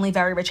luxury that only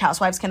very rich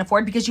housewives can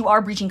afford because you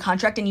are breaching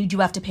contract and you do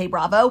have to pay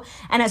Bravo.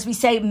 And as we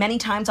say many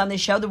times on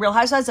this show, the Real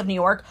Housewives of New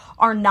York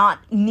are not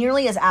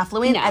nearly as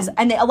affluent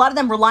and a lot of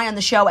them rely on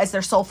the show as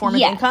their sole form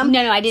of income.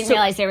 No, I didn't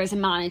realize there was a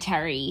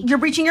monetary. You're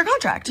breaching your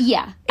contract.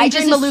 Yeah.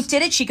 Adrienne Maloof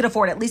did it. She could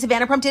afford it. Lisa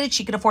Vanderpump did it.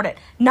 She could afford it.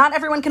 Not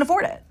everyone can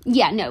afford it.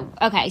 Yeah, no.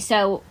 Okay,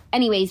 so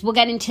anyways, we'll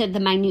get into the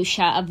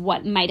minutia of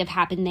what might have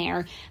happened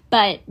there.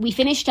 But we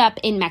finished up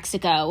in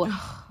Mexico.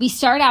 We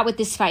start out with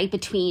this fight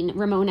between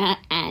Ramona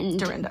and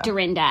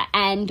Dorinda.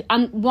 And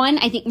one,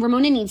 I think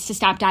Ramona needs to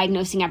stop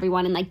diagnosing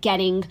everyone and like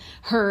getting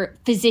her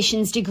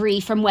physician's degree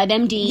from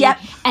WebMD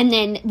and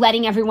then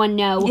letting everyone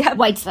know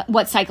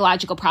what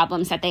psychological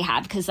problems that they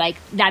have, because like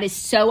that is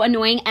so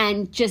annoying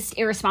and just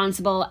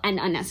irresponsible and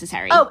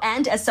unnecessary. Oh,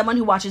 and as someone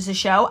who watches the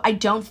show, I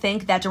don't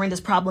think that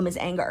Dorinda's problem is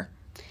anger.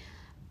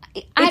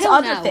 It's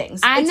other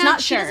things. I'm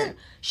not sure.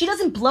 She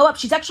doesn't blow up.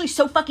 She's actually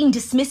so fucking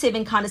dismissive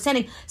and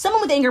condescending.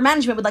 Someone with anger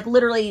management would like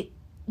literally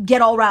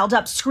get all riled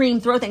up,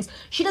 scream, throw things.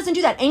 She doesn't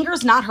do that. Anger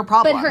is not her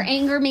problem. But her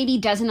anger maybe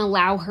doesn't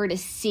allow her to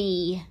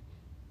see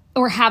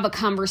or have a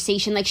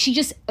conversation. Like she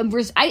just,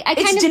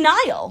 it's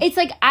denial. It's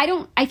like, I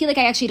feel like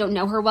I actually don't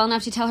know her well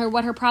enough to tell her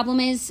what her problem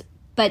is,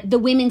 but the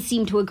women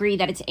seem to agree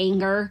that it's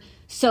anger.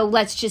 So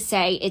let's just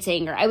say it's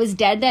anger. I was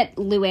dead that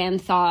Luann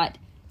thought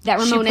that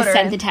Ramona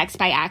sent the text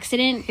by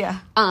accident. Yeah.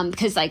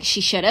 Because, like,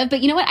 she should have. But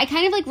you know what? I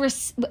kind of, like,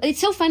 it's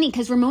so funny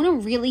because Ramona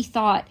really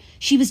thought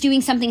she was doing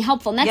something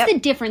helpful. And that's the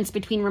difference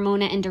between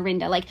Ramona and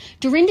Dorinda. Like,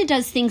 Dorinda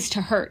does things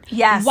to hurt.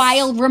 Yes.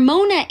 While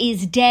Ramona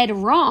is dead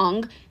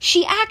wrong,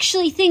 she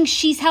actually thinks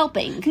she's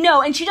helping.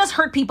 No, and she does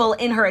hurt people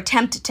in her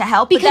attempt to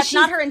help, but that's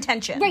not her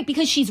intention. Right,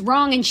 because she's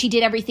wrong and she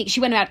did everything. She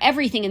went about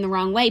everything in the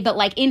wrong way. But,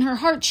 like, in her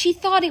heart, she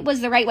thought it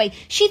was the right way.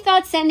 She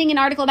thought sending an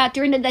article about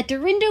Dorinda, that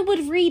Dorinda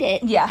would read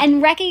it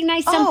and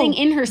recognize something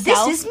in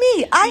herself. This is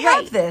me. I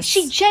have this.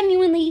 She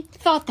genuinely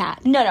thought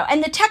that. No.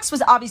 And the text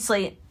was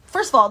obviously,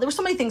 first of all, there were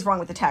so many things wrong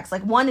with the text.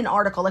 Like, one, an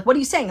article. Like, what are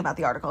you saying about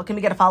the article? Can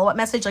we get a follow-up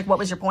message? Like, what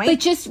was your point? But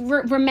just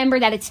remember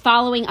that it's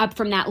following up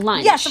from that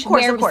lunch. Yes, of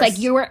course, where it was like,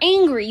 you were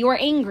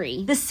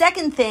angry. The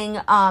second thing,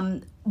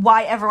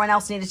 why everyone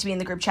else needed to be in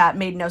the group chat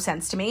made no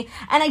sense to me.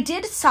 And I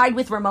did side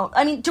with Ramona.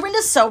 I mean,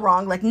 Dorinda's so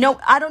wrong. Like, no,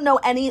 I don't know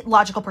any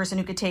logical person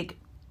who could take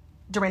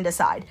Dorinda's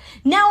side.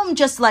 Now I'm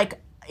just,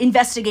 like,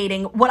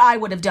 investigating what I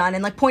would have done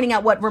and like pointing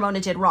out what Ramona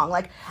did wrong.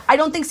 Like, I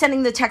don't think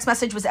sending the text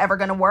message was ever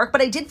going to work, but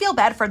I did feel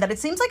bad for her that it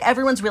seems like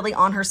everyone's really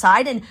on her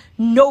side and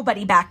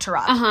nobody backed her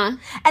up.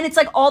 And it's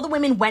like all the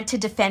women went to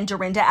defend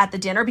Dorinda at the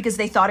dinner because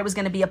they thought it was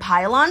going to be a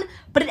pile-on,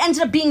 but it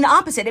ended up being the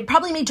opposite. It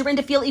probably made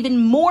Dorinda feel even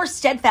more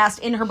steadfast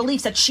in her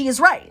beliefs that she is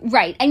right.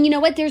 Right. And you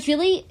know what? There's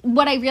really,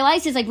 what I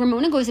realized is like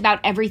Ramona goes about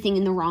everything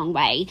in the wrong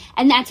way,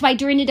 and that's why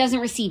Dorinda doesn't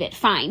receive it.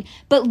 Fine.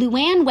 But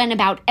Luann went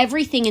about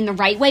everything in the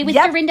right way with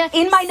Dorinda.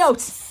 In my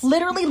notes.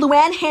 Literally,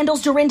 Luann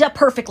handles Dorinda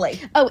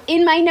perfectly. Oh,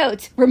 in my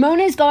notes,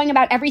 Ramona is going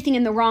about everything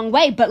in the wrong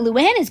way, but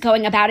Luann is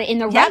going about it in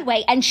the right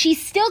way, and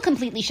she's still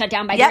completely shut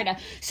down by Dorinda.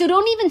 So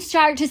don't even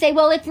start to say,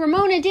 well, if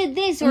Ramona did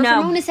this or if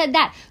Ramona said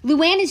that.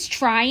 Luann is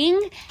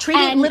trying.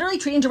 Literally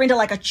treating Dorinda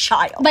like a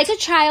child. Like a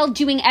child,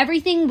 doing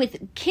everything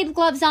with kid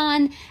gloves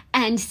on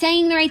and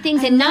saying the right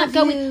things and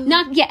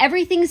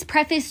everything's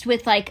prefaced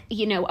with like,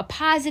 you know, a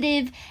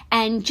positive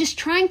and just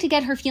trying to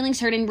get her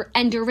feelings heard,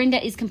 and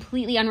Dorinda is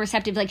completely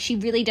unreceptive. Like, she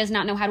really does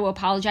not know how to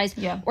apologize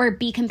or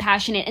be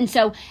compassionate. And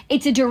so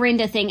it's a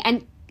Dorinda thing.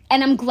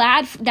 And I'm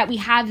glad that we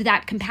have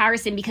that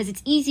comparison, because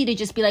it's easy to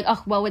just be like,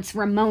 oh, well, it's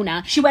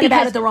Ramona. She went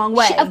about it the wrong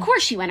way. Of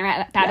course she went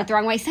about it the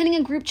wrong way. Sending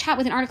a group chat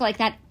with an article like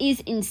that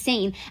is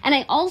insane. And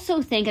I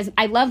also think, as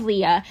I love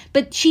Leah,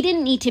 but she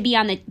didn't need to be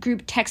on the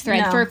group text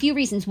thread for a few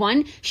reasons.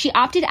 One, she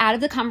opted out of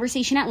the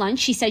conversation at lunch.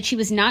 She said she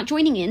was not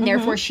joining in.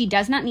 Therefore, she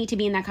does not need to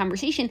be in that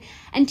conversation.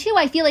 And two,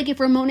 I feel like if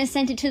Ramona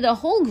sent it to the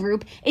whole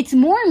group, it's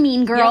more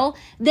mean girl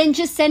than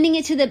just sending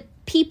it to the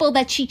people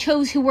that she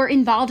chose who were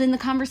involved in the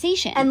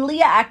conversation. And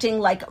Leah acting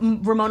like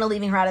Ramona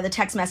leaving her out of the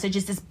text message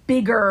is this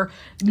bigger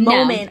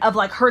moment of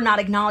like her not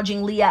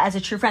acknowledging Leah as a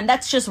true friend.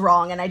 That's just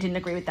wrong, and I didn't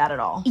agree with that at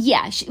all.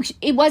 Yeah,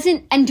 it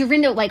wasn't, and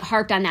Dorinda like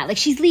harped on that. Like,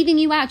 she's leaving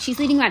you out.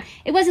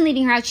 It wasn't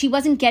leaving her out. She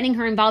wasn't getting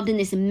her involved in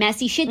this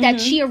messy shit that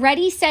she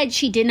already said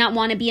she did not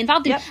want to be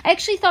involved in. I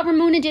actually thought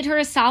Ramona did her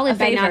a solid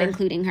by not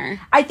including her.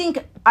 I think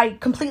I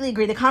completely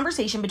agree. The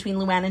conversation between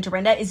Luann and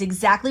Dorinda is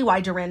exactly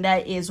why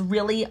Dorinda is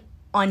really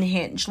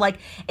unhinged. Like,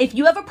 if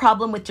you have a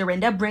problem with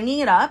Dorinda, bringing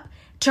it up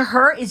to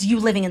her is you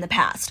living in the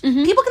past.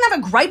 People can have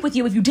a gripe with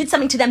you if you did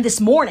something to them this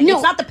morning. No,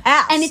 it's not the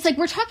past. And it's like,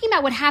 we're talking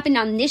about what happened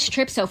on this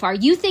trip so far.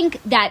 You think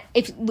that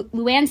if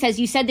Luann says,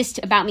 you said this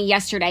about me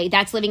yesterday,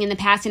 that's living in the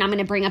past, and I'm going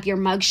to bring up your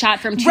mugshot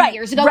from 2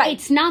 years ago.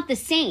 It's not the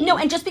same. No,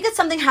 and just because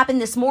something happened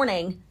this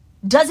morning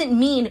doesn't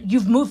mean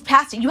you've moved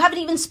past it. You haven't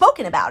even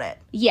spoken about it.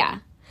 Yeah.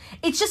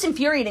 it's just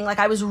infuriating. Like,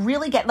 I was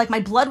really my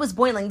blood was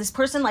boiling. This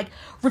person, like,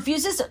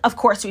 refuses, of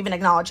course, to even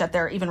acknowledge that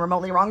they're even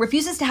remotely wrong,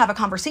 refuses to have a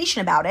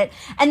conversation about it,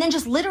 and then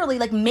just literally,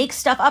 like, makes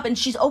stuff up. And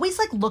she's always,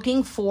 like,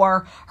 looking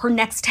for her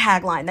next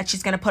tagline that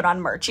she's going to put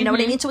on merch. You know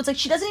what I mean? So it's like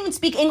she doesn't even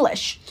speak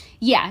English.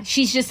 Yeah,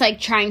 she's just, like,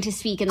 trying to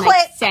speak in,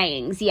 like,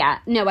 sayings. Yeah,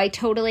 no, I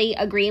totally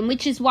agree. And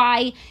which is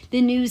why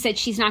the news that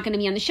she's not going to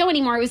be on the show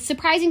anymore was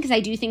surprising, because I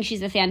do think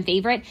she's a fan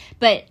favorite.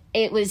 But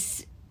I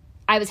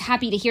was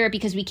happy to hear it,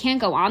 because we can't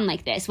go on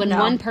like this when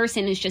one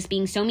person is just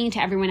being so mean to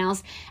everyone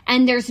else.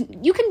 And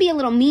you can be a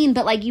little mean,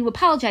 but, like, you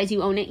apologize,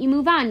 you own it, you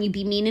move on, you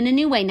be mean in a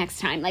new way next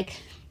time. Like,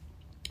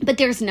 but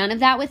there's none of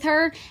that with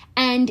her.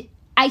 And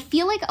I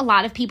feel like a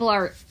lot of people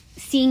are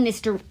seeing this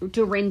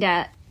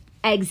Dorinda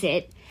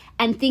exit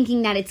and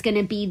thinking that it's going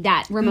to be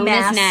that Ramona's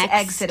mass next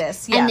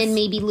exodus, yes. And then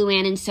maybe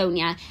Luann and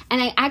Sonia. And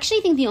I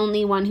actually think the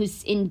only one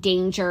who's in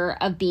danger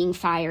of being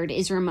fired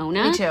is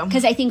Ramona. Me too.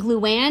 Because I think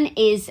Luann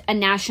is a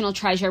national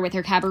treasure with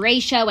her cabaret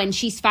show, and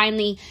she's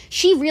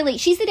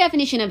the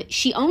definition of,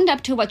 she owned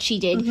up to what she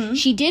did.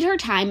 She did her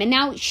time, and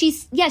now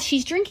she's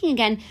drinking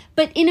again,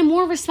 but in a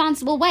more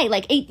responsible way.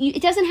 Like,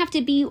 it doesn't have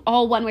to be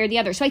all one way or the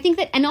other. So I think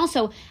that, and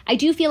also, I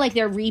do feel like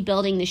they're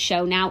rebuilding the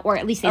show now, or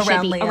at least they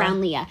should be,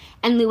 around Leah.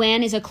 And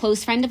Luann is a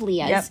close friend of Leah's.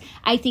 Yep.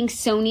 I think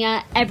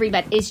Sonia,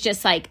 everybody is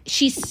just like,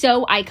 she's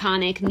so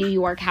iconic, New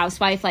York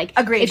housewife. Like,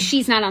 agreed. If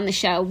she's not on the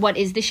show, what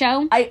is the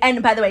show?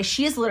 And by the way,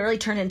 she has literally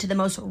turned into the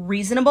most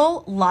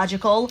reasonable,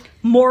 logical,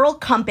 moral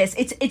compass.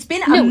 It's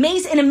been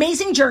an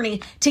amazing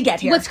journey to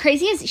get here. What's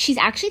crazy is she's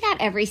actually that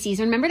every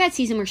season. Remember that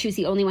season where she was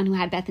the only one who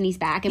had Bethany's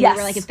back? And we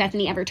were like, if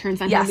Bethany ever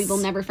turns on her, we will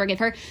never forgive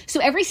her. So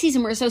every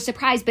season we're so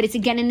surprised, but it's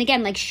again and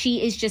again. Like,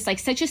 she is just, like,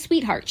 such a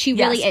sweetheart. She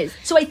really is.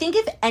 So I think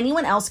if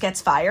anyone else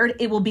gets fired,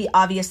 it will be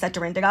obvious that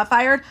Dorinda got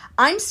fired.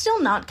 I'm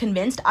still not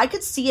convinced. I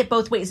could see it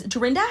both ways.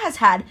 Dorinda has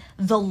had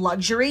the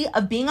luxury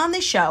of being on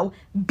this show,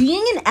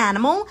 being an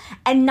animal,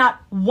 and not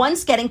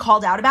once getting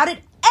called out about it,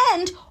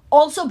 and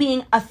also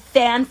being a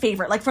fan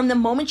favorite. Like, from the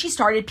moment she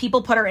started,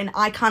 people put her in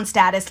icon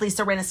status,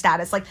 Lisa Rinna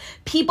status. Like,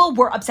 people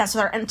were obsessed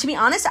with her. And to be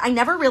honest, I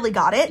never really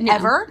got it,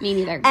 ever. Me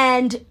neither.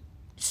 And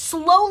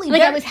slowly...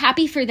 Like, I was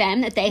happy for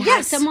them that they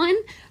had someone,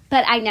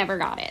 but I never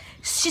got it.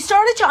 She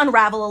started to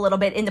unravel a little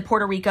bit in the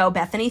Puerto Rico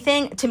Bethany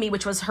thing, to me,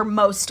 which was her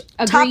most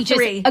top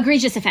 3.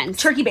 Egregious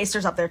offense. Turkey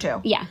Baster's up there,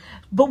 too. Yeah.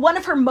 But one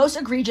of her most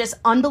egregious,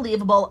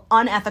 unbelievable,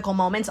 unethical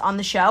moments on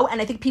the show,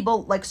 and I think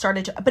people, like,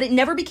 started to... But it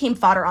never became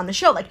fodder on the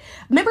show. Like,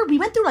 remember, we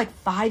went through, like,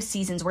 5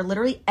 seasons where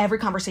literally every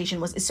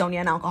conversation was, is Sonia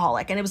an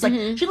alcoholic? And it was like,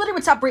 she literally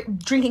would stop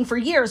drinking for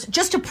years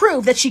just to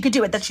prove that she could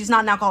do it, that she's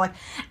not an alcoholic.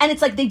 And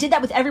it's like, they did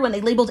that with everyone. They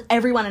labeled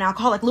everyone an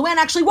alcoholic. Luann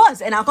actually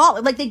was an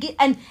alcoholic. Like,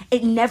 and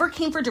it never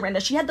came for Dorinda.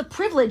 She had the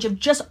privilege of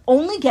just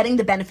only getting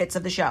the benefits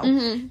of the show.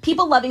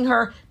 People loving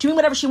her, doing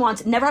whatever she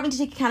wants, never having to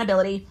take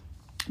accountability.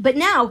 But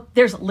now,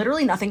 there's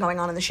literally nothing going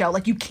on in the show.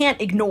 Like, you can't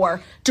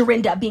ignore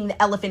Dorinda being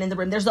the elephant in the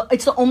room.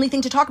 It's the only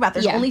thing to talk about.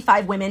 There's only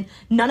 5 women.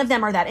 None of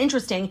them are that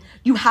interesting.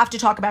 You have to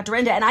talk about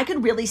Dorinda. And I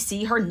could really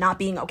see her not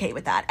being okay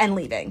with that and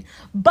leaving.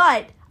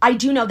 But I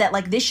do know that,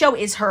 like, this show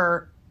is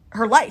her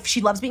life.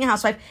 She loves being a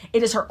housewife.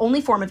 It is her only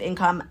form of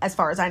income, as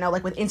far as I know,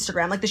 like with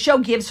Instagram. Like, the show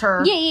gives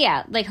her...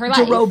 like her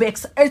life.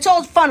 Aerobics. It's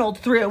all funneled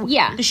through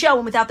the show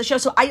and without the show.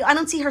 So I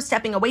don't see her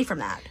stepping away from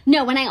that.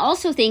 No, and I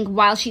also think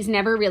while she's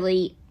never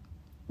really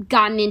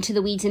gotten into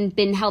the weeds and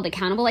been held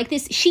accountable like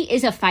this, she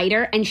is a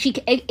fighter, and she,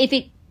 if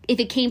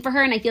it came for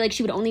her, and I feel like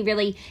she would only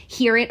really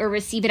hear it or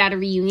receive it at a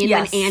reunion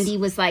when Andy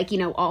was like, you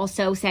know,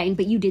 also saying,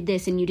 but you did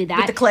this and you did that.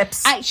 With the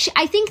clips. I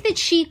think that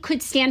she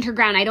could stand her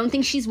ground. I don't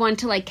think she's one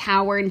to, like,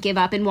 cower and give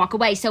up and walk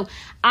away. So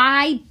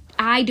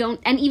I don't,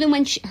 and even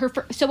when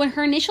when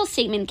her initial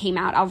statement came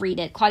out, I'll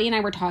read it. Claudia and I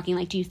were talking,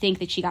 like, do you think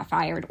that she got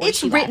fired? Or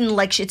it's written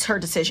like it's her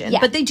decision.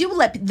 But they do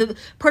the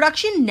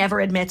production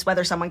never admits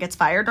whether someone gets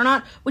fired or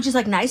not, which is,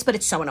 like, nice, but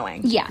it's so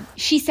annoying. Yeah.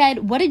 She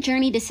said, what a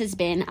journey this has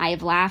been. I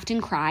have laughed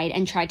and cried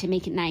and tried to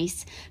make it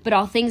nice, but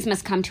all things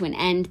must come to an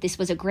end. This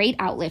was a great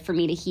outlet for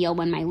me to heal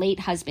when my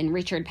late husband,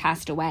 Richard,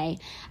 passed away.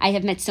 I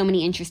have met so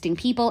many interesting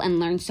people and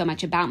learned so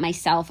much about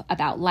myself,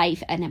 about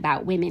life, and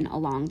about women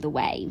along the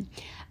way.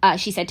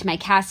 She said to my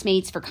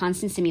castmates, for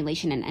constant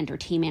stimulation and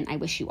entertainment, I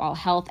wish you all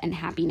health and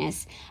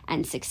happiness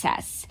and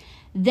success.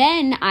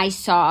 Then I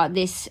saw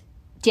this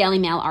Daily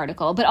Mail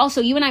article, but also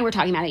you and I were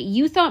talking about it.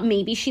 You thought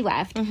maybe she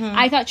left.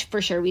 I thought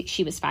for sure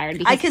she was fired.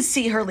 Because I could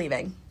see her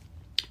leaving.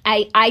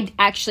 I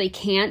actually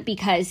can't,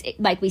 because,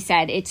 like we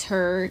said, it's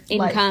her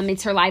income,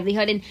 it's her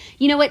livelihood. And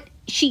you know what?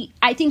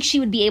 I think she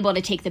would be able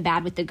to take the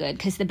bad with the good,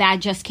 because the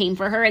bad just came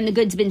for her and the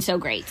good's been so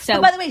great. So,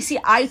 but by the way, see,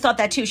 I thought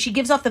that too. She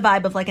gives off the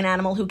vibe of, like, an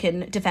animal who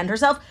can defend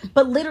herself,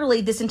 but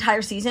literally this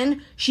entire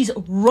season she's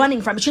running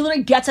from it. She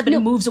literally gets up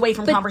and moves away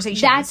from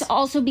conversations. That's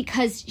also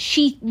because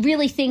she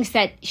really thinks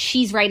that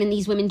she's right and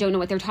these women don't know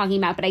what they're talking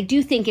about. But I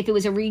do think if it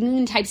was a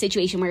reunion type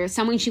situation where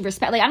someone she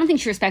respects, like, I don't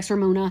think she respects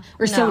Ramona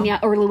or Sonia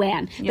or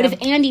Luann. But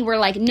if Andy were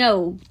like,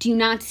 no, do you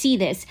not see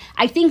this?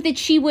 I think that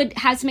she would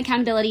have some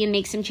accountability and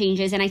make some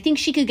changes, and I think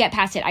she could get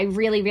past it. I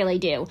really, really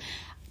do.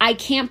 I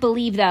can't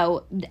believe,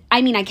 though.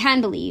 I mean, I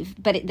can believe,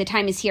 but the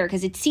time is here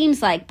because it seems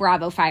like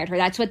Bravo fired her.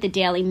 That's what the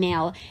Daily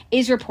Mail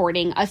is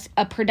reporting.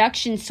 A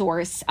production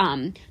source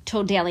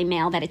told Daily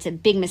Mail that it's a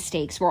big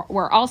mistake. So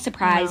we're all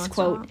surprised,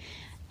 quote,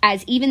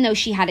 as even though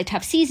she had a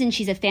tough season,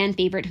 she's a fan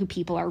favorite who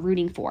people are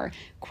rooting for.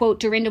 Quote,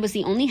 Dorinda was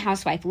the only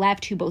housewife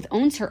left who both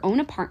owns her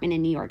own apartment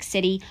in New York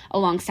City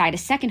alongside a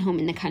second home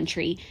in the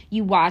country.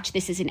 You watch,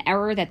 this is an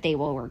error that they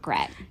will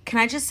regret. Can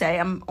I just say,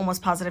 I'm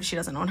almost positive she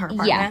doesn't own her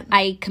apartment. Yeah,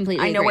 I completely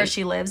agree. I know agree. where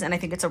she lives, and I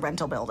think it's a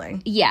rental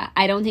building. Yeah,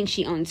 I don't think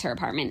she owns her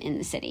apartment in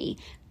the city.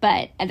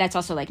 But that's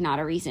also, like, not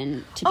a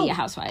reason to be a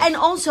housewife. And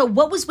also,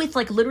 what was with,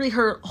 like, literally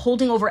her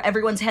holding over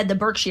everyone's head the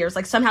Berkshires?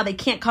 Like, somehow they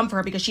can't come for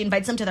her because she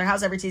invites them to their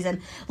house every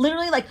season.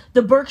 Literally, like,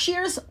 the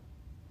Berkshires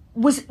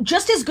was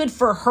just as good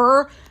for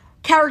her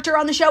character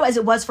on the show as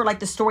it was for,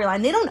 like, the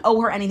storyline. They don't owe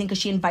her anything because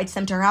she invites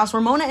them to her house.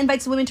 Ramona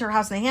invites the women to her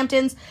house in the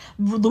Hamptons.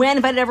 Luann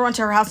invited everyone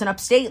to her house in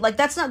upstate. Like,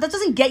 that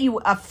doesn't get you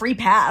a free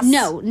pass.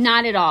 No,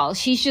 not at all.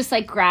 She's just,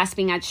 like,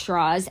 grasping at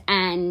straws,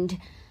 and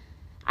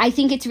I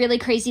think it's really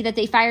crazy that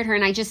they fired her,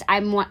 and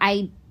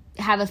I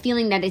have a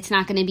feeling that it's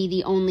not going to be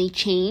the only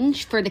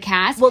change for the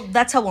cast. Well,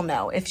 that's how we'll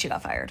know if she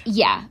got fired.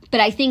 Yeah,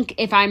 but I think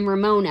if I'm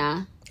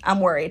Ramona, I'm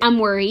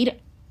worried.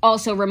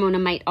 Also, Ramona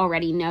might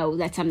already know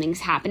that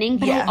something's happening,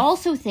 but I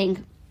also think,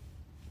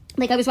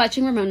 like, I was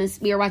watching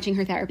we were watching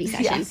her therapy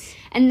session,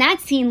 and that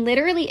scene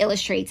literally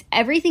illustrates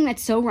everything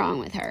that's so wrong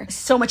with her.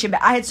 So much,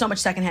 I had so much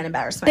secondhand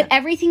embarrassment. But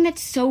everything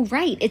that's so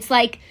right. It's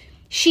like,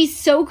 she's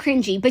so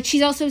cringy, but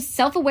she's also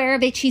self-aware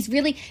of it. She's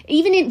really,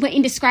 even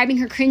in describing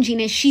her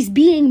cringiness, she's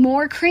being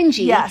more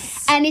cringy.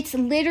 Yes. And it's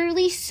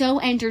literally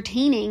so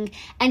entertaining.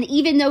 And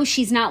even though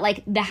she's not,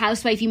 like, the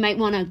housewife you might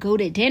want to go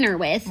to dinner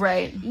with,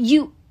 right?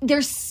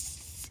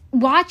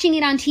 Watching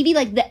it on TV,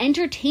 like, the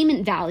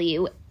entertainment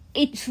value,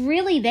 it's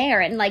really there.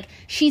 And, like,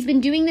 she's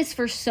been doing this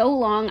for so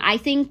long. I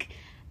think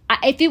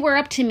if it were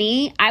up to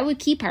me, I would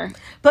keep her.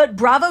 But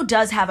Bravo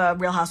does have a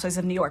Real Housewives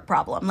of New York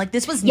problem. Like,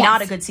 this was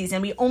not a good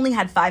season. We only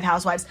had 5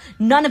 housewives.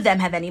 None of them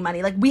have any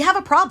money. Like, we have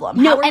a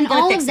problem. No, and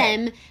all of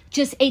them,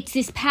 it's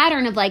this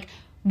pattern of, like,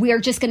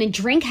 we're just going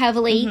to drink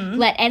heavily,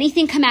 let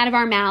anything come out of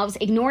our mouths,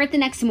 ignore it the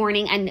next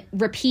morning, and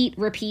repeat.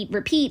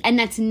 And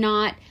that's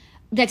not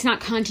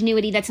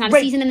continuity. That's not a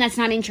season, and that's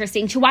not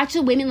interesting. To watch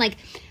the women, like,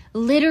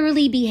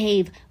 literally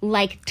behave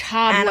like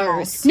toddlers.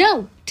 Animals.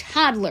 No,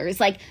 toddlers.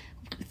 Like,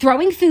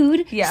 throwing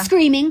food,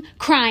 screaming,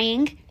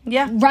 crying,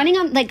 running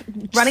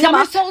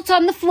somersaults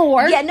on the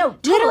floor. Yeah, no,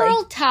 totally.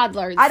 Literal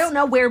toddlers. I don't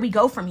know where we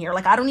go from here.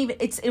 Like,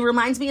 it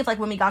reminds me of, like,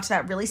 when we got to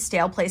that really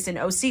stale place in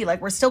OC.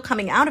 Like, we're still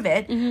coming out of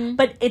it,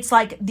 but it's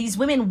like these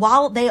women,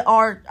 while they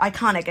are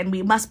iconic and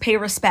we must pay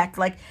respect,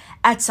 like,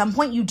 at some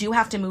point you do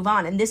have to move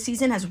on. And this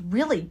season has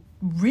really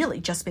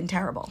just been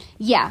terrible.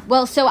 Yeah,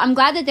 well, so I'm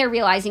glad that they're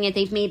realizing it.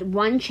 They've made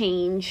one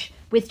change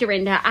with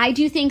Dorinda. I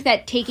do think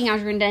that taking out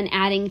Dorinda and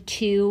adding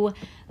 2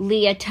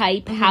 Leah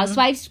type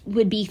housewives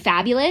would be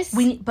fabulous.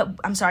 But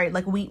I'm sorry,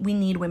 like, we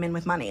need women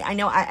with money. I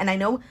know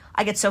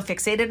I get so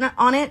fixated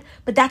on it,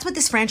 but that's what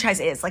this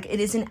franchise is. Like, it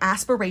is an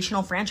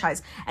aspirational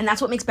franchise, and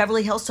that's what makes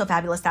Beverly Hills so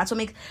fabulous. That's what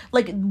makes,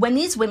 like, when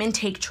these women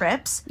take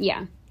trips,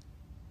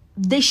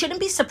 they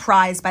shouldn't be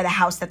surprised by the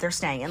house that they're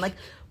staying in. Like,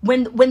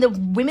 when the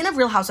women of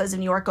Real Housewives of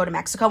New York go to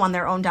Mexico on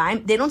their own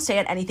dime, they don't stay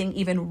at anything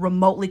even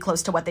remotely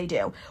close to what they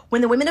do.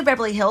 When the women of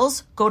Beverly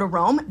Hills go to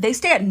Rome, they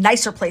stay at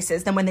nicer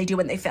places than when they do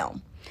when they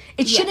film.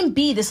 It shouldn't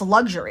be this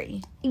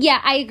luxury. Yeah,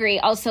 I agree.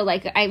 Also,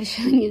 like, I was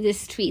showing you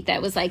this tweet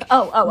that was like,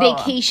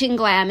 vacation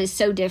glam is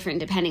so different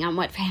depending on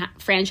what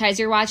franchise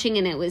you're watching.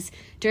 And it was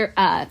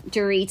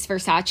Dorit's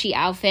Versace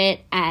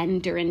outfit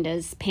and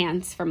Dorinda's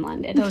pants from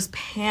London. Those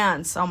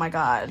pants. Oh, my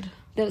God.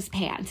 Those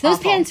pants. Those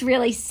pants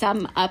really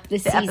sum up the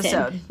season.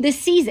 Episode. The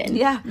season.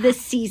 Yeah. The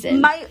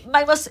season.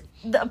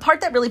 The part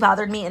that really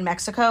bothered me in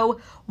Mexico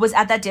was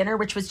at that dinner,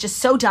 which was just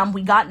so dumb.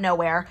 We got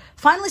nowhere.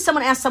 Finally,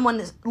 someone asked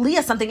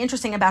Leah, something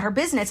interesting about her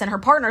business and her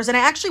partners, and I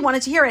actually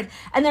wanted to hear it.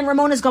 And then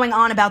Ramona's going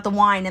on about the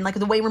wine, and, like,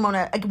 the way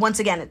Ramona, once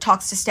again,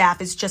 talks to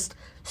staff is just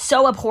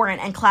so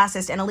abhorrent and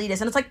classist and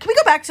elitist. And it's like, can we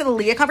go back to the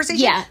Leah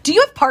conversation? Yeah. Do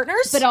you have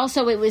partners? But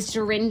also, it was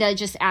Dorinda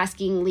just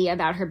asking Leah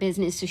about her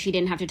business so she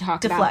didn't have to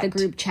talk about the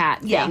group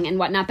chat thing and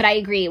whatnot. But I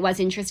agree, it was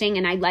interesting,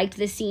 and I liked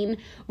the scene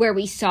where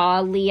we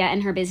saw Leah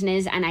and her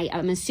business, and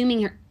I'm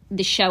assuming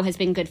the show has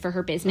been good for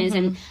her business,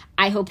 and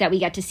I hope that we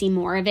get to see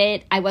more of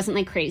it. I wasn't,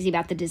 like, crazy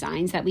about the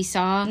designs that we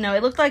saw. No,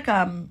 it looked like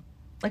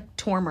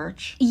tour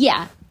merch.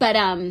 Yeah, but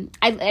I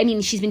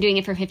mean, she's been doing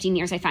it for 15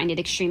 years. I find it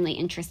extremely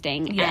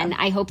interesting, and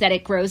I hope that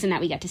it grows and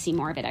that we get to see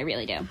more of it. I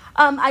really do.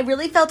 I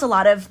really felt a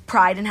lot of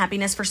pride and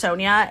happiness for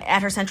Sonia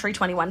at her Century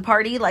 21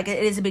 party. Like,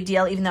 it is a big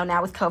deal, even though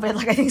now with COVID,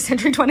 like, I think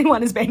Century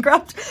 21 is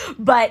bankrupt.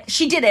 But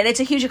she did it. It's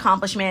a huge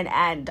accomplishment,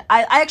 and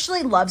I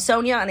actually love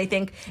Sonia, and I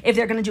think if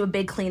they're going to do a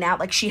big clean out,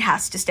 like, she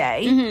has to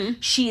stay.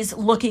 She's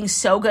looking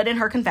so good in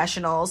her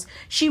confessionals.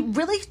 She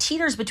really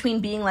teeters between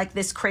being, like,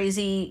 this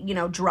crazy,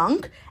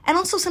 drunk, and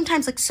also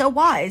sometimes, like, so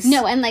wise.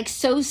 No, and, like,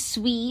 so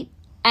sweet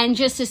and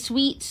just a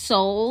sweet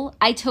soul.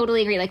 I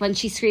totally agree. Like, when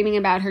she's screaming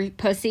about her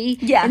pussy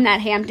in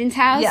that Hamptons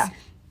house. Yeah.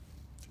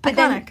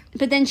 Iconic.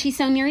 But then she's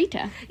so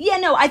Narita. Yeah,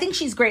 no, I think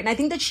she's great, and I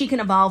think that she can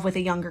evolve with a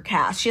younger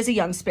cast. She has a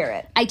young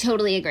spirit. I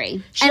totally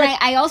agree.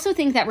 I also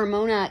think that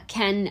Ramona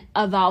can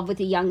evolve with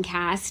a young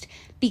cast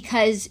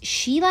because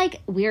she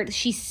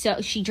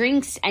she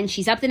drinks and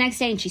she's up the next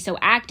day and she's so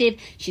active.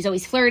 She's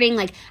always flirting.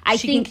 Like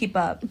she can keep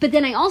up. But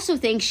then I also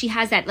think she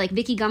has that like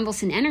Vicky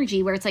Gunvalson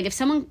energy where it's like if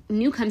someone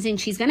new comes in,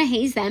 she's gonna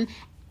haze them.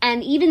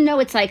 And even though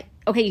it's like,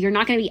 okay, you're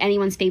not going to be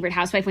anyone's favorite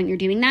housewife when you're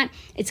doing that,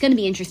 it's going to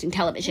be interesting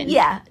television.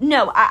 Yeah.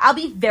 No, I'll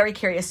be very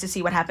curious to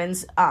see what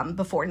happens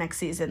before next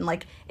season.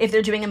 Like, if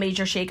they're doing a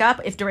major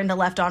shakeup, if Dorinda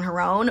left on her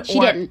own. She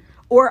didn't.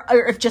 Or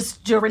if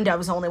just Dorinda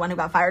was the only one who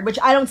got fired, which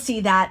I don't see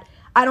that.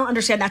 I don't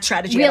understand that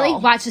strategy at all.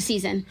 Really? Watch the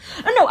season.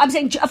 No, I'm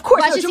saying, of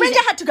course, Dorinda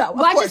had to go.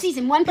 Watch the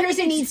season. One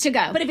person needs to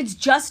go. But if it's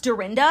just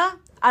Dorinda,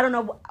 I don't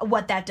know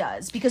what that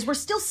does. Because we're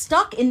still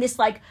stuck in this,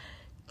 like,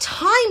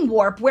 time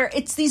warp where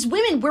it's these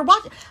women we're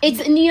watching.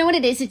 It's, you know what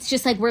it is? It's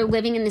just like we're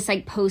living in this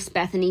like post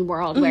Bethany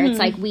world where it's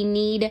like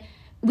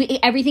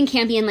everything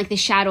can't be in like the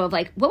shadow of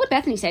like, what would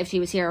Bethany say if she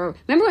was here? Or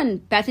remember when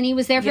Bethany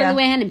was there for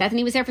Luann and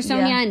Bethany was there for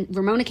Sonia and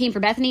Ramona came for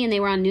Bethany and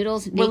they were on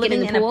noodles naked in the pool? We're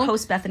living in a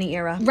post Bethany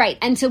era. Right.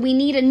 And so we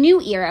need a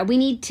new era. We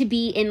need to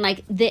be in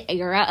like the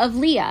era of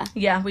Leah.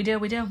 Yeah, we do.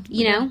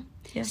 You know?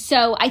 Yeah.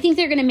 So I think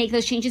they're going to make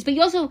those changes. But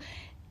you also...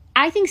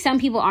 I think some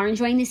people are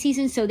enjoying this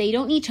season, so they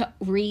don't need to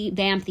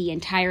revamp the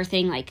entire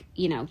thing, like,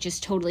 you know,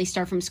 just totally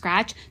start from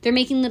scratch. They're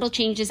making little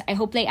changes. I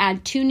hope they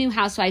add 2 new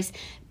housewives,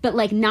 but,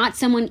 like, not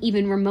someone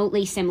even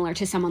remotely similar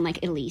to someone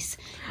like Elise.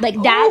 Like,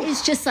 that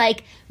is just,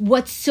 like,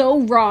 what's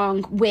so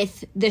wrong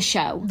with the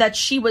show. That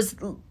she was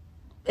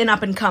an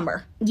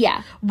up-and-comer.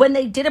 Yeah. When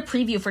they did a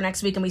preview for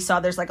next week and we saw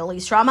there's, like,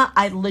 Elise drama,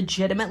 I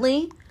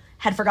legitimately...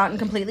 had forgotten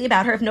completely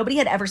about her. If nobody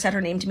had ever said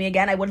her name to me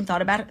again, I wouldn't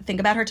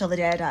think about her till the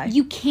day I die.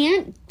 You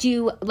can't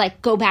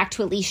go back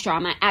to Elise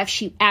drama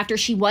after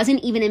she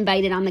wasn't even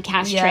invited on the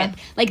cast trip.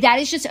 Like, that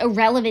is just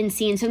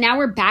irrelevancy. And so now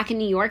we're back in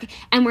New York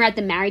and we're at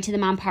the Married to the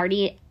Mom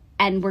party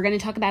and we're going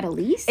to talk about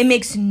Elise? It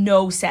makes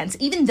no sense.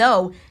 Even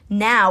though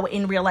now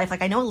in real life,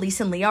 like I know Elise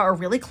and Leah are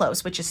really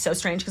close, which is so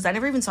strange because I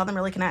never even saw them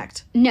really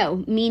connect. No,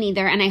 me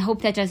neither. And I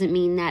hope that doesn't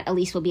mean that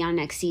Elise will be on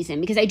next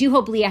season because I do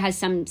hope Leah has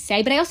some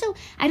say. But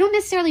I don't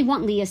necessarily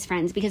want Leah's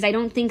friends because I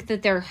don't think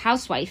that they're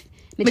housewife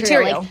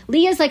material. Like,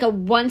 Leah's like a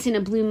once in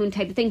a blue moon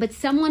type of thing, but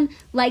someone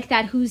like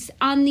that who's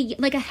on the,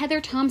 like a Heather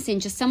Thompson,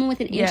 just someone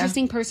with an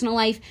interesting personal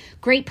life,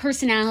 great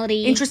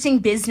personality, interesting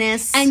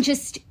business, and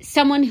just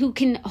someone who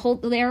can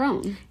hold their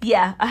own.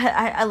 Yeah,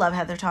 I love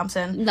Heather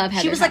Thompson.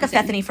 She was like a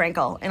Bethany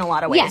Frankel in a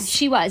lot of ways. Yes,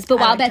 she was. But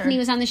while Bethany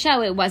was on the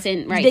show, it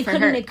wasn't right for her.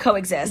 They couldn't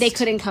coexist. They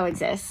couldn't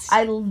coexist.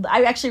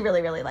 I actually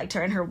really, really liked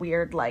her and her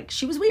weird, like,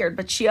 she was weird,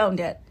 but she owned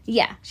it.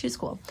 Yeah. She was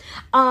cool.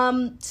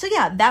 So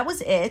yeah, that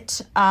was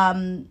it.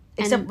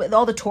 Except with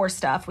all the tour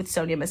stuff with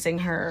Sonia missing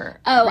her.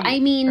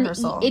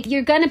 Rehearsal. If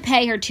you're going to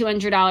pay her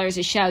 $200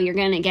 a show, you're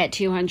going to get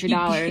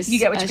 $200. You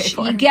get what you pay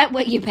for. You get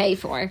what you pay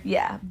for.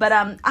 Yeah. But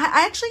I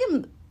actually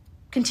am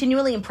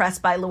continually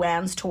impressed by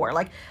Luann's tour.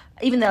 Like,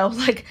 even though,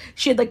 like,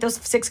 she had, like, those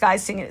 6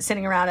 guys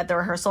sitting around at the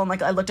rehearsal, and,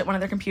 like, I looked at one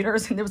of their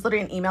computers, and there was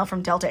literally an email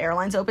from Delta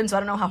Airlines open, so I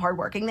don't know how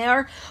hardworking they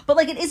are. But,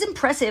 like, it is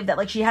impressive that,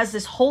 like, she has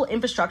this whole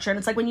infrastructure, and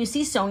it's like when you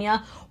see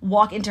Sonia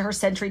walk into her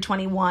Century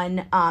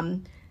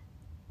 21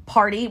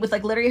 party with,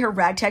 like, literally her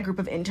ragtag group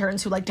of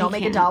interns who, like, don't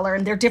make $1,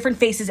 and they're different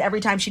faces every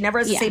time. She never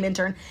has the same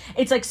intern.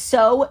 It's, like,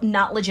 so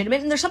not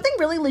legitimate, and there's something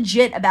really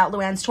legit about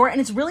Luann's tour,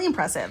 and it's really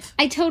impressive.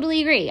 I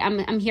totally agree.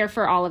 I'm here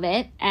for all of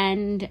it,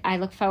 and I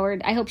look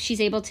forward. I hope she's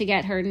able to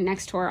get her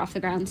next tour off the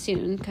ground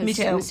soon, because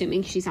I'm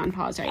assuming she's on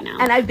pause right now.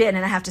 And I've been,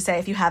 and I have to say,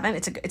 if you haven't,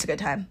 it's a good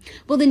time.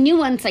 Well, the new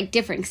one's, like,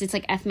 different, because it's,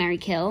 like, F, Marry,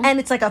 Kill. And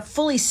it's, like, a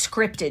fully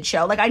scripted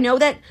show. Like, I know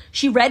that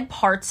she read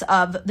parts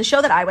of the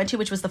show that I went to,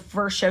 which was the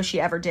first show she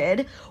ever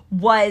did,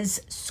 was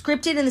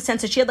scripted in the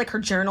sense that she had, like, her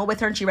journal with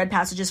her and she read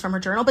passages from her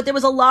journal, but there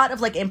was a lot of,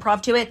 like,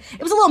 improv to it.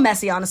 It was a little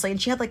messy, honestly, and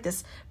she had, like,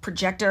 this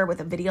projector with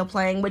a video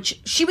playing,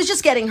 which she was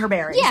just getting her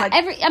bearings. Yeah,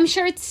 like, I'm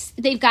sure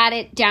they've got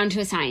it down to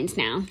a science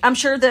now. I'm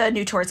sure the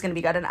new tour is going to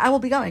be good, and I will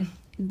be going.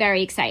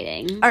 Very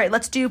exciting. All right,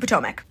 let's do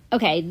Potomac.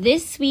 Okay,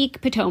 this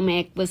week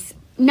Potomac was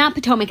not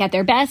Potomac at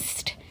their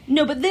best.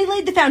 No, but they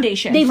laid the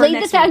foundation.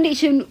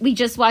 We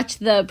just watched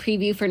the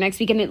preview for next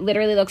week, and it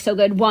literally looks so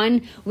good.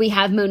 1, we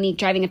have Monique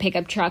driving a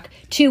pickup truck.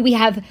 2, we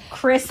have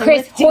Chris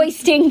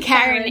hoisting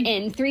Karen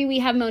in. 3, we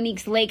have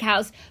Monique's lake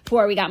house.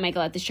 4, we got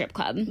Michael at the strip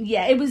club.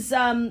 Yeah, it was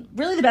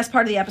really the best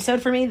part of the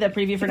episode for me, the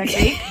preview for next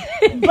week.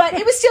 But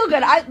it was still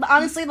good. I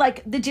honestly,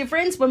 like, the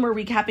difference when we're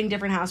recapping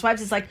different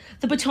housewives is, like,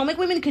 the Potomac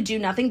women could do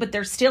nothing, but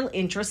they're still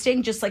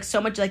interesting, just, like,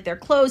 so much, like, their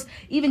clothes.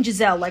 Even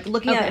Giselle, like,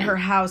 looking at her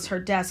house, her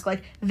desk,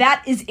 like,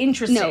 that is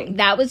interesting. No,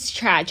 that was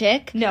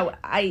tragic. No,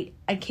 I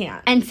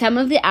can't. And some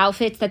of the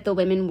outfits that the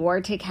women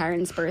wore to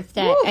Karen's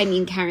birthday,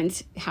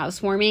 Karen's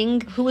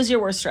housewarming. Who was your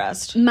worst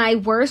dressed? My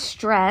worst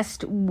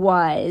dressed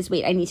was,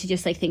 wait, I need to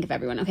just, like, think of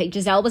everyone. Okay,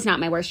 Giselle was not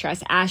my worst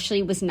dressed.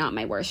 Ashley was not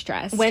my worst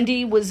dressed.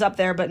 Wendy was up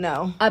there, but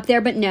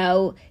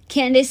no.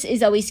 Candace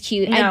is always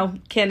cute. No,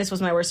 Candace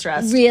was my worst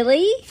dressed.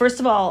 Really? First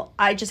of all,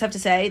 I just have to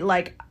say,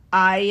 like,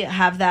 I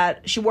have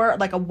that, she wore,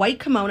 like, a white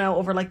kimono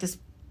over, like, this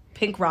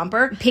pink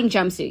romper. Pink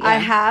jumpsuit, yeah. I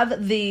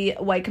have the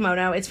white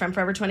kimono. It's from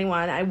Forever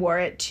 21. I wore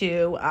it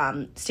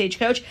to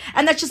Stagecoach.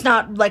 And that's just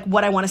not, like,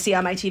 what I want to see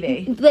on my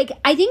TV. Like,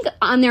 I think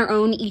on their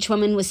own, each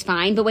woman was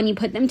fine. But when you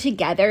put them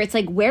together, it's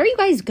like, where are you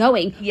guys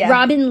going? Yeah.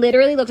 Robin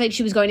literally looked like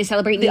she was going to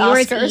celebrate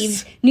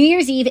New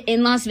Year's Eve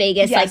in Las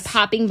Vegas, like,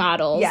 popping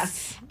bottles.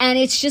 Yes. And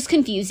it's just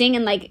confusing.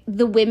 And, like,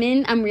 the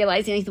women, I'm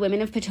realizing, like, the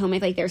women of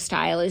Potomac, like, their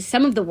style is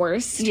some of the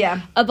worst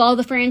of all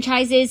the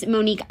franchises.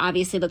 Monique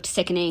obviously looked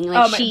sickening.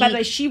 Like, by the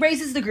way, she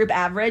raises the group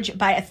average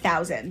by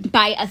 1,000.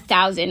 By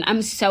 1,000.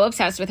 I'm so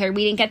obsessed with her.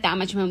 We didn't get that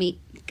much Monique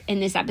in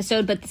this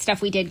episode, but the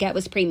stuff we did get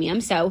was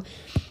premium. So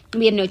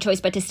we have no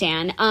choice but to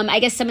stan. I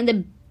guess some of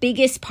the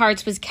biggest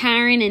parts was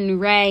Karen and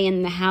Ray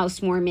in the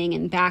housewarming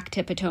and back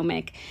to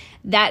Potomac.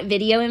 That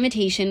video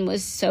invitation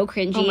was so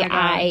cringy. Oh my God.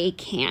 I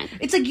can't.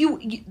 It's like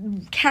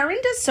Karen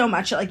does so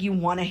much that, like, you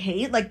want to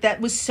hate. Like,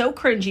 that was so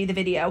cringy, the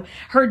video.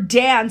 Her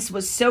dance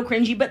was so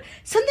cringy, but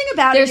something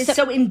about it is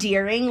so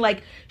endearing.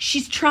 Like,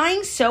 she's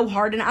trying so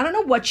hard, and I don't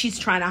know what she's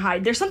trying to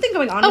hide. There's something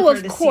going on with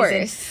her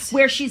this season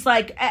where she's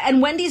like,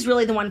 and Wendy's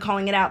really the one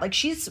calling it out. Like,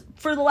 she's,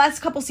 for the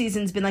last couple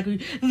seasons, been like,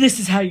 this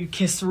is how you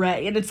kiss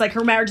Ray. And it's like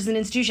her marriage is an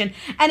institution.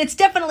 And it's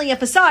definitely a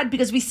facade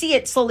because we see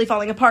it slowly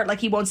falling apart. Like,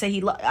 he won't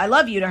say I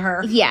love you to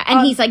her. Yeah.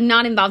 And he's, like,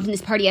 not involved in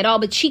this party at all,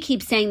 but she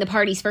keeps saying the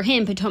party's for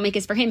him, Potomac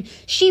is for him.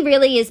 She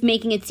really is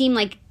making it seem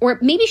like, or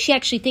maybe she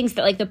actually thinks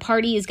that, like, the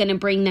party is going to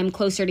bring them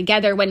closer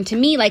together, when to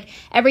me, like,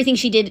 everything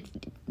she did,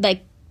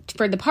 like,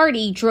 for the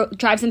party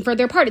drives them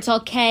further apart. It's all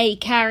Kay,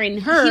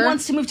 Karen, her. He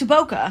wants to move to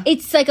Boca.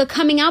 It's like a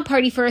coming out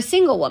party for a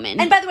single woman.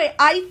 And by the way,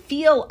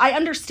 I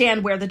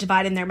understand where the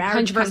divide in their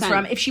marriage 100%. comes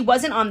from. If she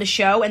wasn't on the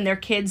show and their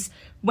kids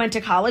went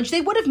to college,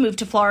 they would have moved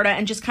to Florida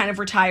and just kind of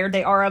retired.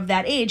 They are of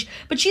that age.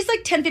 But she's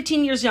like 10,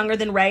 15 years younger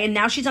than Ray, and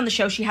now she's on the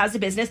show. She has a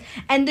business.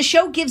 And the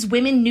show gives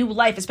women new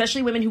life,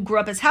 especially women who grew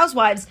up as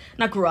housewives.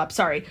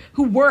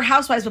 Who were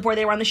housewives before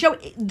they were on the show.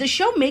 The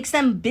show makes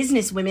them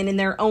business women in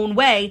their own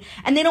way,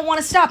 and they don't want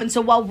to stop. And so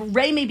while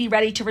Ray may be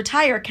ready to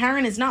retire,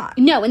 Karen is not.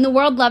 No, and the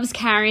world loves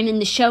Karen, and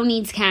the show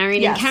needs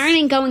Karen, and Karen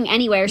ain't going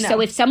anywhere. No.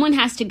 So if someone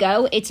has to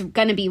go, it's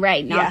going to be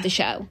Ray, not the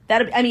show.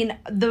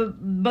 The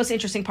most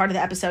interesting part of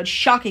the episode,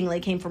 shockingly,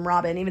 came from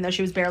Robin, even though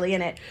she was barely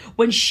in it,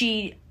 when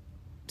she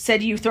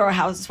said you throw a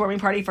housewarming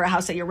party for a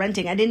house that you're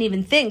renting. I didn't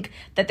even think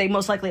that they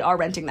most likely are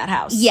renting that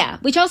house. Yeah,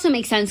 which also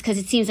makes sense because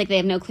it seems like they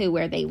have no clue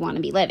where they want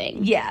to be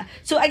living. Yeah.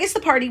 So I guess the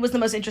party was the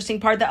most interesting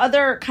part. The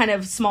other kind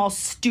of small,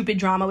 stupid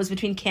drama was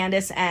between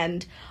Candace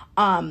and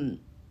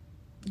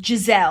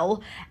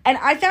Giselle. And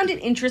I found it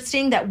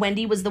interesting that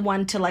Wendy was the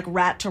one to, like,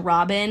 rat to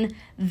Robin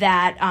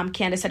that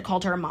Candace had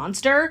called her a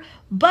monster.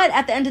 But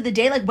at the end of the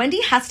day, like,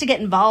 Wendy has to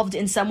get involved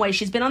in some way.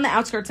 She's been on the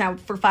outskirts now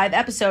for 5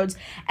 episodes,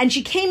 and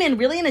she came in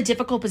really in a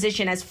difficult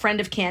position as friend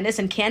of Candace,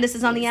 and Candace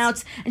is on the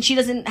outs, and she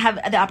doesn't have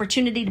the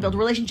opportunity to build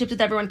relationships with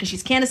everyone because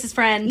she's Candace's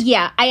friend.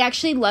 Yeah, I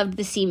actually loved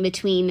the scene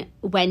between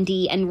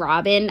Wendy and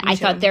Robin. I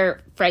thought their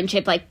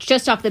friendship, like,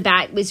 just off the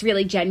bat was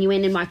really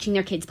genuine, and watching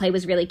their kids play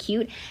was really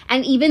cute.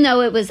 And even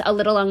though it was a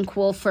little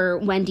uncool for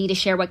Wendy to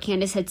share what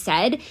Candace had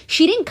said,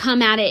 she didn't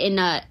come at it in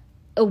a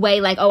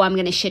way like, oh, I'm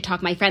going to shit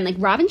talk my friend. Like,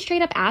 Robin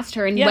straight up asked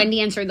her, and Wendy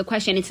answered the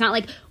question. It's not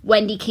like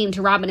Wendy came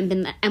to Robin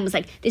and was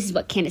like, this is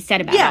what Candace said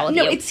about all of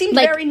you. It seemed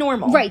very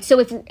normal. Right. So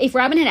if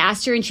Robin had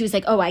asked her and she was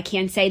like, oh, I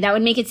can't say, that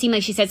would make it seem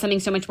like she said something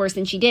so much worse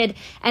than she did.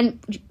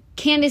 And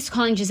Candace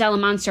calling Giselle a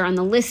monster on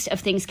the list of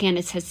things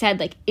Candace has said,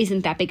 like,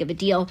 isn't that big of a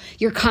deal.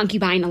 Your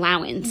concubine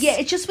allowance. Yeah,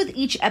 it's just with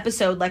each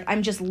episode, like,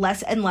 I'm just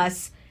less and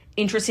less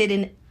interested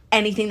in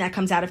anything that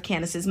comes out of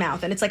Candace's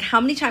mouth. And it's like, how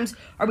many times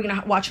are we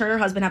going to watch her and her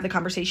husband have the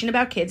conversation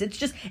about kids? It's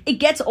just, it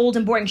gets old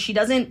and boring. She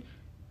doesn't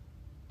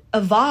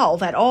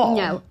evolve at all.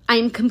 No,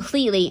 I'm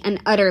completely and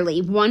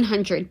utterly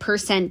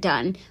 100%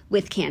 done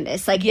with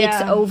Candace. Like,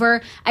 it's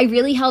over. I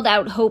really held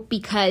out hope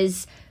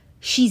because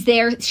she's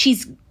there.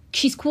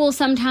 She's cool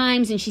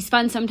sometimes and she's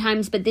fun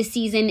sometimes, but this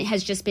season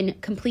has just been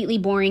completely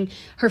boring.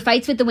 Her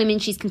fights with the women,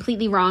 she's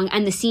completely wrong,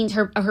 and the scenes,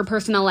 her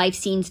personal life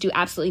scenes do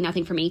absolutely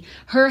nothing for me.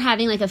 Her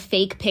having, like, a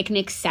fake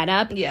picnic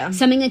setup,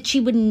 something that she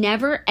would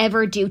never,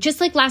 ever do. Just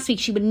like last week,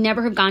 she would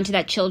never have gone to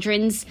that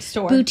children's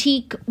store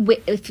boutique,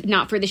 if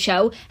not for the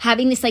show.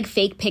 Having this, like,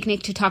 fake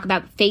picnic to talk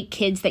about fake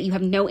kids that you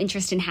have no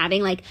interest in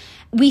having, like,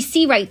 we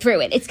see right through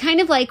it. It's kind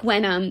of like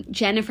when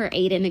Jennifer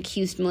Aiden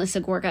accused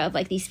Melissa Gorga of,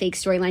 like, these fake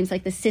storylines,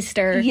 like the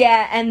sister.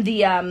 Yeah, and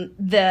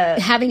the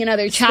having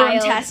another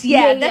child test.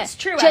 Yeah, that's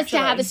true. Just to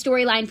have a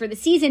storyline for the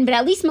season, but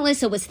at least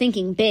Melissa was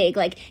thinking big.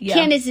 Like,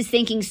 Candace is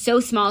thinking so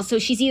small, so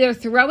she's either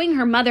throwing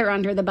her mother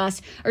under the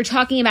bus or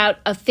talking about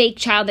a fake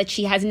child that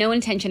she has no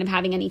intention of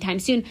having anytime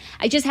soon.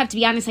 I just have to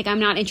be honest, like, I'm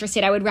not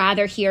interested. I would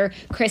rather hear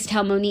Chris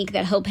tell Monique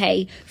that he'll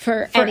pay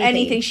for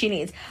anything she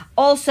needs.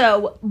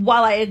 Also,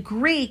 while I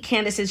agree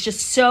Candace is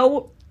just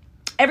so,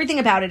 everything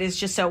about it is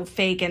just so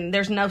fake and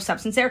there's no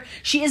substance there,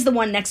 she is the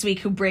one next week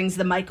who brings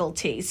the Michael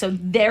tea. So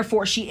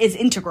therefore she is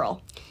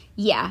integral.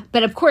 Yeah,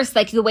 but of course,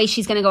 like, the way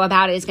she's going to go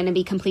about it is going to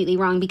be completely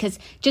wrong, because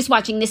just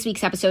watching this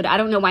week's episode, I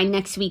don't know why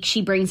next week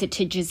she brings it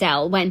to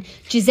Giselle, when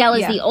Giselle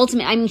is the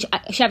ultimate. I mean,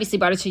 she obviously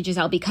brought it to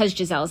Giselle because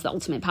Giselle is the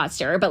ultimate pot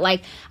stirrer, but,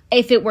 like,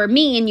 if it were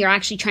me and you're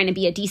actually trying to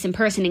be a decent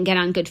person and get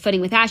on good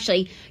footing with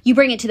Ashley, you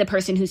bring it to the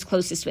person who's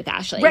closest with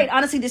Ashley. Right,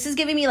 honestly, this is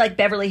giving me, like,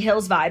 Beverly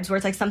Hills vibes, where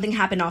it's like something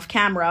happened off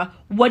camera.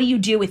 What do you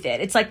do with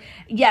it? It's like,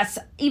 yes,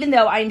 even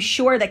though I'm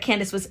sure that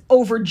Candace was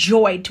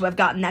overjoyed to have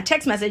gotten that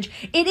text message,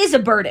 it is a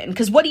burden,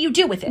 because what do you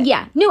do with it?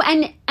 Yeah, no,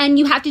 and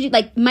you have to do,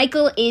 like,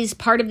 Michael is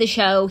part of the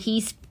show.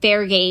 He's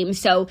fair game,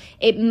 so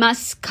it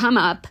must come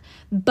up,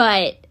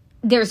 but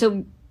there's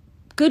a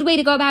good way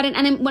to go about it.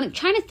 And I'm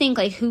trying to think,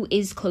 like, who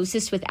is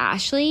closest with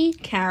Ashley?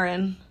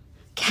 Karen.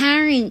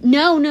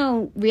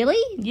 No,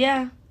 really?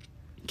 Yeah.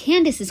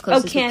 Candace is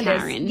closest with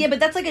Candace. Karen. Yeah, but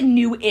that's like a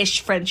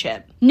new-ish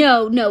friendship.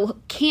 No.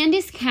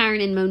 Candace,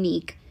 Karen, and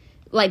Monique,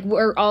 like,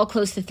 we're all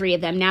close to 3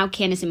 of them. Now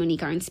Candace and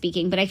Monique aren't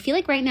speaking, but I feel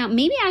like right now,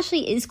 maybe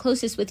Ashley is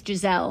closest with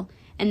Giselle,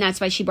 and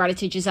that's why she brought it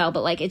to Giselle,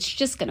 but, like, it's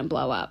just gonna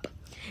blow up.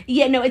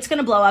 Yeah, no, it's going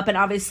to blow up, and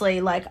obviously,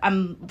 like,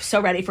 I'm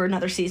so ready for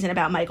another season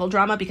about Michael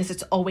drama, because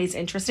it's always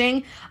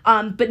interesting.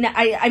 But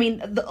I mean,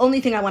 the only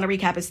thing I want to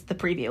recap is the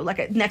preview.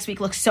 Like, next week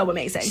looks so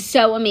amazing.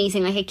 So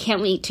amazing. Like, I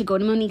can't wait to go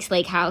to Monique's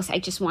lake house. I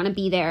just want to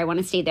be there. I want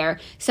to stay there.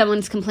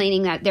 Someone's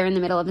complaining that they're in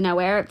the middle of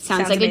nowhere.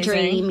 Sounds like amazing. A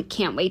dream.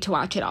 Can't wait to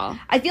watch it all.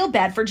 I feel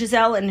bad for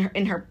Giselle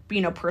in her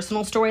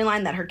personal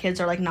storyline, that her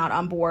kids are, like, not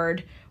on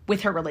board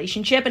with her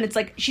relationship, and it's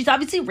like, she's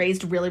obviously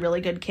raised really,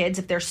 really good kids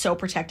if they're so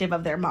protective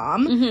of their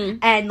mom,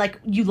 and, like,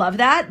 you love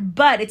that,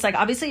 but it's like,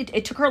 obviously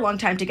it took her a long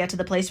time to get to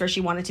the place where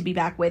she wanted to be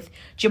back with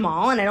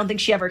Jamal, and I don't think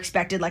she ever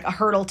expected, like, a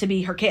hurdle to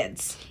be her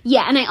kids.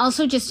 Yeah, and I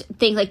also just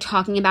think, like,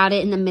 talking about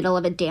it in the middle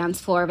of a dance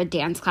floor of a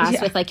dance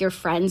class with, like, your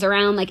friends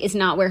around, like, is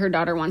not where her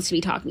daughter wants to be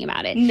talking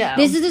about it. No.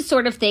 This is the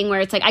sort of thing where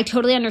it's like, I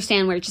totally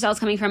understand where Giselle's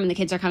coming from and the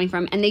kids are coming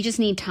from, and they just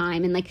need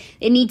time, and, like,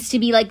 it needs to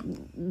be, like,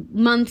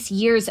 months,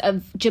 years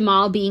of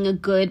Jamal being a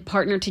good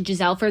partner to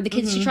Giselle for the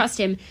kids to trust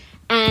him,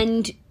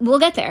 and we'll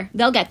get there.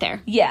 They'll get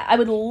there. Yeah, I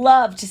would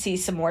love to see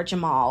some more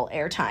Jamal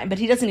airtime, but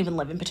he doesn't even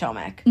live in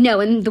Potomac.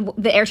 No, and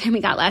the airtime we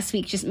got last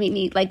week just made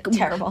me, like,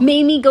 terrible.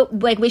 Made me go,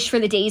 like, wish for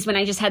the days when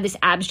I just had this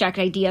abstract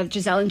idea of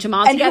Giselle and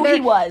Jamal together, who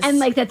he was, and,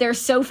 like, that they're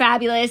so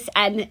fabulous,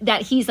 and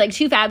that he's, like,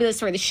 too fabulous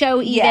for the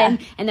show even,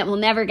 and that we'll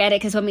never get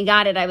it, because when we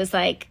got it, I was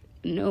like,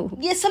 no.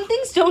 Yeah, some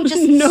things don't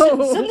just...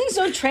 Some things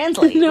don't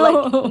translate.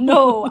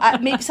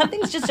 Maybe some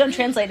things just don't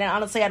translate, and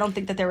honestly, I don't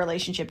think that their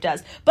relationship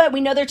does. But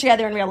we know they're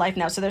together in real life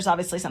now, so there's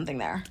obviously something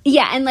there.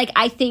 Yeah, and, like,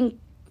 I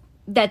think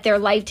that their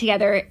life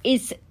together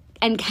is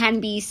and can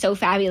be so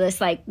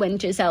fabulous, like when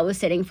Giselle was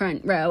sitting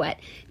front row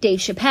at Dave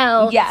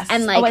Chappelle. Yes.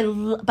 And,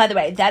 like... by the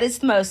way, that is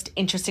the most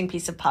interesting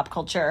piece of pop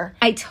culture.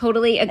 I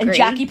totally agree. And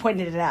Jackie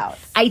pointed it out.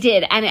 I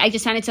did, and I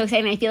just found it so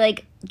exciting. I feel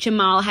like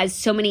Jamal has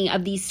so many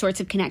of these sorts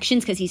of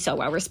connections because he's so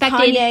well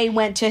respected. Kanye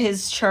went to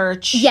his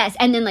church. Yes,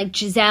 and then, like,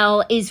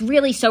 Giselle is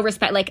really so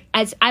like,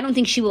 as I don't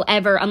think she will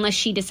ever, unless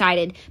she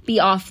decided, be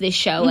off this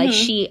show. Like,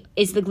 she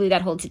is the glue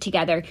that holds it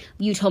together.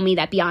 You told me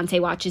that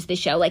Beyonce watches this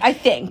show. Like, I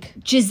think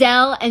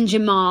Giselle and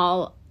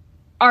Jamal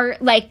are,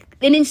 like,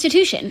 an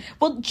institution.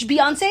 Well,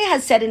 Beyonce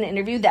has said in an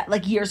interview that,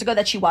 like, years ago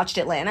that she watched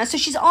Atlanta, so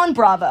she's on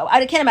Bravo.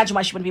 I can't imagine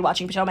why she wouldn't be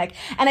watching Potomac.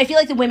 And I feel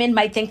like the women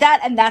might think that,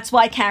 and that's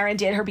why Karen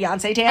did her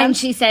Beyonce dance. And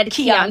she said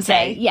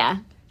Beyonce. Yeah.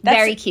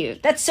 Very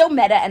cute. That's so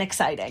meta and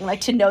exciting, like,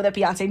 to know that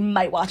Beyonce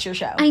might watch your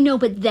show. I know,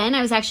 but then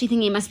I was actually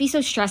thinking it must be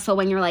so stressful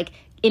when you're, like,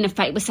 in a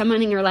fight with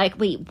someone and you're like,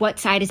 wait, what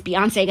side is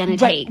Beyonce going to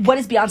take? What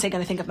is Beyonce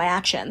going to think of my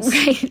actions?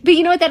 Right. But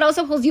you know what? That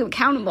also holds you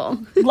accountable.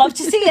 Love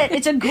to see it.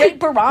 It's a great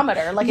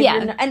barometer. Like, yeah.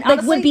 And like,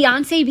 honestly, would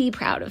Beyonce be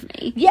proud of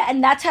me? Yeah,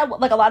 and that's how,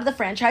 like, a lot of the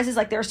franchises,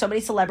 like, there are so many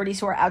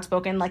celebrities who are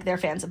outspoken, like, they're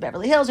fans of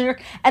Beverly Hills, New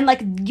York, and,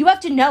 like, you have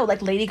to know,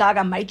 like, Lady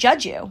Gaga might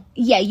judge you.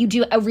 Yeah, you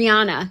do.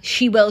 Rihanna,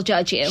 she will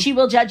judge you. She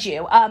will judge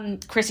you.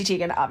 Chrissy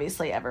Teigen,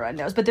 obviously, everyone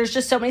knows, but there's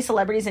just so many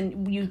celebrities,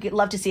 and you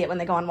love to see it when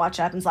they go on Watch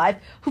What Happens Live,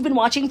 who've been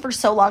watching for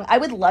so long. I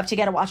would love to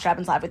get a Watch What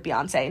Happens Live with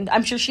Beyonce, and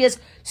I'm sure she has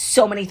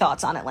so many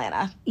thoughts on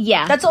Atlanta.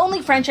 Yeah. That's the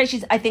only franchise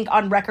she's, I think,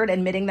 on record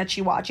admitting that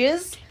she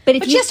watches. But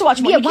if she has to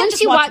watch one. Yeah, you can't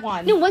just watch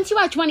one. No, once you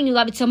watch one and you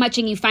love it so much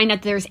and you find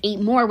out there's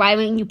 8 more, why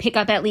wouldn't you pick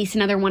up at least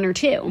another 1 or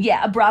 2?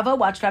 Yeah, a Bravo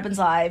Watch What Happens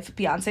Live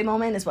Beyonce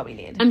moment is what we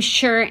need. I'm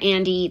sure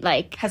Andy,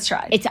 like... has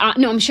tried. It's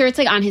I'm sure it's,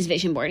 like, on his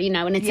vision board, you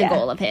know, and it's a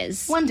goal of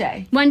his. One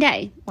day.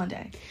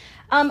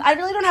 I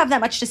really don't have that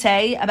much to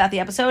say about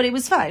the episode. It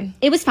was fine.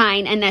 It was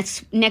fine, and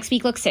next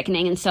week looks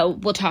sickening, and so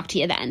we'll talk to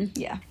you then.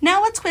 Yeah.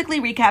 Now let's quickly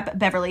recap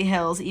Beverly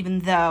Hills, even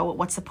though,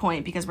 what's the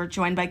point? Because we're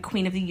joined by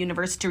Queen of the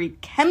Universe, Dorit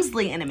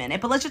Kemsley, in a minute.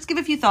 But let's just give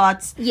a few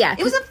thoughts. Yeah.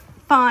 It was a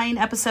fine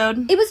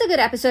episode. It was a good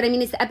episode. I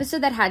mean, it's the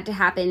episode that had to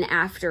happen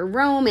after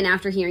Rome and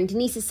after hearing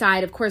Denise's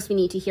side. Of course, we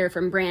need to hear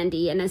from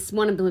Brandy. And as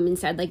one of the women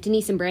said, like,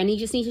 Denise and Brandy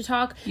just need to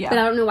talk. Yeah. But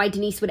I don't know why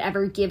Denise would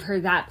ever give her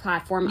that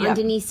platform on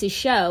Denise's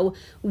show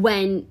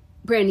when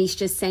Brandy's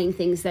just saying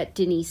things that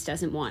Denise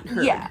doesn't want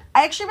heard. Yeah.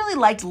 I actually really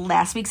liked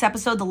last week's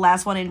episode, the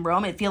last one in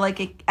Rome. I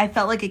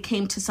felt like it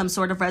came to some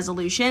sort of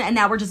resolution, and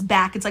now we're just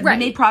back. It's like we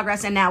made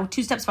progress, and now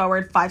 2 steps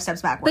forward, 5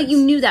 steps backwards. But you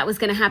knew that was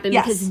going to happen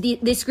because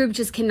this group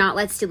just cannot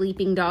let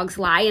sleeping dogs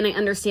lie, and I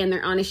understand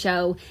they're on a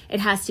show.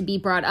 It has to be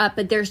brought up,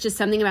 but there's just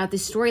something about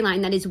this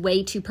storyline that is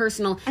way too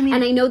personal. I mean,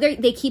 and I know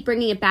they keep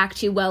bringing it back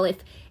to, well,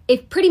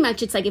 if pretty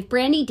much it's like if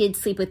Brandy did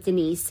sleep with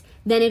Denise,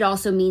 then it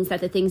also means that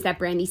the things that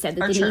Brandy said,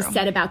 that Denise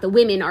said about the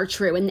women are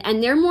true.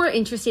 And they're more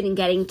interested in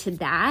getting to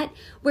that,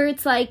 where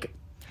it's like,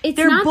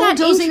 they're not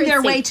bulldozing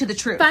their way to the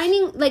truth.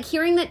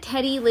 Hearing that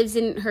Teddy lives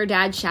in her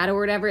dad's shadow or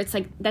whatever, it's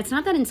like, that's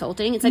not that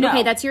insulting. It's like,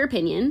 okay, that's your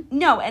opinion.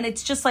 No, and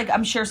it's just like,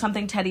 I'm sure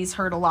something Teddy's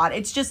heard a lot.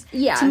 It's just,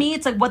 to me,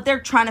 it's like what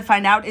they're trying to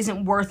find out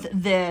isn't worth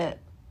the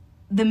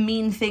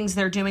mean things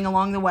they're doing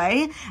along the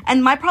way.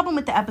 And my problem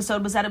with the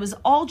episode was that it was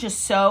all just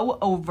so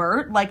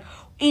overt. Like,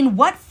 in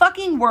what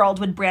fucking world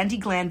would Brandy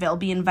Glanville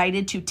be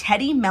invited to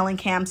Teddy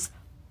Mellencamp's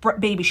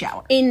baby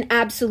shower? In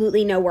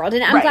absolutely no world.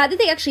 And I'm glad that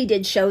they actually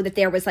did show that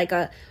there was like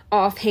a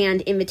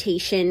offhand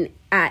invitation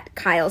at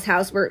Kyle's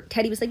house where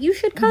Teddy was like, you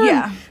should come.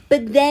 Yeah.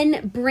 But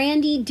then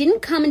Brandy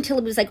didn't come until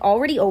it was like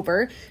already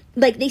over.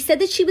 Like, they said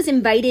that she was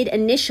invited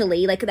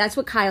initially, like that's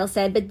what Kyle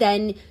said, but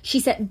then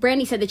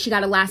Brandy said that she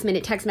got a last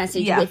minute text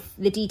message with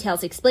the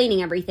details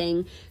explaining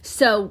everything.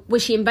 So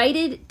was she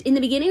invited in the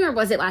beginning, or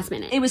was it last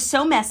minute? It was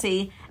so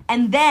messy.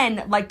 And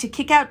then, like, to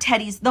kick out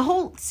the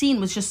whole scene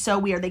was just so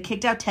weird. They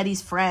kicked out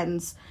Teddy's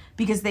friends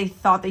because they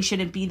thought they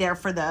shouldn't be there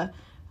for the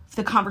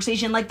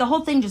conversation. Like, the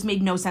whole thing just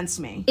made no sense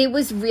to me. It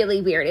was really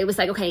weird. It was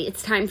like, okay,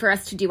 it's time for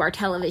us to do our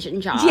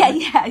television job.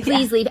 Yeah.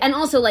 Please leave. And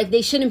also, like,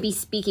 they shouldn't be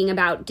speaking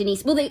about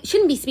Denise. Well, they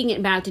shouldn't be speaking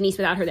about Denise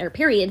without her there,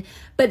 period.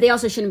 But they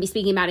also shouldn't be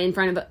speaking about it in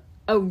front of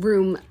a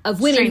room of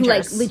women who,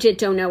 like, legit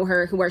don't know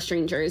her, who are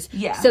strangers.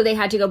 Yeah. So they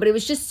had to go. But it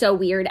was just so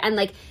weird. And,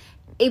 like,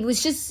 it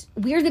was just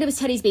weird that it was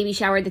Teddy's baby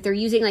shower, that they're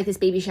using, like, this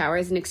baby shower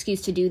as an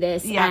excuse to do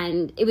this. Yeah.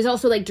 And it was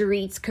also, like,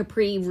 Dorit's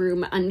Capri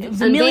room unveiling. It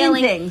was a million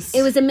things.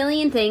 It was a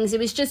million things. It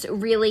was just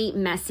really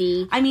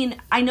messy. I mean,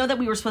 I know that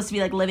we were supposed to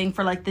be, like, living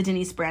for, like, the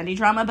Denise Brandy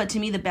drama, but to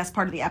me the best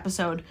part of the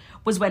episode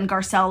was when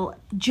Garcelle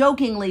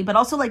jokingly, but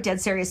also, like,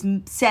 dead serious,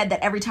 said that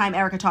every time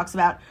Erica talks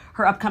about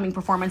her upcoming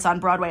performance on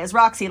Broadway as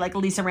Roxy, like,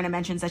 Lisa Rinna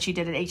mentions that she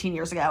did it 18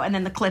 years ago. And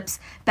then the clips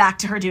back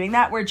to her doing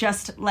that were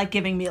just, like,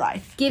 giving me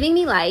life. Giving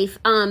me life.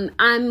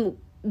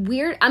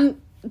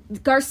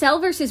 Garcelle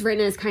versus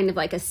Rinna is kind of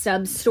like a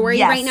sub-story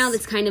right now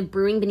that's kind of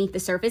brewing beneath the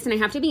surface. And I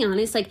have to be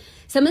honest, like,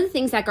 some of the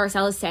things that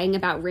Garcelle is saying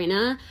about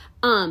Rinna,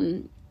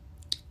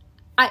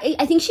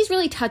 I think she's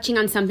really touching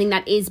on something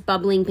that is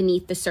bubbling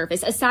beneath the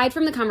surface. Aside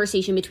from the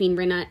conversation between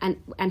Rinna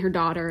and her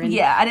daughter. And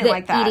I didn't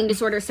like that. Eating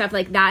disorder stuff,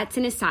 like, that's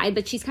an aside.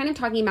 But she's kind of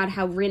talking about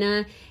how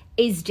Rinna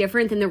is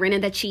different than the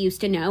Rinna that she used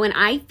to know. And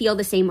I feel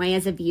the same way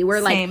as a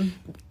viewer. Same.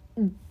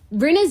 Like,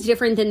 Rinna's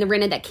different than the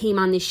Rinna that came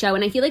on this show.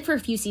 And I feel like for a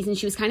few seasons,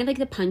 she was kind of like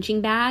the punching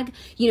bag.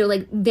 You know,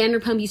 like,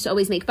 Vanderpump used to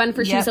always make fun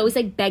for her. She was always,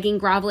 like, begging,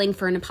 groveling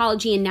for an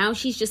apology. And now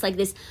she's just, like,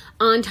 this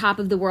on top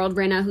of the world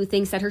Rinna who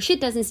thinks that her shit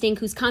doesn't stink,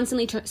 who's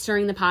constantly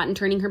stirring the pot and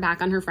turning her back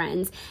on her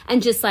friends.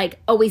 And just, like,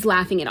 always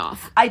laughing it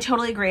off. I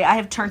totally agree. I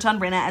have turned on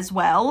Rinna as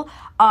well.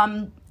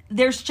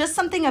 There's just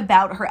something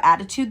about her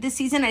attitude this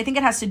season. I think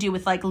it has to do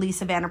with, like,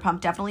 Lisa Vanderpump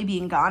definitely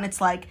being gone.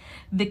 It's like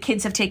the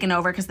kids have taken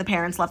over because the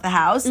parents left the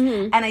house.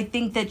 Mm-hmm. And I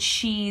think that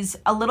she's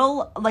a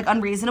little, like,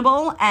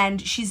 unreasonable,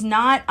 and she's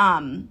not,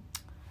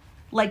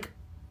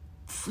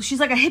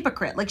 she's like a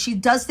hypocrite. Like, she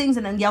does things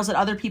and then yells at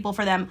other people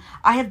for them.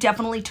 I have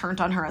definitely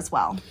turned on her as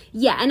well.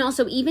 Yeah, and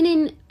also even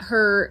in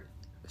her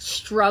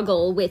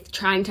struggle with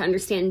trying to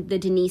understand the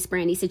Denise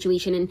Brandy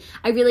situation, and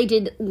I really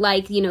did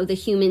like, you know, the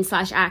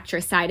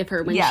human/actress side of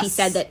her when she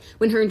said that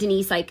when her and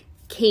Denise, like,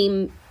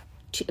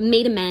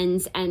 made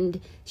amends,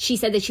 and she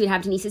said that she would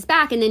have Denise's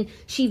back, and then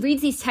she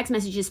reads these text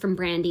messages from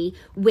Brandy,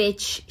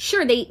 which,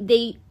 sure,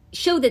 they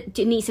show that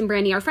Denise and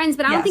Brandy are friends,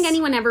 but I don't think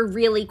anyone ever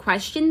really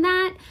questioned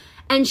that.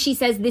 And she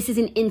says, this is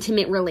an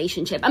intimate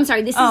relationship. I'm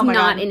sorry, this is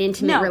not an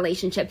intimate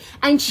relationship.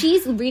 And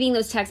she's reading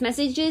those text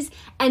messages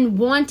and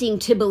wanting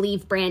to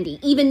believe Brandy,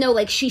 even though,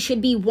 like, she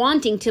should be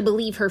wanting to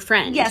believe her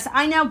friend. Yes,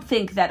 I now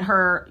think that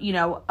her, you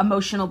know,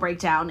 emotional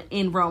breakdown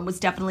in Rome was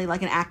definitely,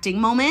 like, an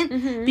acting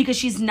moment, because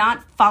she's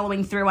not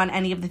following through on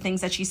any of the things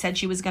that she said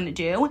she was going to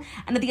do.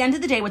 And at the end of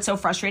the day, what's so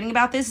frustrating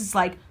about this is,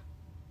 like,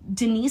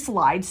 Denise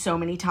lied so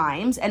many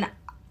times, and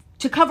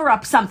to cover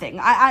up something.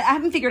 I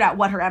haven't figured out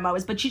what her MO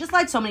is, but she just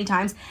lied so many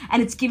times,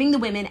 and it's giving the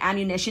women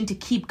ammunition to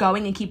keep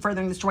going and keep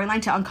furthering the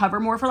storyline to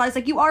uncover more of her lies.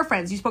 Like, you are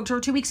friends. You spoke to her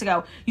 2 weeks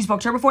ago. You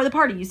spoke to her before the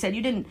party. You said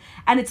you didn't.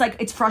 And it's like,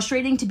 it's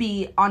frustrating to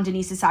be on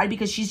Denise's side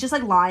because she's just,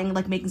 like, lying,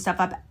 like, making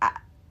stuff up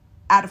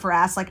out of her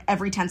ass, like,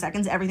 every 10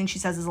 seconds. Everything she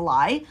says is a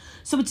lie.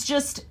 So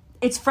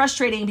it's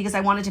frustrating because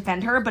I want to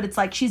defend her, but it's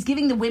like she's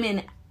giving the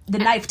women the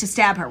knife to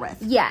stab her with.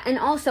 Yeah, and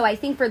also I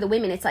think for the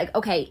women, it's like,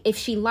 okay, if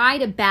she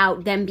lied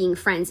about them being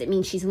friends, it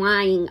means she's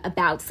lying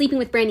about sleeping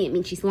with Brandy. It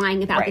means she's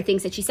lying about the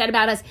things that she said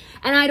about us.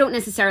 And I don't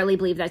necessarily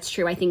believe that's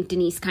true. I think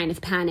Denise kind of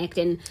panicked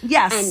and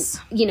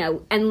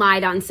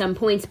lied on some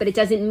points, but it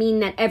doesn't mean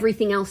that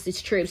everything else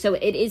is true. So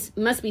it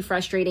must be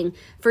frustrating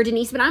for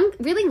Denise. But I'm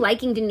really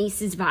liking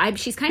Denise's vibe.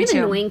 She's kind of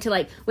annoying to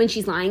like when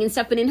she's lying and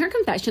stuff, but in her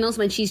confessionals,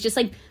 when she's just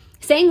like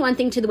saying one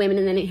thing to the women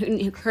and then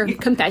in her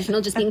confessional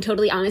just being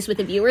totally honest with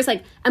the viewers,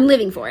 like, I'm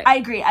living for it. I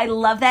agree. I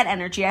love that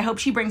energy. I hope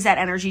she brings that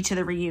energy to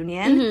the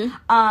reunion.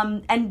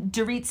 And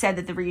Dorit said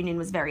that the reunion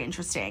was very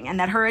interesting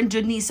and that her and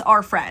Denise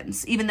are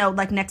friends, even though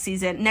like next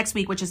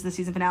week, which is the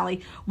season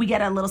finale, we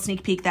get a little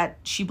sneak peek that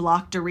she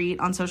blocked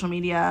Dorit on social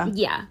media.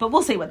 Yeah. But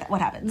we'll see what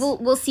happens.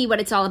 We'll see what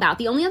it's all about.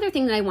 The only other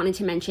thing that I wanted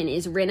to mention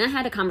is Rinna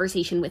had a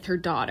conversation with her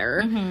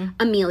daughter,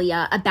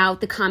 Amelia, about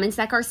the comments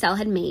that Garcelle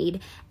had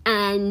made.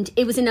 And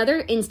it was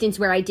another instance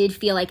where I did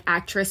feel like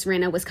actress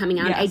Rinna was coming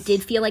out. Yes. I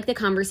did feel like the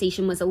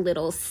conversation was a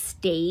little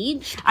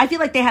staged. I feel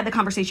like they had the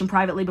conversation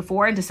privately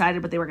before and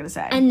decided what they were going to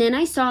say. And then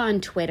I saw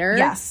on Twitter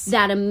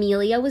that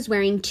Amelia was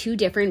wearing 2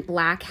 different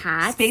black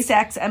hats.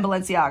 SpaceX and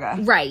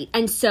Balenciaga. Right.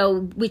 And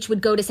so, which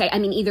would go to say, I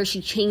mean, either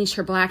she changed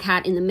her black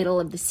hat in the middle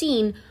of the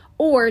scene,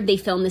 or they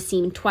filmed the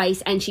scene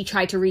twice and she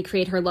tried to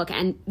recreate her look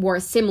and wore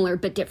a similar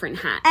but different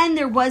hat. And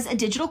there was a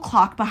digital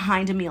clock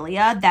behind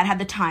Amelia that had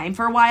the time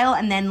for a while.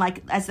 And then,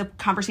 like, as the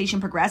conversation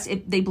progressed,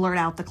 they blurred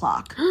out the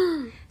clock.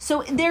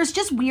 So there's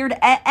just weird...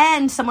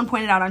 And someone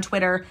pointed out on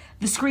Twitter,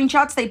 the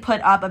screenshots they put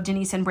up of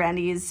Denise and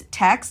Brandy's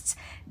texts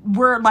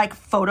were, like,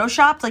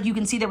 photoshopped. Like, you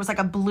can see there was, like,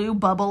 a blue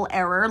bubble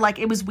error. Like,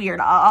 it was weird.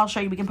 I'll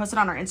show you. We can post it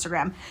on our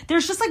Instagram.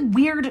 There's just, like,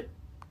 weird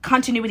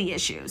continuity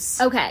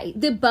issues. Okay.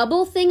 The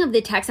bubble thing of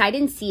the text, I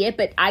didn't see it,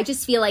 but I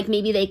just feel like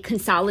maybe they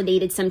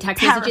consolidated some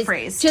text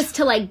messages just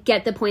to like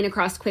get the point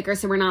across quicker,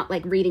 so we're not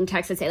like reading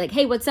text that say like,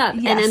 hey, what's up?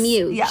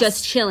 NMU,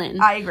 just chilling.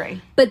 I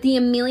agree. But the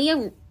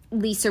Amelia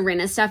Lisa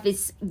Rinna stuff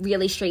is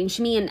really strange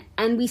to me,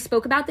 and we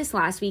spoke about this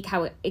last week,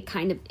 how it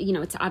kind of, you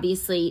know, it's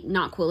obviously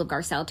not cool of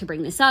Garcelle to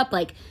bring this up,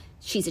 like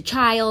she's a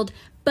child,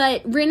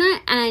 but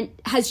Rinna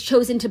has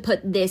chosen to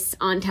put this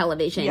on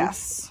television.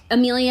 Yes.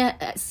 Amelia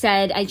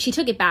said, and she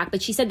took it back,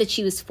 but she said that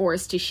she was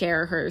forced to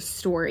share her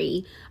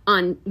story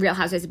on Real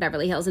Housewives of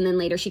Beverly Hills. And then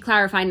later she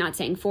clarified, not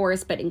saying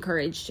forced, but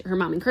her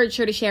mom encouraged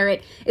her to share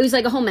it. It was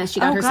like a whole mess. She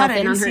got herself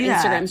in on her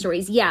Instagram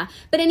stories. Yeah.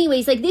 But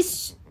anyways, like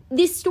this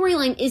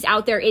storyline is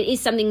out there. It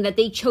is something that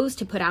they chose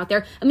to put out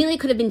there. Amelia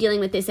could have been dealing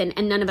with this and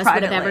none of us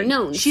would have ever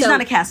known. She's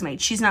not a castmate.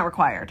 She's not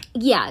required.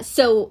 Yeah.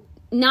 So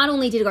not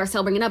only did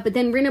Garcelle bring it up, but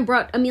then Rinna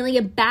brought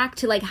Amelia back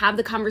to like have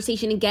the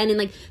conversation again and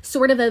like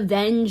sort of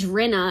avenge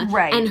Rinna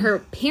and her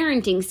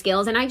parenting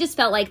skills. And I just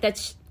felt like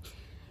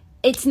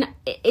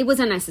it was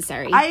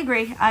unnecessary. I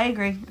agree. I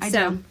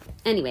do.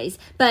 Anyways,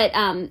 but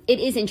it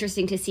is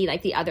interesting to see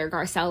like the other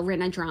Garcelle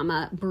Rinna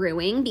drama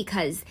brewing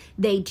because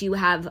they do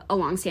have a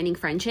long-standing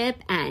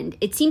friendship and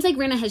it seems like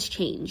Rinna has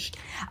changed.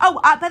 Oh,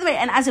 by the way,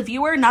 and as a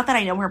viewer, not that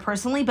I know her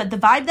personally, but the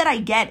vibe that I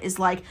get is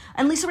like,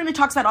 and Lisa Rinna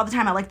talks about all the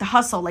time, I like the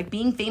hustle, like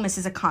being famous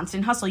is a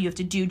constant hustle. You have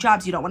to do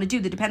jobs you don't want to do,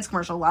 the Depends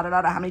commercial,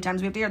 how many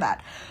times we have to hear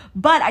that.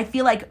 But I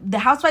feel like the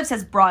Housewives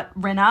has brought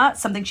Rinna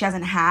something she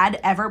hasn't had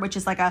ever, which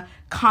is like a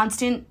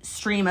constant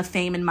stream of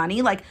fame and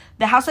money. Like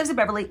the Housewives of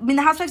Beverly, I mean,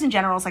 the Housewives in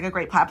general is like a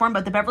great platform,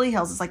 but the Beverly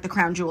Hills is like the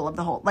crown jewel of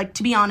the whole. Like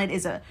to be on it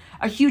is a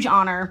huge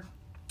honor,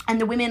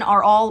 and the women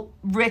are all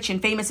rich and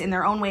famous in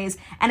their own ways.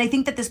 And I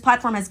think that this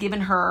platform has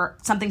given her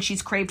something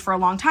she's craved for a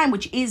long time,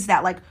 which is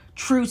that like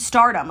true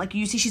stardom. Like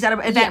you see, she's at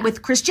an event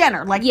with Kris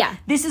Jenner. Like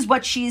this is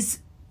what she's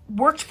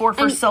worked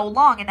for so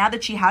long, and now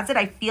that she has it,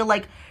 I feel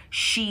like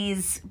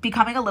she's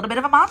becoming a little bit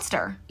of a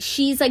monster.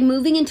 She's like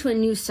moving into a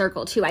new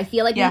circle too. I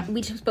feel like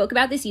we spoke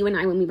about this, you and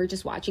I, when we were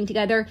just watching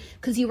together,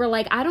 because you were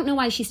like, I don't know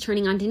why she's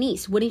turning on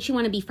Denise. Wouldn't you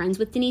want to be friends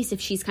with Denise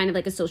if she's kind of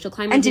like a social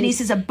climber? And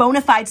Denise is a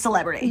bona fide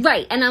celebrity.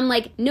 Right. And I'm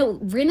like, no,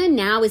 Rinna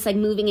now is like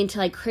moving into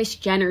like Kris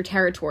Jenner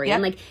territory.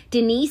 And like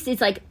Denise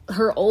is like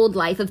her old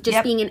life of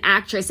just being an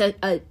actress,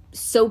 a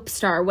soap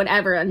star,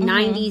 whatever, a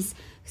 90s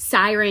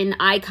siren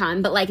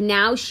icon, but like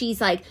now she's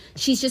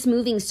just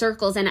moving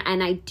circles, and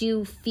I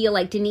do feel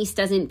like Denise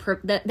doesn't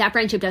that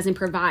friendship doesn't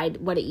provide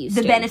what it used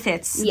to. The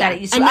benefits that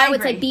it used to. And now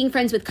it's like being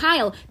friends with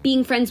Kyle,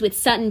 being friends with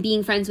Sutton,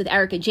 being friends with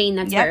Erica Jane.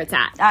 That's where it's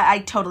at. I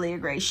totally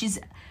agree. She's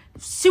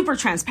super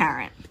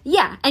transparent.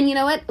 Yeah, and you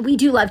know what? We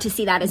do love to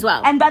see that as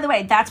well. And by the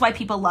way, that's why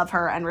people love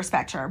her and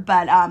respect her.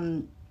 But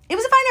it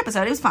was a fine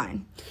episode. It was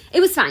fine. It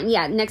was fine,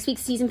 yeah. Next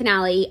week's season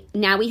finale,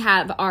 now we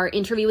have our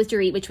interview with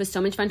Dorit, which was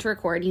so much fun to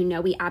record. You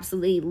know we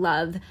absolutely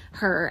love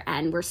her,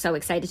 and we're so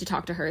excited to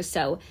talk to her.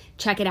 So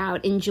check it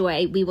out.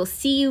 Enjoy. We will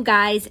see you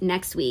guys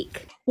next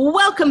week.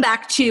 Welcome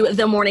back to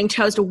The Morning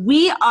Toast.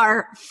 We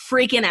are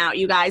freaking out,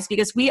 you guys,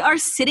 because we are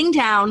sitting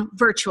down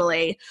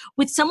virtually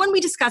with someone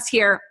we discuss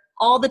here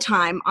all the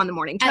time on The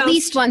Morning Toast. At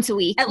least once a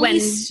week. At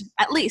least.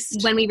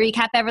 When we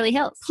recap Beverly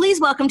Hills.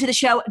 Please welcome to the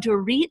show,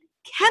 Dorit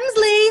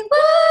Kemsley.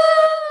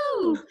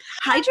 Woo!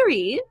 Hi,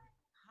 Dorit.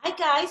 Hi,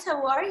 guys.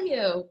 How are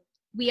you?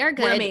 We are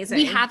good. We're amazing.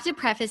 We have to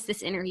preface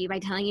this interview by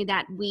telling you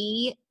that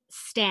we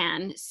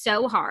stan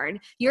so hard.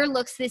 Your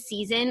looks this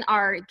season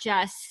are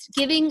just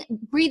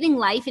breathing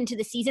life into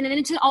the season, and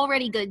it's an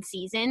already good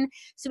season.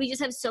 So we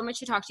just have so much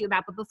to talk to you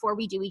about. But before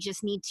we do, we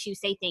just need to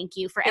say thank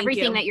you for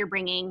everything that you're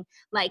bringing,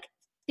 like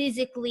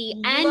physically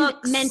and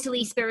Looks,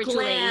 mentally,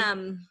 spiritually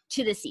glam.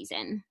 to the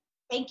season.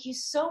 Thank you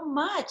so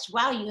much.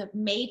 Wow, you have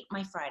made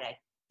my Friday.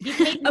 You've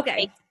made me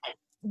Okay.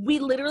 We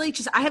literally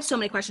I have so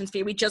many questions for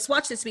you. We just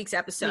watched this week's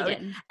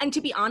episode. And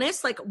to be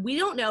honest, like, we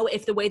don't know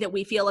if the way that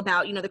we feel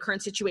about, the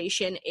current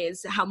situation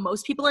is how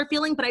most people are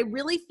feeling, but I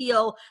really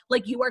feel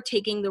like you are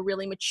taking the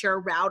really mature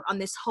route on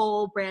this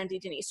whole Brandy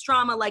Denise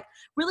drama, like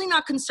really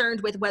not concerned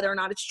with whether or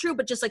not it's true,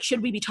 but just like,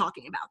 should we be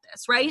talking about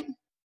this, right?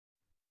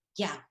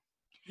 Yeah.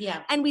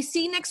 Yeah. And we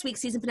see next week's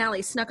season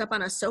finale snuck up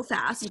on us so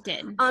fast. It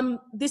did.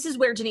 This is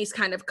where Denise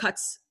kind of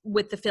cuts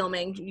with the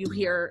filming. You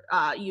hear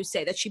you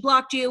say that she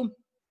blocked you.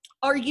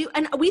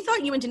 And we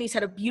thought you and Denise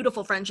had a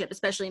beautiful friendship,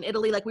 especially in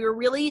Italy. Like, we were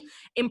really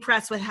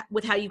impressed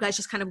with how you guys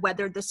just kind of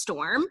weathered the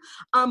storm.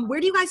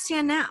 Where do you guys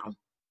stand now?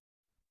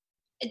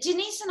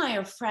 Denise and I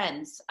are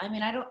friends. I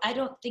mean, I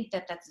don't think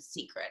that that's a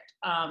secret.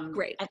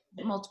 Great. I've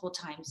met multiple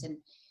times, and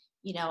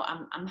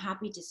I'm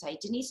happy to say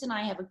Denise and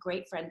I have a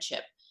great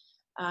friendship.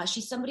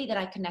 She's somebody that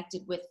I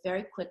connected with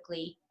very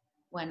quickly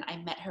when I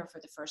met her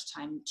for the first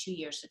time 2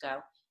 years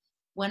ago.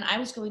 When I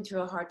was going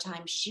through a hard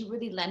time, she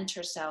really lent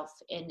herself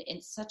in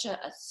such a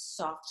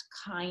soft,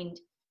 kind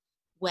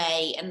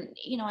way. And,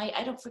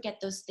 I don't forget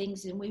those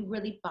things. And we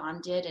really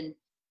bonded. And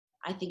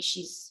I think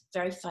she's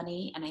very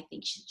funny. And I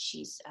think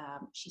she's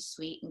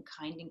sweet and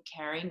kind and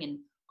caring and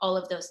all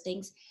of those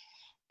things.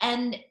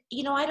 And,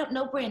 I don't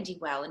know Brandy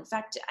well. In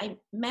fact, I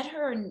met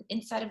her and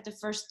inside of the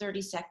first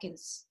 30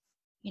 seconds,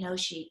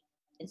 she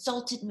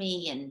insulted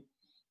me. And,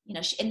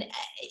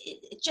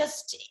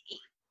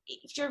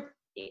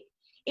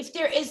 if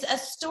there is a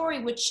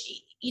story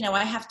which,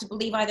 I have to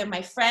believe either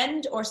my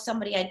friend or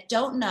somebody I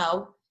don't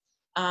know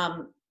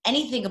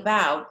anything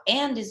about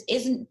and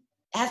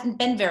hasn't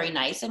been very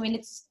nice. I mean,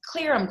 it's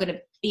clear I'm going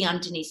to be on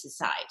Denise's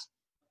side.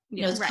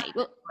 Right.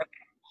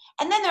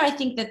 And then I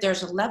think that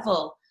there's a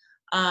level,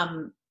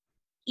 where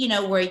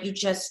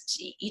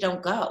you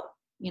don't go,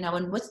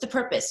 and what's the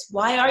purpose?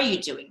 Why are you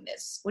doing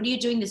this? What are you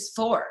doing this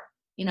for?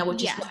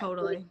 Which is what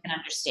totally. I can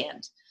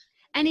understand.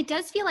 And it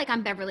does feel like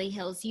on Beverly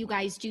Hills, you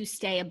guys do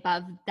stay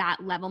above that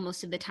level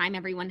most of the time.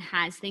 Everyone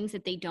has things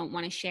that they don't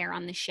want to share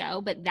on the show,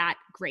 but that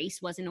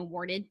grace wasn't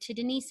awarded to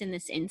Denise in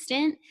this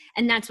instant.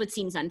 And that's what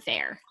seems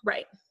unfair.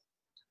 Right.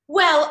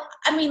 Well,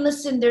 I mean,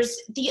 listen, there's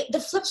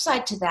the flip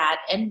side to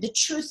that. And the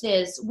truth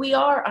is, we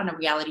are on a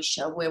reality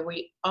show where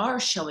we are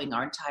showing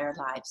our entire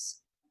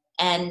lives.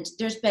 And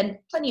there's been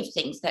plenty of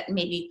things that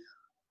maybe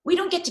we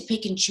don't get to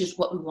pick and choose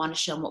what we want to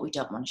show and what we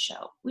don't want to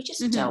show. We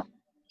just don't,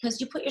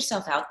 because you put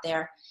yourself out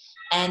there.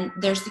 And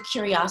there's the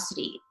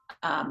curiosity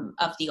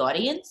of the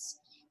audience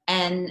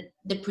and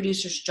the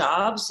producers'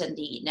 jobs and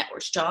the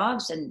network's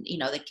jobs and,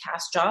 the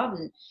cast job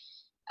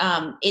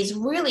and is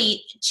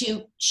really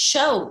to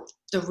show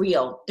the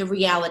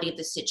reality of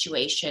the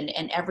situation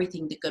and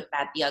everything, the good,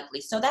 bad, the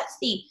ugly. So that's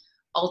the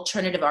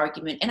alternative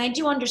argument. And I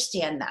do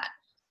understand that.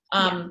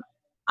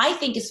 I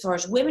think as far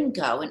as women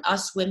go and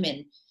us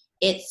women,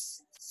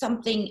 it's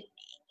something,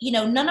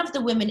 none of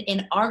the women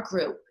in our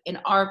group, in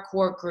our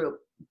core group,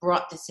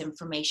 brought this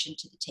information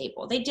to the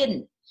table. They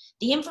didn't.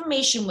 The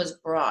information was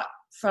brought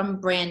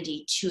from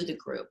Brandy to the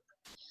group.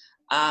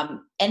 And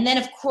then,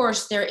 of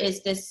course, there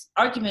is this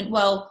argument,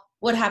 well,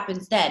 what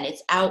happens then?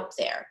 It's out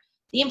there.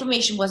 The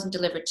information wasn't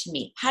delivered to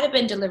me. Had it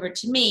been delivered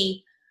to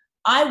me,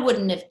 I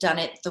wouldn't have done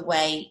it the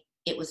way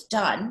it was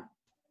done,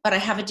 but I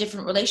have a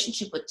different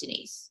relationship with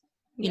Denise.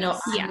 I would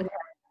have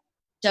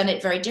done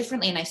it very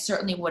differently, and I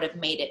certainly wouldn't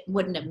have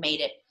made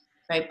it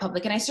very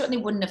public, and I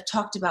certainly wouldn't have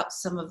talked about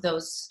some of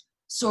those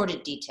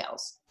sordid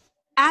details.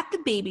 At the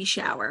baby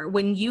shower,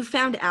 when you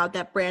found out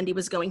that Brandy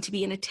was going to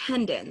be in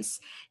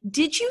attendance,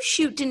 did you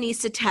shoot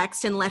Denise a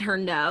text and let her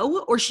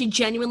know, or she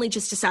genuinely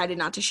just decided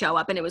not to show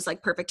up and it was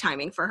like perfect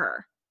timing for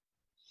her?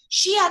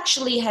 She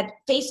actually had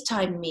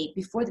FaceTimed me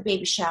before the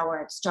baby shower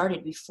had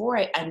started, before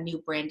I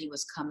knew Brandy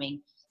was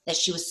coming, that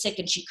she was sick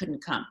and she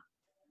couldn't come.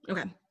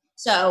 Okay.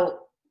 So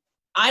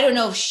I don't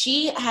know if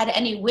she had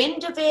any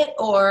wind of it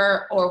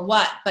or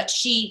what, but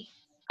she,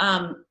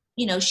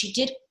 she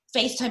did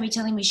FaceTime me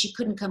telling me she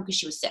couldn't come because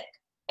she was sick.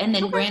 And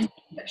then Brandy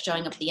ended up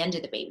showing up at the end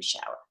of the baby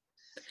shower.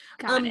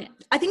 Got it.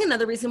 I think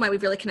another reason why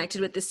we've really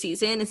connected with this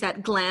season is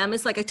that glam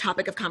is like a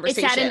topic of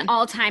conversation. It's at an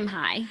all-time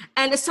high.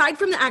 And aside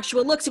from the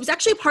actual looks, it was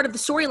actually a part of the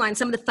storyline.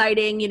 Some of the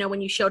fighting,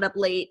 when you showed up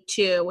late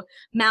to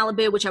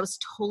Malibu, which I was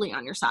totally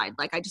on your side.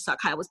 Like, I just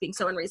thought Kyle was being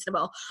so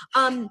unreasonable.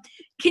 Can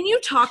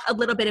you talk a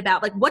little bit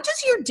about, like, what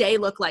does your day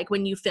look like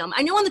when you film?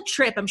 I know on the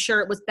trip, I'm sure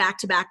it was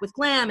back-to-back with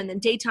glam and then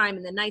daytime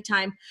and then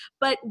nighttime.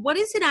 But what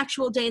is an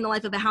actual day in the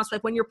life of a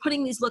housewife when you're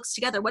putting these looks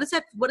together? What does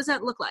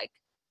that look like?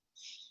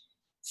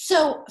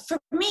 So for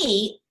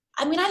me,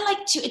 I mean,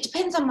 it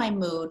depends on my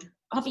mood,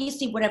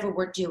 obviously whatever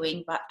we're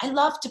doing, but I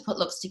love to put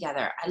looks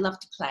together. I love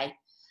to play.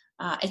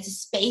 It's a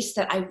space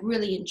that I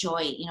really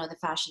enjoy, the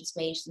fashion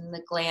space and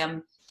the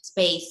glam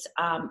space.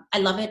 I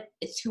love it.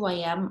 It's who I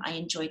am. I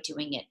enjoy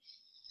doing it.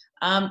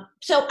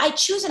 So I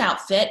choose an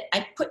outfit,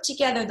 I put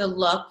together the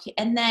look,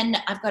 and then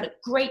I've got a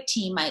great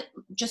team.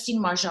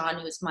 Justine Marjan,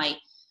 who is my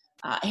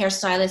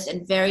hairstylist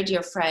and very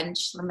dear friend,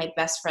 she's one of my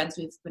best friends.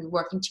 We've been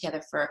working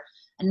together for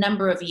a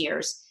number of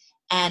years.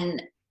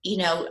 And,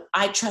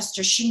 I trust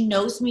her. She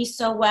knows me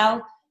so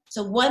well.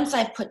 So once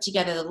I've put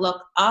together the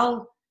look,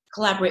 I'll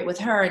collaborate with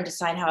her and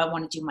decide how I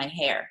want to do my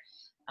hair.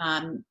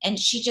 And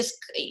she just,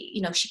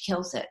 she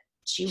kills it.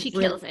 She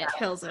really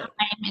kills it.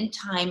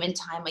 Time and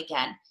time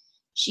again.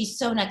 She's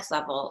so next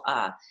level.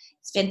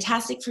 It's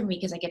fantastic for me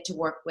because I get to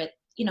work with,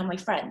 my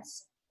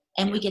friends,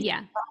 and we get,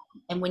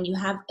 and when you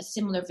have a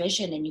similar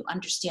vision and you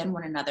understand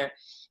one another,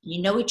 and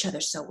you know each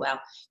other so well,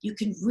 you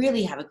can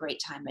really have a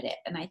great time at it.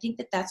 And I think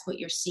that that's what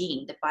you're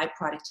seeing, the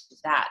byproduct of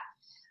that.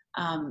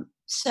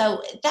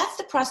 So that's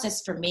the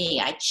process for me.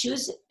 I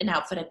choose an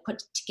outfit, I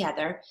put it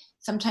together,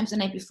 sometimes the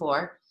night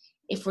before.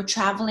 If we're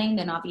traveling,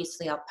 then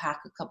obviously I'll pack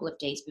a couple of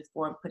days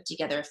before and put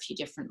together a few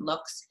different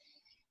looks.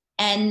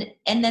 And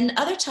then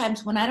other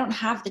times when I don't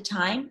have the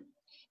time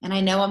and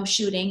I know I'm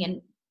shooting,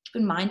 and keep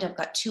in mind, I've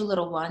got 2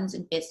 little ones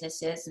and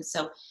businesses. And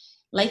so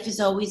life is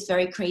always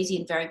very crazy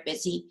and very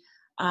busy.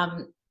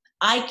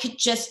 I could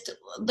just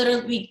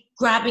literally be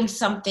grabbing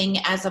something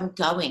as I'm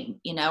going,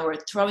 or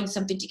throwing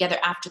something together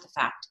after the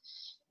fact.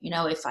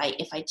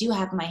 If I do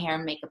have my hair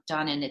and makeup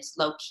done and it's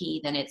low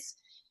key, then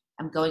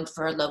I'm going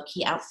for a low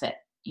key outfit,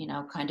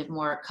 kind of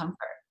more comfort.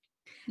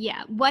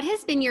 Yeah. What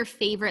has been your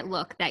favorite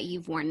look that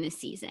you've worn this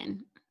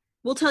season?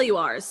 We'll tell you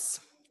ours.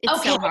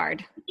 It's so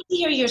hard.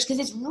 Hear yours because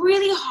it's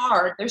really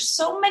hard. There's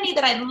so many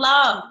that I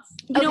love.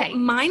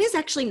 Mine is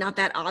actually not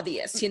that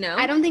obvious,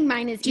 I don't think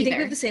mine is either. Do you think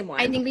we have the same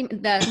one? I think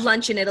the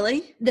lunch in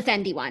Italy? The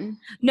Fendi one.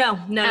 No.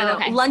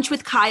 Okay. Lunch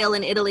with Kyle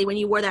in Italy when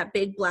you wore that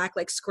big black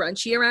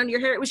scrunchie around your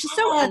hair. It was just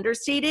so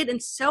understated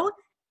and so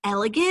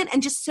elegant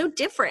and just so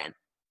different.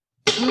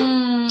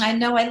 I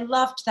know. I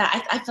loved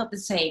that. I felt the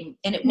same.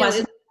 And it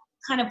wasn't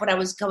kind of what I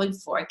was going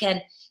for.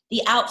 Again,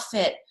 the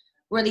outfit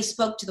really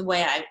spoke to the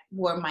way I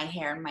wore my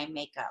hair and my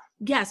makeup.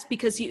 Yes,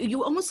 because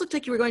you almost looked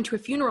like you were going to a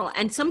funeral.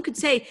 And some could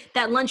say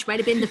that lunch might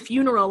have been the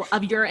funeral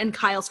of your and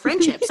Kyle's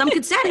friendship. Some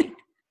could say.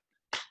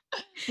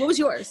 What was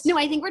yours? No,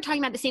 I think we're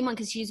talking about the same one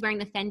because she was wearing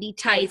the Fendi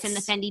tights and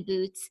the Fendi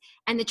boots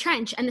and the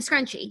trench and the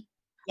scrunchie.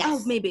 Yes.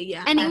 Oh, maybe,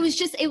 yeah. And it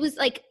was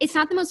like, it's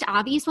not the most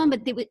obvious one,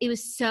 but it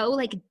was so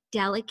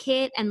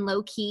delicate and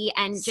low key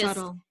and just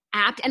subtle.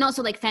 Apt. And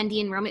also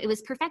Fendi and Rome, it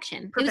was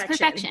perfection. It was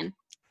perfection.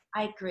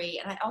 I agree.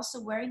 And I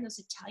also wearing those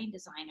Italian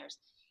designers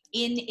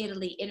in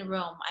Italy, in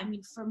Rome. I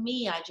mean, for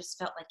me, I just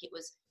felt like it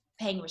was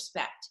paying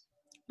respect.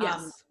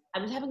 Yes. I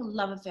was having a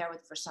love affair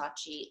with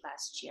Versace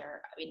last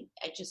year. I mean,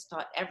 I just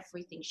thought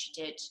everything she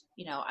did,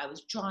 I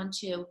was drawn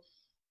to.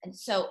 And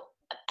so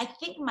I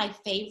think my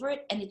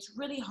favorite, and it's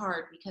really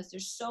hard because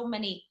there's so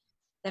many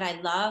that I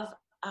love.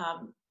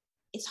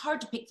 It's hard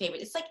to pick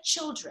favorite. It's like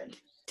children.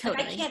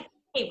 Totally. I can't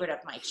pick favorite of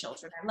my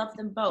children. I love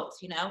them both,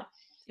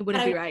 It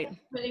wouldn't be right. I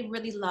really,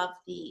 really love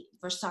the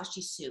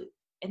Versace suit.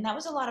 And that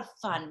was a lot of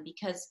fun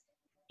because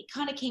it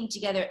kind of came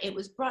together. It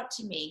was brought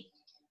to me.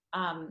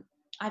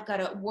 I've got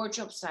a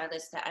wardrobe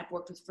stylist that I've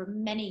worked with for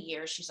many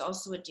years. She's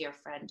also a dear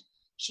friend.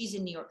 She's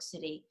in New York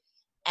City.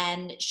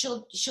 And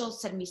she'll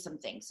send me some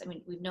things. I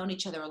mean, we've known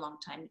each other a long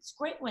time. It's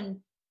great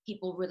when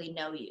people really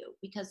know you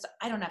because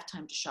I don't have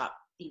time to shop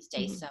these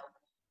days.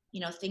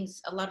 Mm-hmm.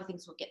 So, a lot of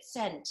things will get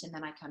sent and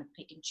then I kind of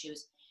pick and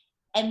choose.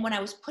 And when I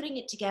was putting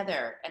it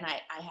together and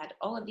I had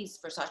all of these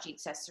Versace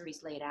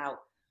accessories laid out,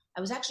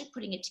 I was actually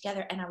putting it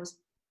together and I was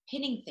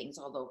pinning things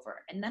all over.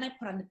 And then I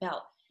put on the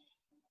belt.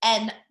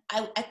 And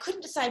I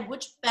couldn't decide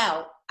which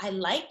belt I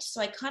liked. So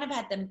I kind of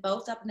had them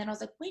both up. And then I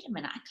was like, wait a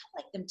minute, I kind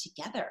of like them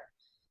together.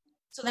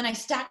 So then I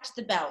stacked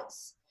the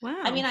belts.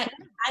 Wow. I mean,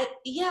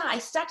 I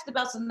stacked the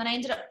belts and then I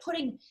ended up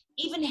putting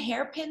even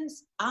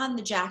hairpins on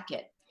the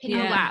jacket.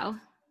 Yeah. Wow.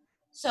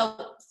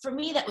 So for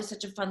me, that was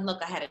such a fun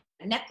look. I had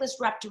a necklace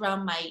wrapped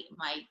around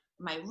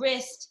my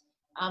wrist.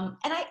 And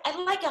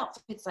I like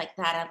outfits like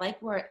that. I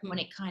like when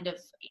it kind of,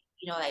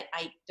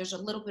 there's a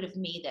little bit of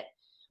me that,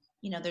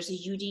 there's a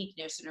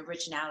uniqueness and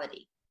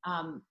originality.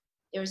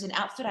 There was an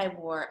outfit I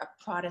wore, a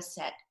Prada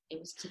set. It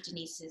was to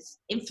Denise's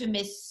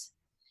infamous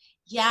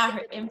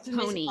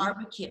pony.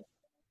 Barbecue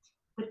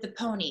with the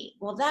pony.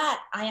 Well,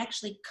 that I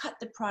actually cut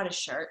the Prada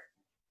shirt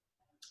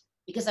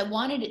because I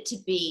wanted it to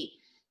be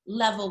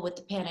level with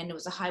the pant, and it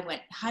was a high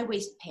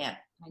waist pant.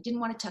 I didn't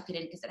want to tuck it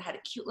in because it had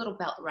a cute little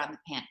belt around the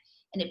pant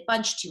and it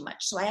bunched too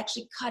much. So I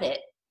actually cut it,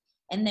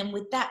 and then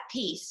with that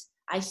piece,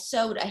 I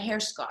sewed a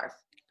hair scarf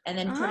and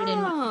then put it in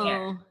my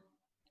hair.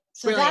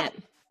 So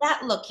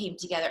that look came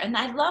together, and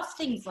I love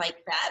things like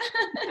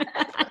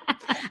that.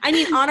 I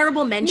mean,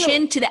 honorable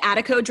mention to the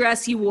Attico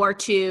dress you wore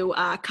to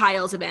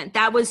Kyle's event.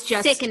 That was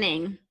just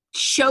sickening,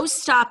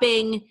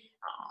 show-stopping.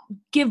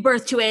 Give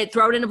birth to it,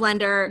 throw it in a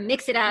blender,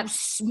 mix it up,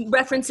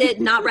 reference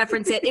it, not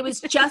reference it. It was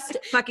just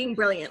fucking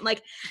brilliant.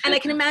 And I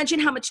can imagine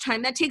how much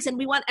time that takes. And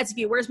we want, as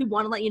viewers, we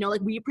want to let you know,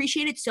 we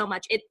appreciate it so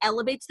much. It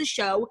elevates the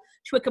show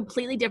to a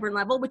completely different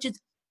level, which is,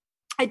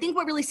 I think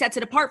what really sets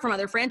it apart from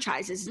other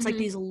franchises, it's like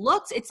these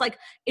looks, it's like,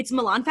 it's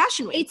Milan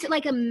Fashion Week. It's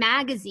like a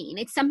magazine.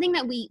 It's something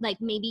that we like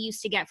maybe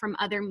used to get from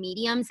other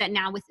mediums that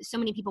now with so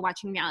many people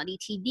watching reality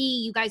TV,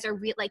 you guys are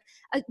like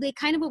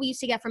kind of what we used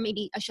to get from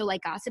maybe a show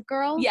like Gossip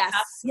Girl. Yes.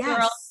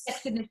 Girl,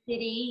 Sex in the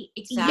City.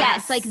 Exactly.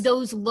 Yes, like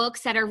those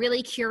looks that are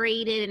really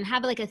curated and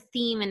have like a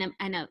theme and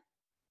an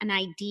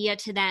idea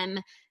to them.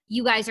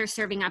 You guys are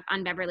serving up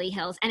on Beverly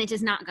Hills, and it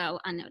does not go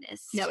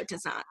unnoticed. No, it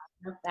does not.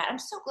 I love that. I'm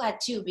so glad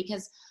too,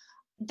 because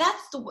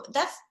that's the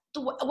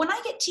when I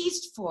get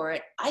teased for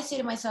it, I say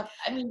to myself,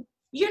 I mean,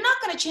 you're not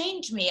going to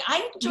change me.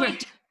 I enjoy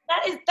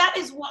that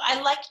is what I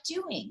like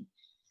doing.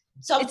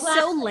 So it's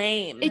so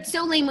lame. It's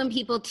so lame when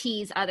people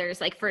tease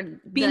others, like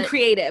for being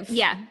creative.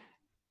 Yeah,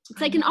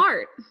 it's like an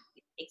art.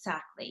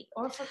 Exactly,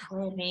 or for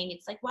glamming.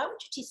 It's like, why would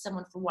you tease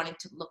someone for wanting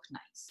to look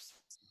nice?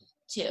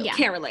 Too. Yeah.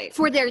 Can't relate.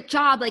 For their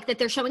job, like that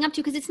they're showing up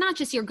to, because it's not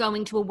just you're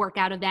going to a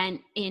workout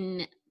event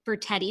for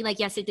Teddy. Like,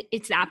 yes,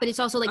 it's that, but it's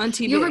also like on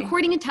TV. You're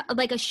recording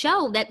like a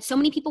show that so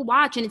many people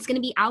watch, and it's going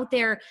to be out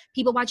there,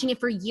 people watching it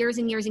for years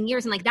and years and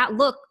years. And like that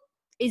look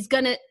is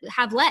going to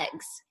have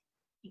legs.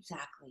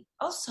 Exactly.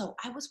 Also,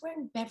 I was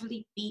wearing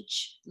Beverly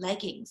Beach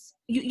leggings.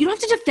 You don't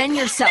have to defend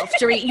yourself,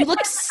 Dorit. You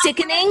looked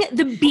sickening.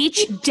 The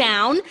beach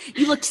down.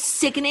 You looked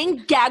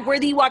sickening.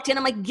 Gag-worthy. You walked in.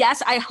 I'm like,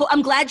 yes,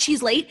 I'm glad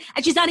she's late.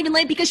 And she's not even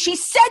late because she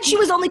said she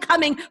was only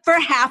coming for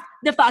half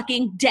the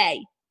fucking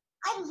day.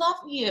 I love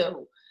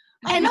you.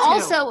 And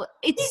also,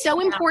 it's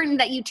so important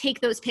that you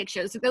take those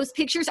pictures. Those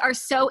pictures are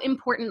so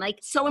important, like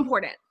so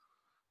important.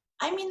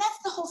 I mean,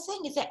 that's the whole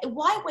thing, is that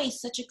why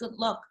waste such a good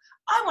look?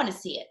 I want to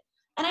see it.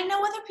 And I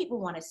know other people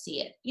want to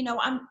see it. You know,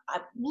 I'm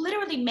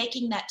literally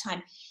making that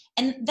time.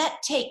 And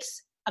that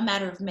takes a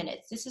matter of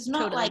minutes. This is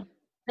not like,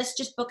 let's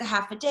just book a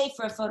half a day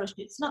for a photo shoot.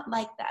 It's not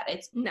like that.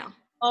 It's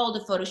all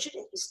the photo shoot.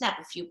 You snap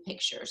a few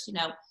pictures, you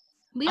know.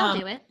 We all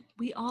do it.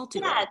 We all do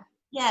it.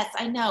 Yes,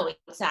 I know.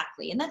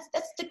 Exactly. And that's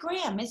the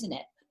gram, isn't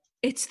it?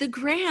 It's the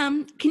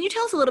gram. Can you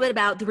tell us a little bit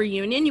about the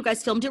reunion? You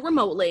guys filmed it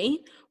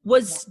remotely.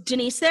 Was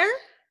Denise there?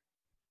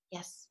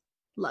 Yes.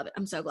 Love it.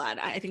 I'm so glad.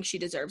 I think she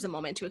deserves a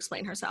moment to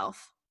explain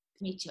herself.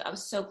 Me too. I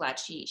was so glad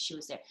she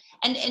was there.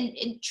 And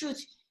in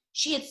truth,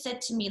 she had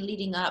said to me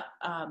leading up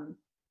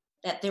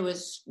that there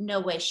was no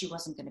way she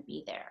wasn't going to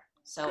be there.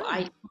 So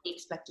I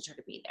expected her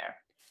to be there.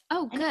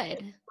 Oh,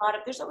 good.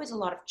 There's always a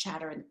lot of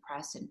chatter in the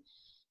press, and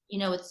you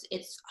know,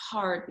 it's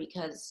hard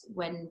because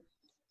when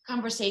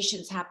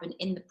conversations happen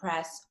in the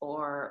press,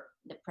 or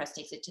the press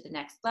takes it to the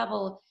next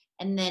level,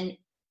 and then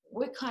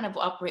we kind of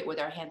operate with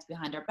our hands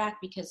behind our back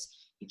because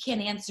you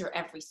can't answer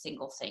every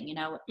single thing, you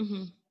know.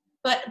 Mm-hmm.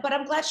 But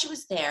I'm glad she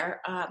was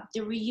there.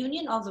 The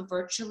reunion, although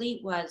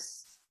virtually,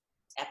 was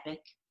epic.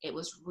 It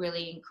was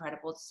really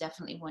incredible. It's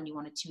definitely one you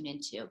want to tune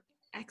into.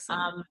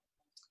 Excellent.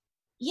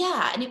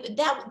 Yeah, and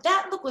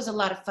that look was a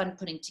lot of fun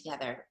putting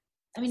together.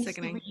 I mean,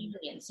 Sickening. It's a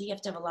reunion, so you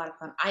have to have a lot of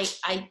fun.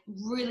 I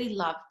really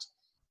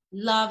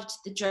loved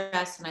the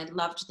dress, and I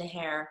loved the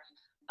hair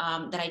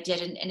that I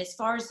did. And as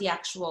far as the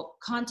actual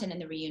content in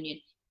the reunion,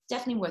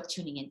 definitely worth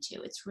tuning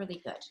into. It's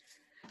really good.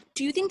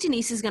 Do you think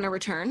Denise is going to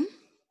return?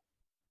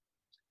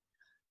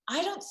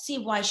 I don't see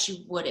why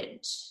she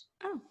wouldn't.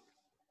 Oh.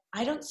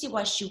 I don't see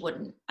why she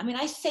wouldn't. I mean,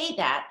 I say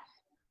that.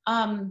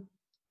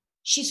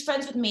 She's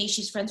friends with me.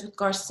 She's friends with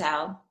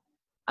Garcelle.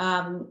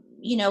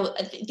 You know,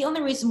 the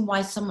only reason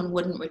why someone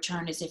wouldn't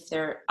return is if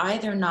they're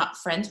either not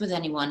friends with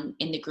anyone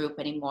in the group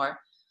anymore,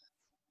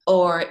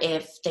 or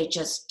if they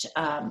just,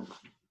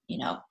 you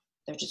know,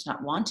 they're just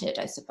not wanted,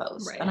 I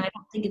suppose. Right. And I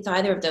don't think it's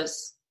either of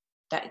those.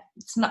 That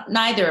it's not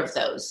neither of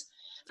those.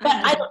 But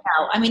I don't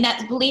know. I mean,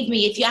 believe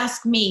me, if you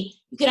ask me,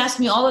 you can ask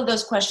me all of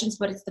those questions,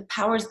 but it's the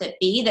powers that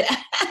be that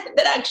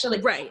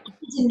actually,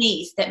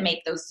 Denise, that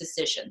make those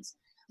decisions.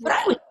 But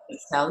I would think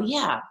so,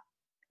 yeah.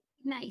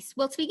 Nice.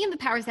 Well, speaking of the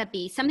powers that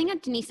be, something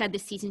that Denise said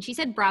this season, she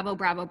said, bravo,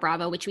 bravo,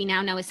 bravo, which we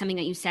now know is something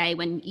that you say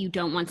when you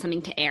don't want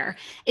something to air.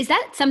 Is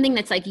that something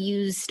that's like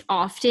used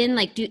often?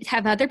 Like,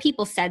 have other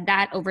people said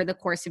that over the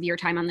course of your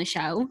time on the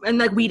show? And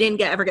like, we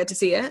didn't ever get to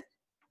see it?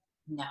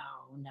 No.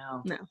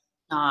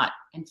 Not.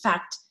 In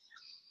fact,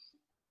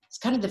 it's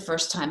kind of the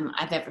first time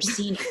I've ever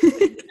seen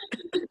it.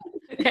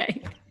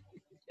 Okay.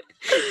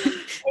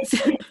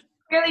 It's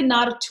really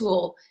not a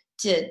tool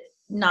to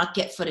not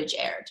get footage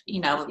aired, you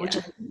know, which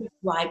is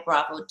why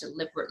Bravo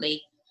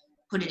deliberately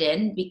put it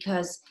in,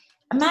 because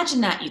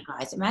imagine that, you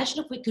guys.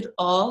 Imagine if we could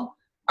all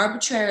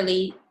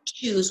arbitrarily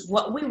choose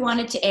what we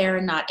wanted to air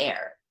and not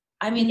air.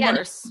 I mean, then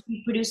we'd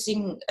be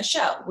producing a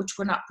show, which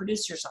we're not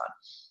producers on.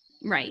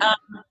 Right.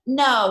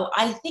 No,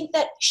 I think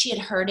that she had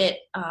heard it.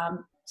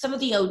 Some of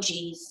the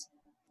OGs,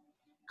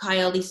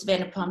 Kyle, Lisa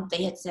Vanderpump,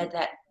 they had said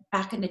that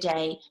back in the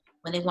day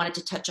when they wanted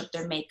to touch up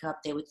their makeup,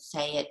 they would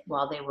say it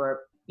while they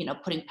were, you know,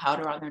 putting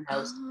powder on their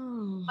nose.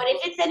 Oh. But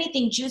if it's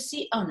anything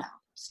juicy, oh no,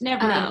 it's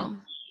never going to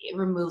be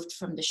removed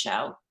from the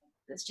show.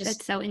 It's just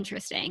That's so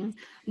interesting.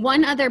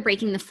 One other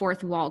breaking the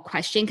fourth wall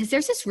question, because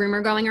there's this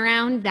rumor going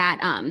around that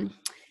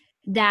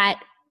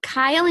that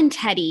Kyle and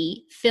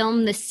Teddy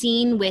filmed the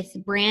scene with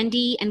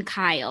Brandy and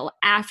Kyle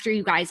after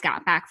you guys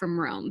got back from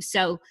Rome.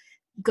 So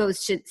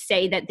goes to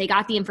say that they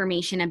got the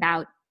information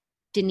about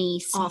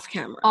Denise off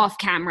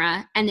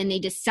camera, and then they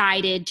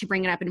decided to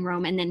bring it up in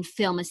Rome and then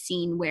film a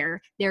scene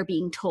where they're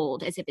being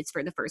told as if it's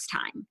for the first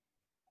time.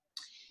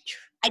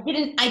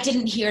 I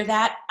didn't hear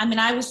that. I mean,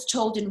 I was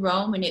told in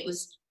Rome, and it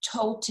was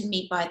told to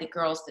me by the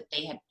girls that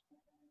they had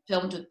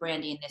filmed with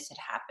Brandy and this had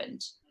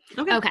happened.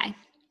 Okay.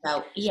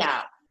 So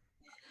yeah.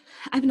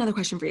 I have another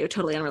question for you,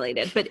 totally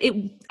unrelated, but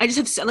I just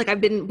have to, like,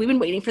 we've been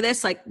waiting for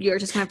this. Like, you're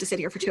just gonna have to sit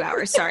here for 2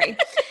 hours. Sorry.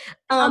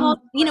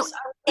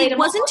 It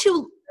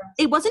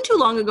wasn't too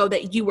long ago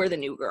that you were the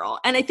new girl.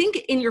 And I think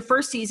in your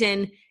first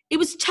season, it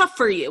was tough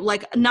for you.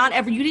 Like,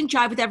 you didn't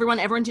jive with everyone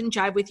didn't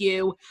jive with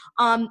you.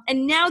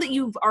 And now that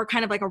you are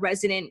kind of like a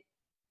resident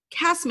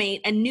castmate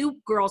and new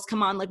girls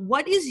come on, like,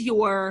 what is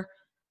your,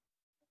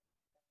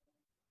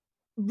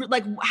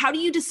 like, how do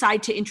you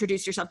decide to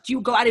introduce yourself? Do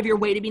you go out of your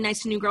way to be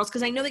nice to new girls?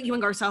 Because I know that you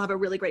and Garcelle have a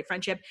really great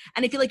friendship,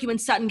 and I feel like you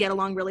and Sutton get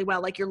along really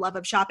well, like your love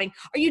of shopping.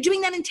 Are you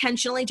doing that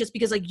intentionally just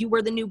because, like, you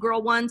were the new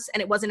girl once and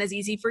it wasn't as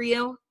easy for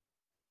you?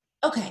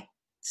 Okay,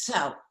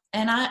 so,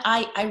 and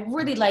I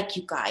really like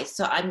you guys,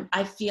 so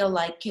I feel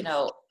like,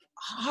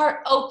 heart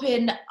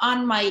open,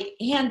 on my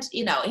hand,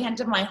 hand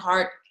to my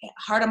heart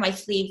on my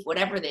sleeve,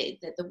 whatever the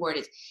word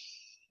is.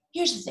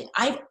 Here's the thing: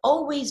 I've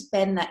always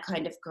been that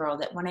kind of girl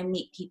that when I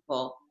meet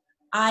people,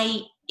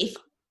 I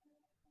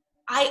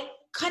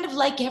kind of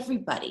like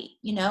everybody,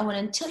 and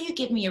until you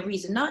give me a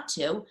reason not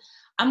to,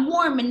 I'm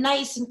warm and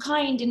nice and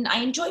kind, and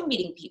I enjoy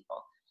meeting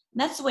people.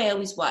 And that's the way I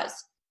always was.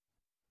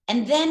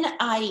 And then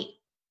I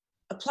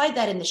applied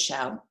that in the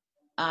show.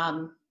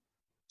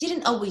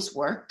 Didn't always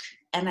work.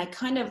 And I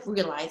kind of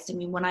realized,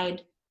 when I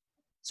had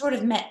sort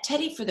of met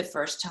Teddy for the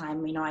first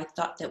time, I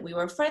thought that we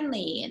were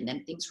friendly and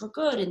then things were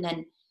good. And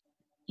then,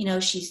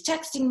 she's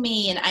texting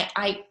me, and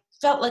I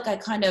felt like I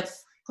kind of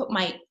put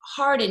my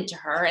heart into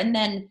her. And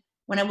then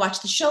when I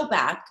watched the show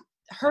back,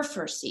 her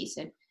first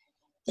season,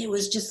 there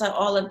was just like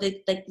all of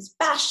the, like, this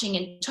bashing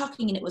and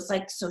talking, and it was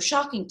like so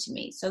shocking to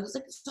me. So it was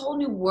like this whole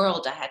new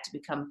world I had to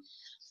become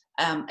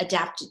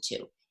adapted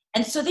to.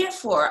 And so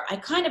therefore, I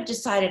kind of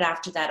decided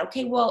after that,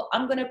 okay, well,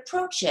 I'm going to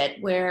approach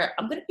it where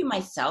I'm going to be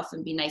myself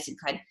and be nice and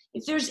kind.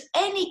 If there's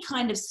any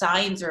kind of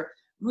signs or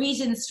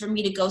reasons for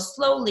me to go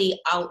slowly,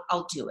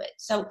 I'll do it.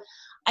 So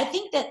I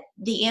think that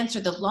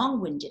the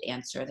long-winded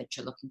answer that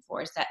you're looking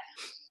for, is that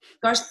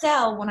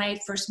Garcelle, when I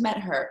first met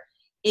her,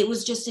 it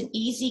was just an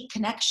easy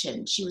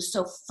connection. She was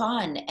so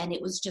fun, and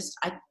it was just,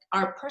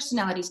 our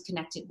personalities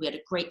connected. We had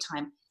a great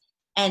time,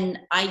 and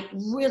I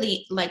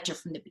really liked her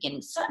from the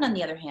beginning. Sutton, on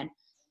the other hand,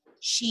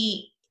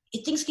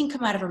 things can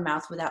come out of her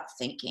mouth without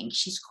thinking.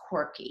 She's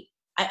quirky.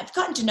 I've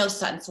gotten to know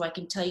Sutton, so I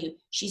can tell you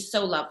she's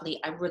so lovely.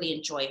 I really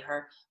enjoy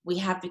her. We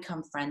have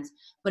become friends.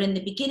 But in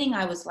the beginning,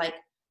 I was like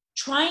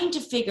trying to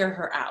figure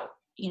her out,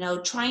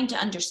 trying to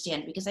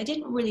understand, because I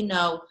didn't really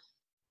know,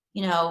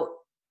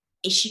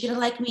 is she going to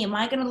like me? Am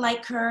I going to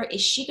like her?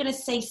 Is she going to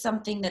say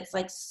something that's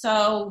like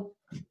so,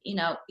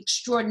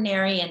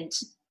 extraordinary and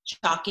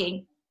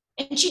shocking?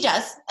 And she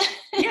does.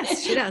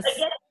 Yes, she does.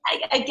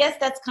 I guess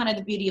that's kind of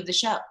the beauty of the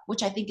show,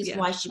 which I think is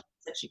why she's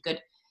such a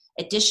good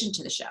addition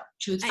to the show.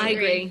 Truthfully. I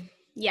agree.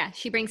 Yeah,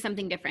 she brings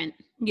something different.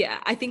 Yeah,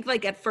 I think,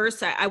 like, at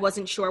first I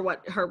wasn't sure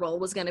what her role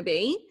was going to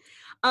be.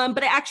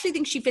 But I actually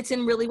think she fits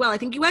in really well. I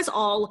think you guys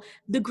all,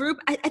 the group,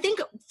 I think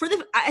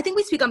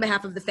we speak on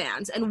behalf of the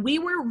fans, and we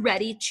were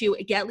ready to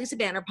get Lisa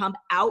Vanderpump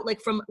out,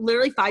 like, from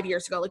literally 5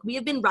 years ago. Like, we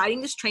have been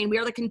riding this train. We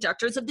are the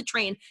conductors of the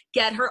train.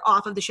 Get her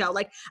off of the show.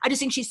 Like, I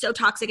just think she's so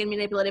toxic and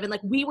manipulative, and,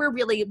 like, we were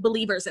really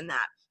believers in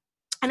that.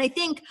 And I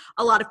think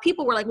a lot of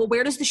people were like, well,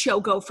 where does the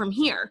show go from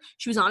here?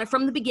 She was on it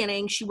from the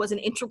beginning. She was an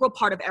integral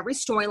part of every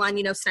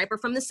storyline, sniper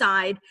from the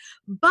side.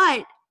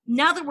 But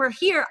now that we're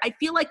here, I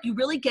feel like you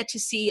really get to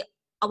see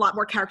a lot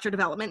more character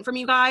development from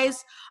you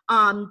guys.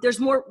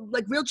 There's more,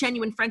 like, real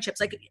genuine friendships.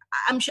 Like,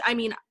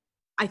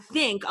 I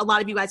think a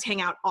lot of you guys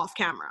hang out off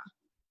camera.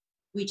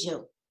 We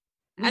do.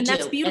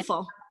 That's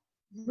beautiful.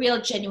 And real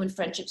genuine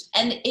friendships.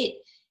 And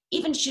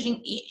even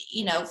shooting,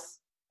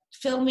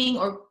 filming,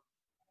 or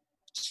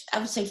I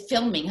would say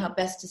filming, how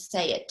best to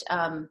say it.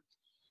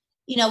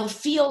 It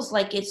feels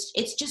like it's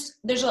just,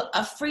 there's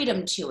a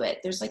freedom to it.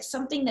 There's like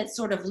something that's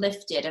sort of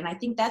lifted. And I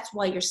think that's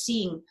why you're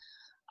seeing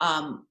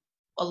a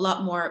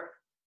lot more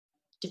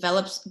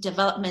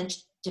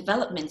developments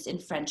in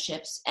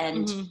friendships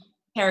and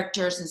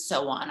characters and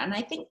so on. And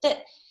I think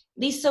that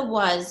Lisa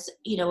was,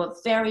 a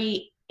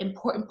very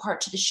important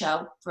part to the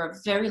show for a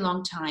very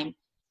long time.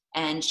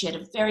 And she had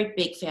a very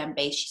big fan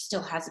base. She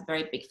still has a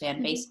very big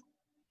fan base.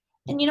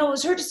 And, it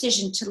was her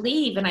decision to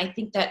leave. And I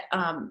think that,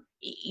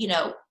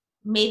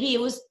 maybe it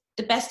was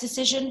the best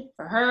decision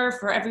for her,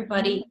 for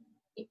everybody.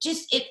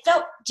 It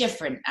felt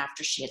different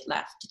after she had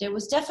left. There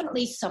was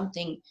definitely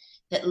something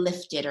that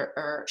lifted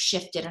or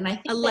shifted. And I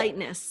think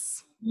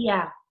lightness.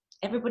 Yeah.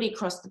 Everybody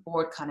across the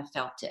board kind of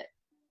felt it.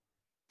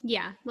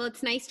 Yeah. Well,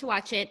 it's nice to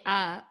watch it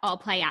all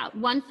play out.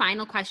 One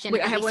final question.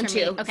 Wait, I have one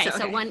too. Okay.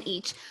 So one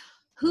each.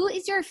 Who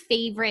is your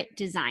favorite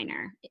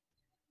designer?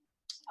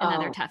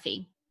 Another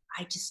toughie.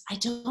 I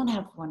don't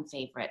have one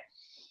favorite.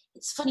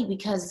 It's funny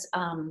because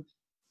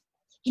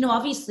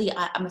Obviously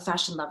I'm a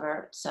fashion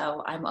lover,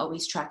 so I'm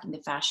always tracking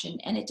the fashion,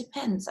 and it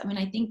depends. I mean,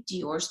 I think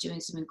Dior's doing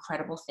some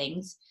incredible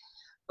things,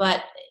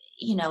 but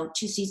 2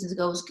 seasons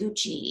ago was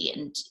Gucci,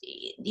 and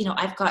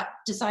I've got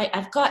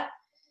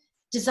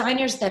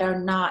designers that are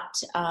not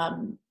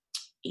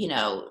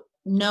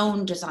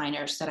known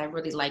designers that I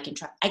really like and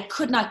track. I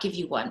could not give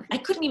you one. I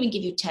couldn't even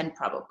give you 10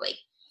 probably.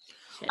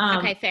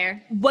 Okay,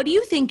 fair. What do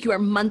you think your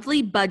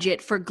monthly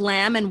budget for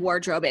glam and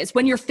wardrobe is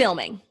when you're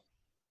filming?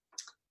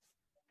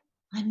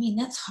 I mean,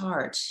 that's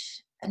hard.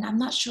 And I'm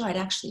not sure I'd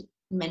actually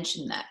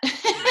mention that.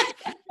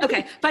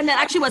 Okay, fine. That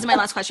actually wasn't my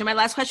last question. My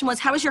last question was,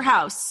 how is your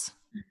house?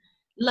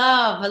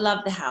 I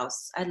love the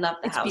house. I love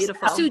the house. It's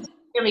beautiful. So,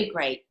 really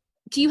great.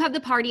 Do you have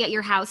the party at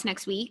your house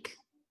next week?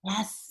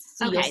 Yes.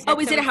 Okay.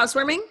 Is it a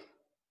housewarming?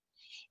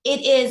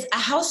 It is a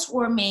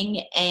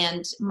housewarming,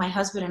 and my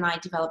husband and I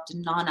developed a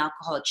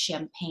non-alcoholic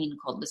champagne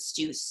called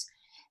L'Astuce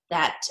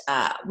that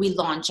we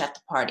launch at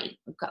the party.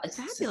 We've got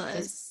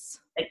fabulous.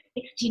 A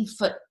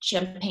 16-foot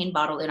champagne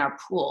bottle in our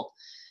pool.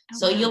 Oh,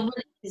 So wow. you'll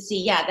really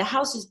see, the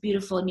house is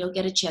beautiful, and you'll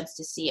get a chance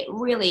to see it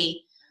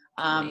really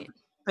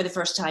for the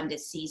first time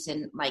this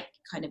season, like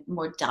kind of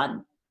more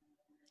done.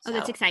 Oh,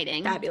 that's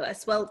exciting.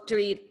 Fabulous. Well,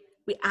 Dorit,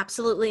 we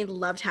absolutely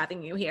loved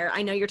having you here.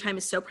 I know your time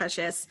is so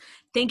precious.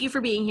 Thank you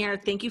for being here.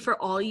 Thank you for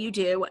all you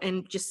do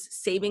and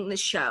just saving the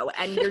show.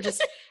 And you're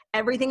just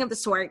everything of the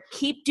sort.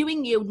 Keep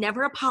doing you.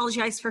 Never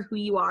apologize for who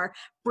you are.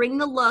 Bring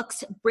the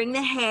looks, bring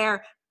the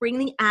hair, bring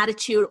the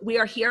attitude. We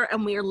are here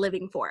and we are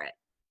living for it.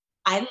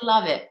 I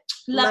love it.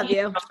 Love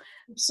you.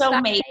 So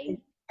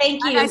amazing.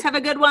 Thank you. Bye, guys. Have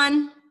a good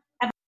one.